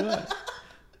chilling or what?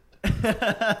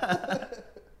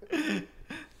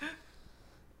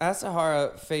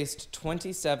 Asahara faced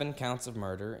 27 counts of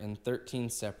murder in 13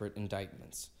 separate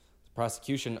indictments. The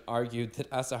prosecution argued that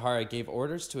Asahara gave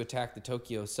orders to attack the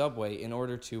Tokyo subway in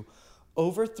order to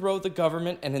overthrow the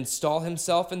government and install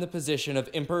himself in the position of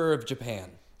Emperor of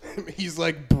Japan. He's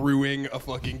like brewing a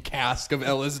fucking cask of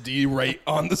LSD right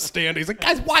on the stand. He's like,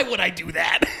 guys, why would I do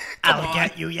that? I'll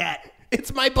get you yet.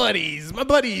 It's my buddies. My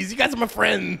buddies. You guys are my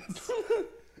friends.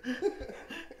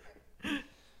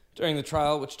 During the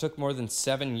trial, which took more than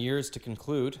 7 years to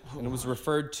conclude, and it was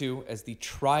referred to as the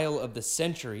trial of the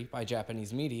century by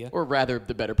Japanese media, Or rather,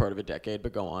 the better part of a decade,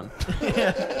 but go on.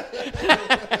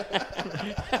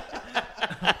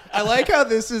 I like how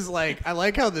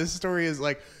this story is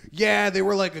like, yeah, they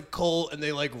were like a cult and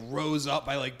they like rose up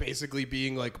by like basically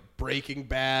being like Breaking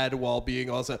Bad while being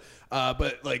also,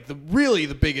 but like the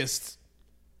biggest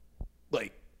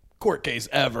like court case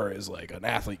ever is like an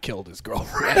athlete killed his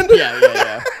girlfriend.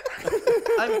 Yeah.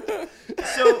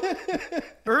 So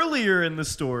earlier in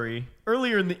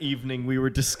the evening, we were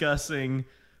discussing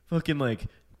fucking like,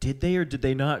 did they or did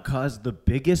they not cause the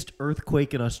biggest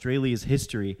earthquake in Australia's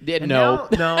history? And No.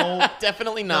 no,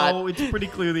 Definitely not. no. It's pretty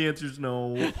clear the answer is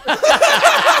no.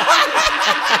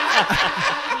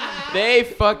 They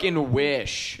fucking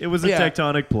wish. It was a Yeah.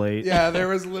 tectonic plate. Yeah, there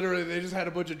was literally, they just had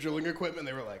a bunch of drilling equipment.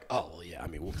 They were like, oh, well, yeah, I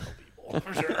mean, we'll tell people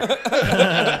for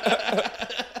sure.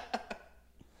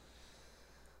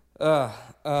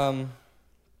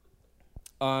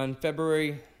 on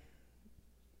February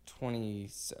 20...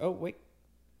 Oh, wait.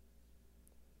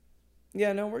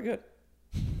 Yeah, no, we're good.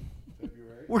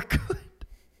 We're good.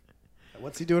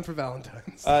 What's he doing for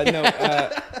Valentine's?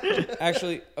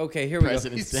 Actually, okay, here we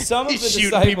President's go. Day. Some of He's the shooting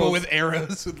disciples, people with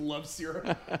arrows with love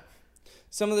syrup.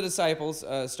 Some of the disciples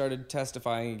started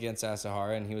testifying against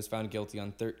Asahara, and he was found guilty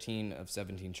on 13 of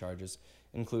 17 charges,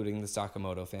 including the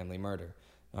Sakamoto family murder.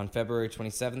 On February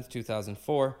 27th,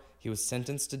 2004, he was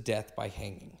sentenced to death by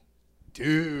hanging.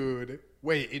 Dude.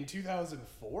 Wait, in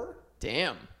 2004?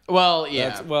 Damn. Well,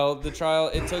 yeah. The trial,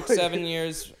 it took 7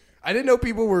 years. I didn't know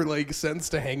people were like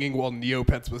sentenced to hanging while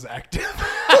Neopets was active.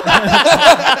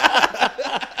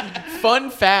 Fun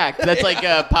fact. That's like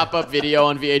a pop-up video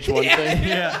on VH1 thing.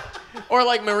 Yeah. Or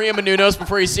like Maria Menounos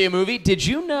before you see a movie. Did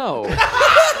you know?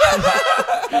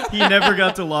 He never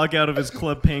got to log out of his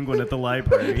Club Penguin at the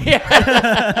library.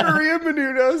 Maria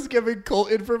Menounos giving cult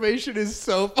information is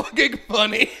so fucking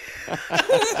funny.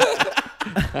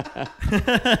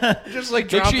 Just like Make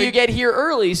dropping, sure you get here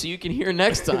early so you can hear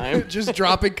next time. just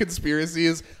dropping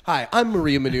conspiracies. Hi, I'm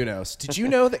Maria Menounos. Did you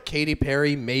know that Katy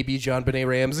Perry may be John Benet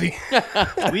Ramsey?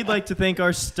 We'd like to thank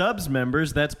our Stubbs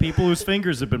members. That's people whose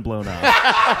fingers have been blown off.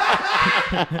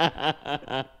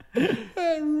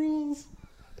 That rules.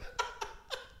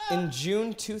 In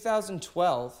June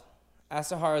 2012,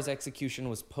 Asahara's execution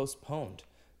was postponed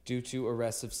due to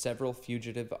arrests of several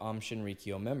fugitive Aum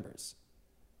Shinrikyo members.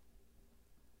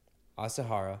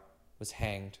 Asahara was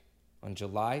hanged on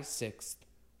July 6th,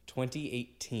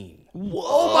 2018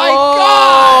 Oh my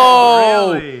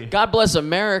God! Really? God bless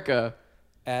America.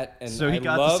 at and So he I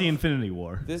got to love, see Infinity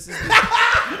War. This is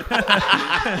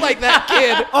Like that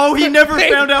kid. Oh, he never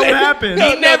found out what happened.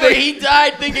 He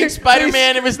died thinking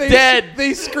Spider-Man was they- dead.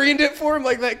 They screened it for him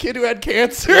like that kid who had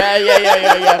cancer.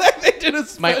 Yeah. They did a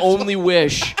My special. only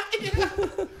wish.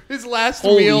 His last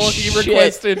Holy meal, he shit.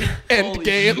 requested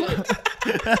Endgame.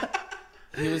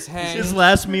 he was hanged. His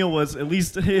last meal was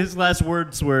his last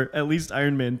words were at least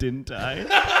Iron Man didn't die.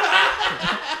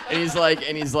 And he's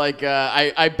like,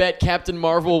 I bet Captain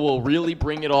Marvel will really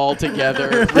bring it all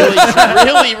together.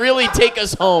 Really take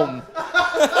us home.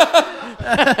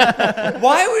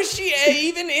 Why was she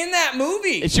even in that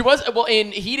movie? And she was, well,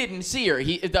 and he didn't see her.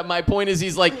 My point is,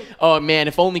 he's like, oh man,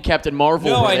 if only Captain Marvel.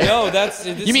 No, were I there." know. This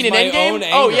You mean is in my Endgame? own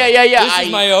Oh, anger. yeah. This is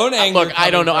I- my own anger. Look, I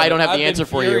don't know. coming I don't from have it. the answer I've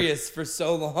for been you. furious for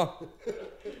so long.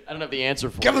 I don't have the answer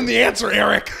for Give him you. the answer,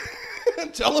 Eric.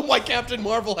 Tell him why Captain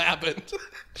Marvel happened.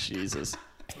 Jesus.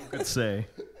 Could say.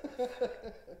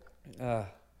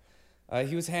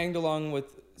 He was hanged along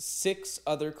with 6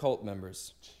 other cult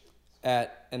members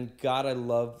at, and God, I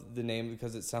love the name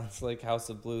because it sounds like House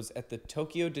of Blues, at the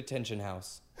Tokyo Detention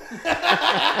House.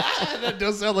 That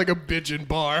does sound like a bitchin'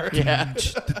 bar. Yeah.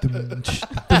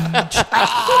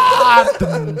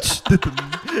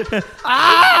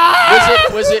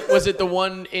 Was it the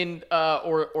one in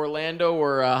Orlando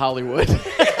or Hollywood?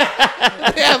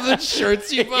 They have the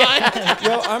shirts you buy.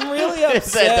 Yo, I'm really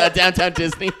Is that upset. Downtown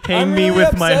Disney? Hang I'm me really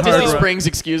with my upset Disney hard rock. Springs,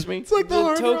 excuse me. It's like the The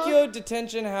Hard Rock. Tokyo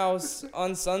Detention House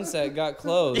on Sunset got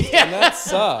closed, and that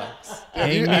sucks.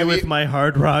 Hang me with my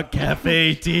Hard Rock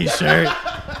Cafe T-shirt.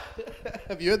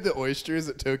 Have you had the oysters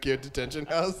at Tokyo Detention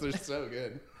House? They're so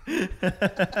good.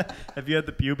 Have you had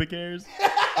the pubic hairs? They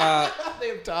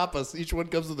have tapas. Each one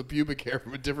comes with a pubic hair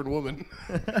from a different woman.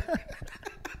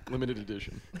 Limited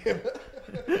edition.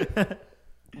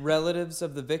 Relatives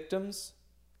of the victims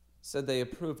said they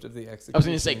approved of the execution. I was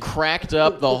going to say cracked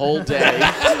up the whole day.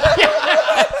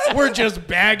 We're just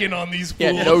bagging on these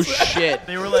fools. Yeah, no shit.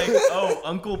 They were like, "Oh,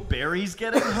 Uncle Barry's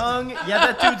getting hung?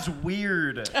 Yeah, that dude's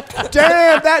weird."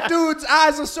 Damn, that dude's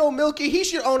eyes are so milky, he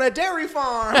should own a dairy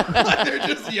farm. They're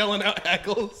just yelling out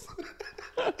heckles.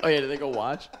 Oh, yeah, did they go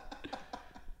watch?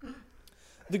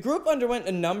 The group underwent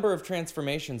a number of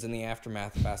transformations in the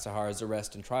aftermath of Asahara's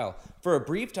arrest and trial. For a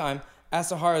brief time,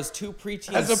 Asahara's 2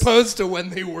 preteens... As opposed to when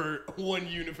they were one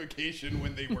unification,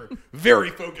 when they were very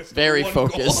focused. Very on one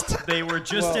focused. goal. They were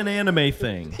just an anime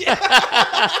thing.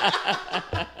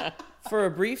 For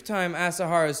a brief time,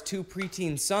 Asahara's 2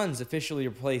 preteen sons officially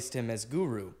replaced him as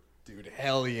guru. Dude,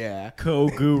 hell yeah.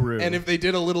 Co-guru. And if they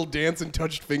did a little dance and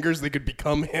touched fingers, they could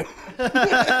become him.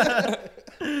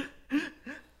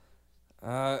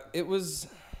 It was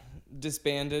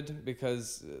disbanded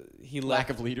because he Lack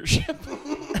left. of leadership.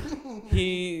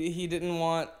 He didn't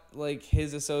want like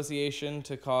his association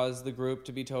to cause the group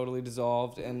to be totally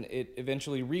dissolved, and it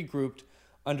eventually regrouped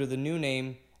under the new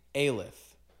name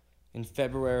Aleph in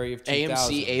February of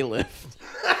 2000. AMC A-Lift.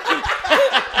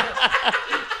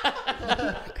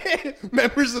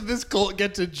 Members of this cult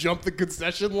get to jump the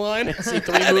concession line. See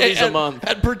 3 movies a month.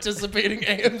 At participating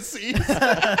AMCs.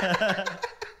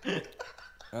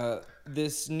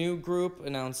 This new group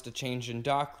announced a change in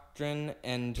doctrine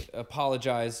and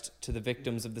apologized to the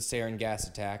victims of the sarin gas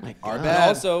attack. Our And bad.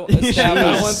 also That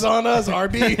established, one's on us,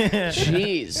 RB.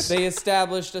 Jeez. they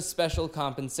established a special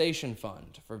compensation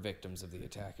fund for victims of the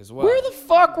attack as well. Where the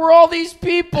fuck were all these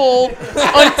people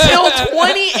until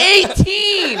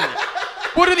 2018?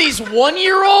 What are these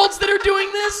 1-year-olds that are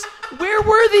doing this? Where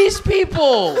were these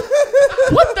people?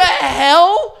 What the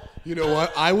hell? You know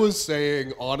what? I was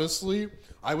saying, honestly,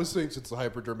 since the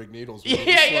hypodermic needles, we need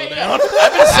to Yeah, slow yeah, down.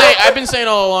 I've been saying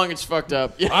all along it's fucked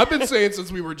up. Yeah. I've been saying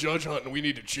since we were judge hunting, we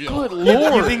need to chill. Good You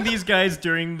lord. think these guys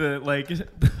during the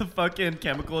the fucking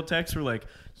chemical attacks were like,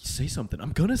 "Say something.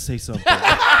 I'm gonna say something."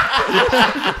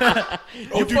 Oh,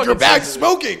 dude, your fucking bag's said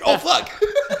smoking. Oh, fuck.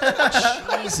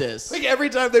 Jesus. Like, every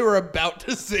time they were about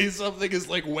to say something is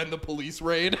like when the police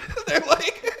raid. They're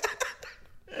like,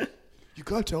 you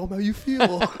gotta tell them how you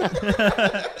feel.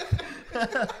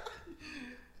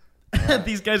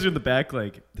 These guys are in the back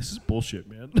like, "This is bullshit,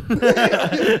 man."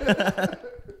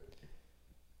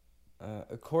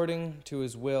 According to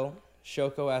his will,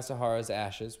 Shoko Asahara's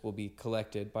ashes will be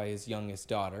collected by his youngest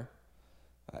daughter.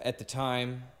 At the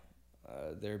time,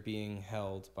 they're being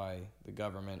held by the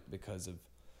government because of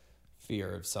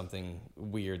fear of something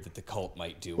weird that the cult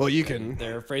might do. Well, you with him. can-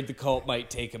 They're afraid the cult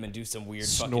might take him and do some weird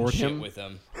fucking Snort shit him? with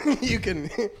him. You can,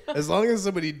 as long as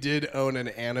somebody did own an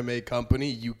anime company,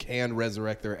 you can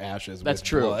resurrect their ashes That's with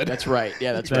true. blood. That's right.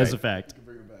 Yeah, that's That right. is a fact.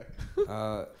 Bring them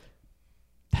back.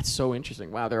 That's so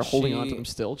interesting. Wow, they're holding on to She- them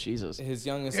still. Jesus. His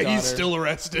youngest Yeah, daughter. he's still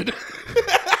arrested.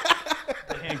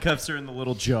 The handcuffs are in the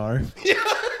little jar.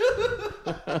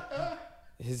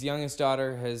 His youngest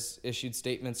daughter has issued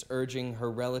statements urging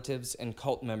her relatives and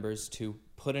cult members to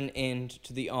put an end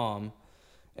to the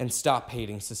and stop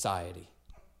hating society.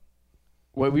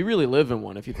 Well, we really live in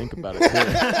one if you think about it. Too.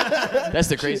 That's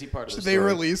the crazy part of the They story.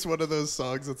 release one of those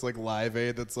songs that's like Live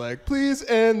Aid that's like, please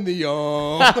end the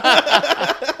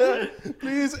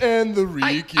please end the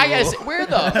I Rikyo. guess where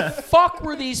the fuck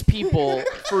were these people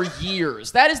for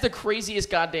years? That is the craziest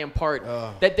goddamn part.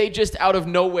 That they just out of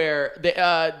nowhere,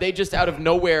 they just out of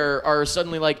nowhere are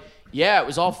suddenly like, yeah, it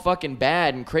was all fucking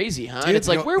bad and crazy, huh? Dude, And it's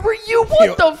like, the- where were you?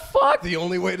 What the fuck? The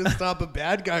only way to stop a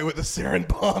bad guy with a sarin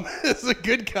bomb is a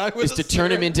good guy with Is a to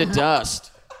turn him sarin into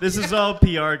dust. This is all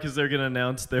PR because they're gonna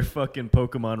announce their fucking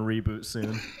Pokemon reboot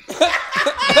soon.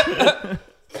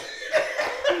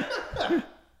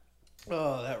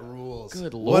 Oh, that rules.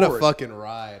 Good What a lord. fucking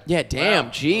ride. Yeah, damn,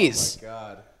 Wow. jeez. Oh, my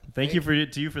God. Thank you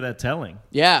for that telling.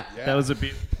 Yeah. That was a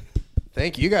bit.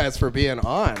 Thank you guys for being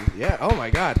on. Yeah. Oh my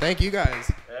God. Thank you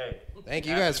guys. Hey. Thank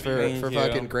you guys for Thank you.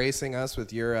 fucking gracing us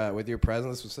with your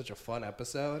presence. This was such a fun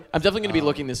episode. I'm definitely going to be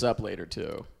looking this up later,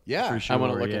 too. Yeah. For sure. I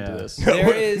want to look yeah. into this.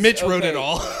 There is, Mitch wrote it okay.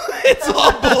 all. It's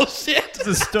all bullshit.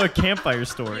 It's a campfire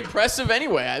story. Impressive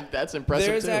anyway. That's impressive,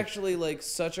 There's too. actually like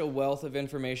such a wealth of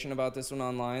information about this one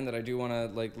online that I do want to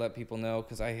like let people know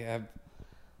because I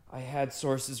had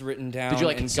sources written down. Did you,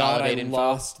 like, and consolidate God, I info?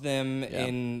 lost them Yeah.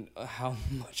 in how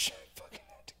much I fucking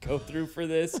had to go through for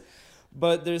this.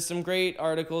 But there's some great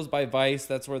articles by Vice.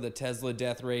 That's where the Tesla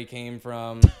death ray came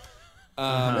from.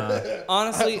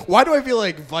 Honestly, Why do I feel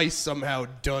like Vice somehow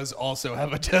does also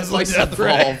have a Tesla Vice death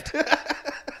ray? evolved.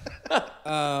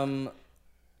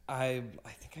 I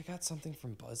think I got something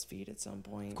from BuzzFeed at some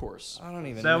point. Of course. I don't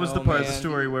even know. That was the part of the man.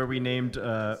 story where we named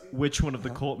which one of the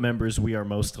cult members we are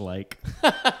most like.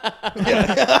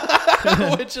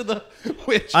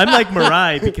 Which I'm like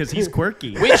Mirai because he's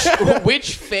quirky.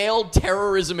 Which failed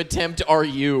terrorism attempt are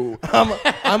you?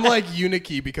 I'm like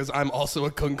Uniki because I'm also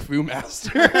a kung fu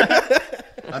master.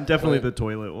 I'm definitely the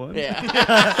toilet one. Yeah.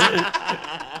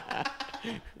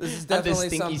 This is I'm the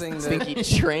definitely something that stinky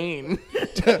train.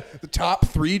 The top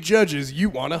 3 judges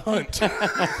you want to hunt.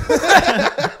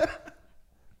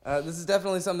 this is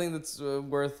definitely something that's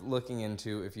worth looking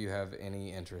into if you have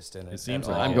any interest in it. It seems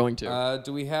at like all. I'm going to.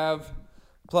 Do we have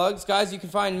plugs? Guys, you can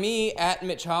find me at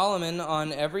Mitch Holloman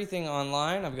on everything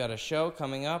online. I've got a show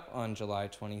coming up on July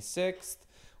 26th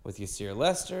with Yasir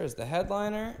Lester as the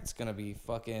headliner. It's going to be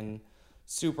fucking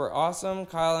super awesome.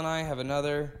 Kyle and I have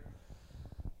another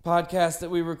podcast that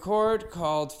we record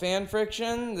called Fan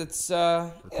Friction. That's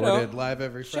Recorded live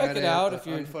every Friday. check it out at if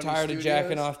you're Unfunny tired of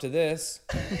jacking Studios. off to this.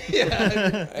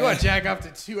 Yeah. You want to jack off to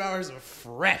 2 hours of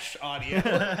fresh audio?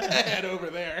 Head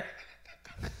over there.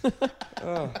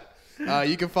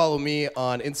 You can follow me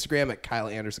on Instagram at Kyle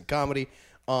Anderson Comedy,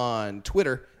 on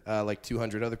Twitter, like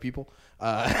 200 other people,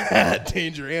 at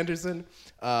Danger Anderson,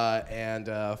 and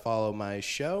follow my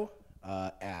show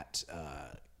at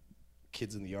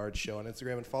Kids in the Yard Show on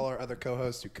Instagram, and follow our other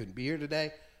co-hosts who couldn't be here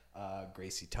today,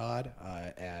 Gracie Todd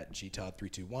at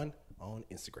gtodd321 on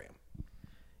Instagram.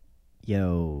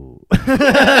 Yo.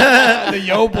 The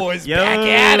Yo Boys back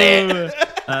at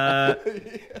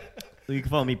it. You can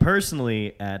follow me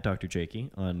personally at Dr.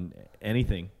 Jakey on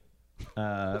anything.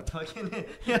 Fucking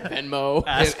Venmo.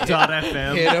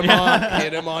 Ask.fm.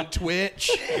 Hit him on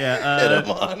Twitch. Yeah, Hit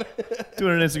him on. do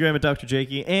it on Instagram at Dr.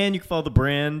 Jakey. And you can follow the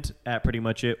brand at Pretty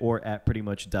Much It or at Pretty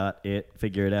Much .it.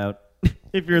 Figure it out.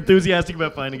 If you're enthusiastic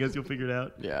about finding us, you'll figure it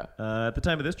out. Yeah. At the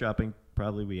time of this dropping,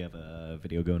 probably we have a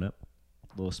video going up.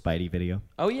 A little Spidey video.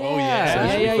 Oh yeah.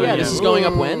 yeah. Yeah. This Ooh. is going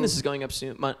up when? This is going up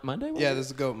soon. Monday? Yeah, this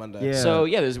is Goat Monday. Yeah. So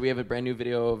yeah, we have a brand new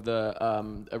video of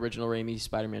the original Raimi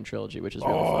Spider-Man trilogy, which is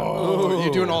really fun. Oh,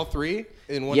 you're doing all 3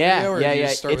 in one Yeah, video? Or yeah, you yeah.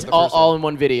 just start It's with the first all one? in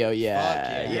one video. Yeah, Fuck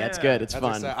yeah, it's yeah. good. It's That's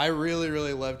fun. exciting. I really,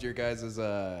 really loved your guys'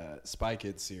 Spy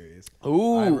Kids series.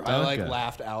 Ooh, I like okay.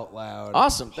 laughed out loud.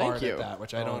 Awesome, hard thank you. at that,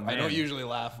 which Oh, I don't man. usually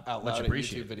laugh out Much loud at YouTube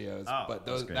appreciated. videos. Oh, But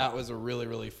that's great. that was a really,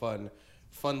 really fun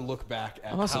look back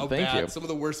at Awesome, how thank bad you. some of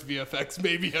the worst VFX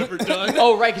maybe ever done.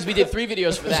 Oh right, because we did 3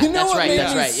 videos for that. You know That's what right. made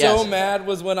That's me right. so Yes. mad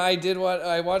was when I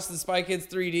watched the Spy Kids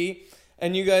 3D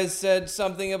and you guys said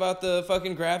something about the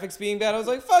fucking graphics being bad. I was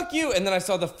like, fuck you. And then I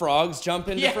saw the frogs jump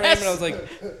into Yes. frame and I was like,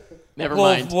 Never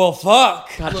well, mind. well, fuck.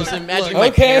 God, just imagine look. my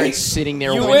Okay, parents sitting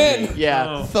there you with win. me. Yeah.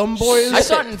 Oh. Thumb Boys. I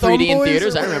saw it in 3D in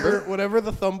theaters, I remember. Whatever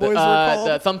the Thumb Boys were called.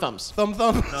 The Thumb Thumbs. Thumb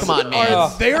Thumbs. Come on,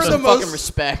 man. They're Some the most. fucking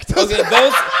respect. Okay,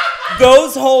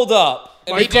 those hold up.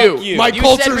 And They fuck do. You. My You said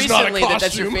culture's not a recently that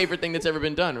that's your costume. favorite thing that's ever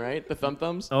been done, right? The Thumb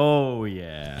Thumbs. Oh,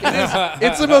 yeah.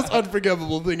 It's the most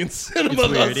unforgivable thing in cinema It's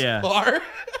weird, thus yeah. far.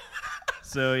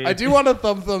 So yeah. I do want a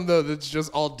Thumb though that's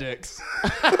just all dicks.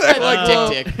 Dick.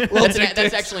 That's, dick that's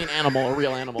dicks. actually an animal, a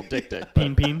real animal. Dick.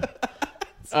 Peen peen.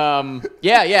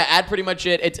 Yeah. At pretty much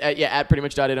it. It's at pretty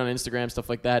much .it on Instagram, stuff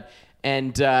like that.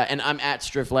 And I'm at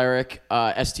Striffleric,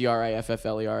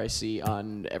 STRIFFLERIC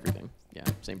on everything. Yeah,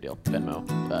 same deal. Venmo,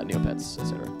 Neopets,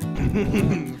 etc.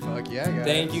 Fuck yeah, guys.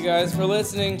 Thank you guys for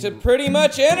listening to Pretty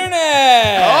Much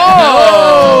Internet.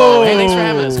 Oh! Hey, thanks for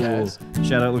having us, guys.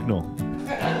 Shout out Luke Knoll.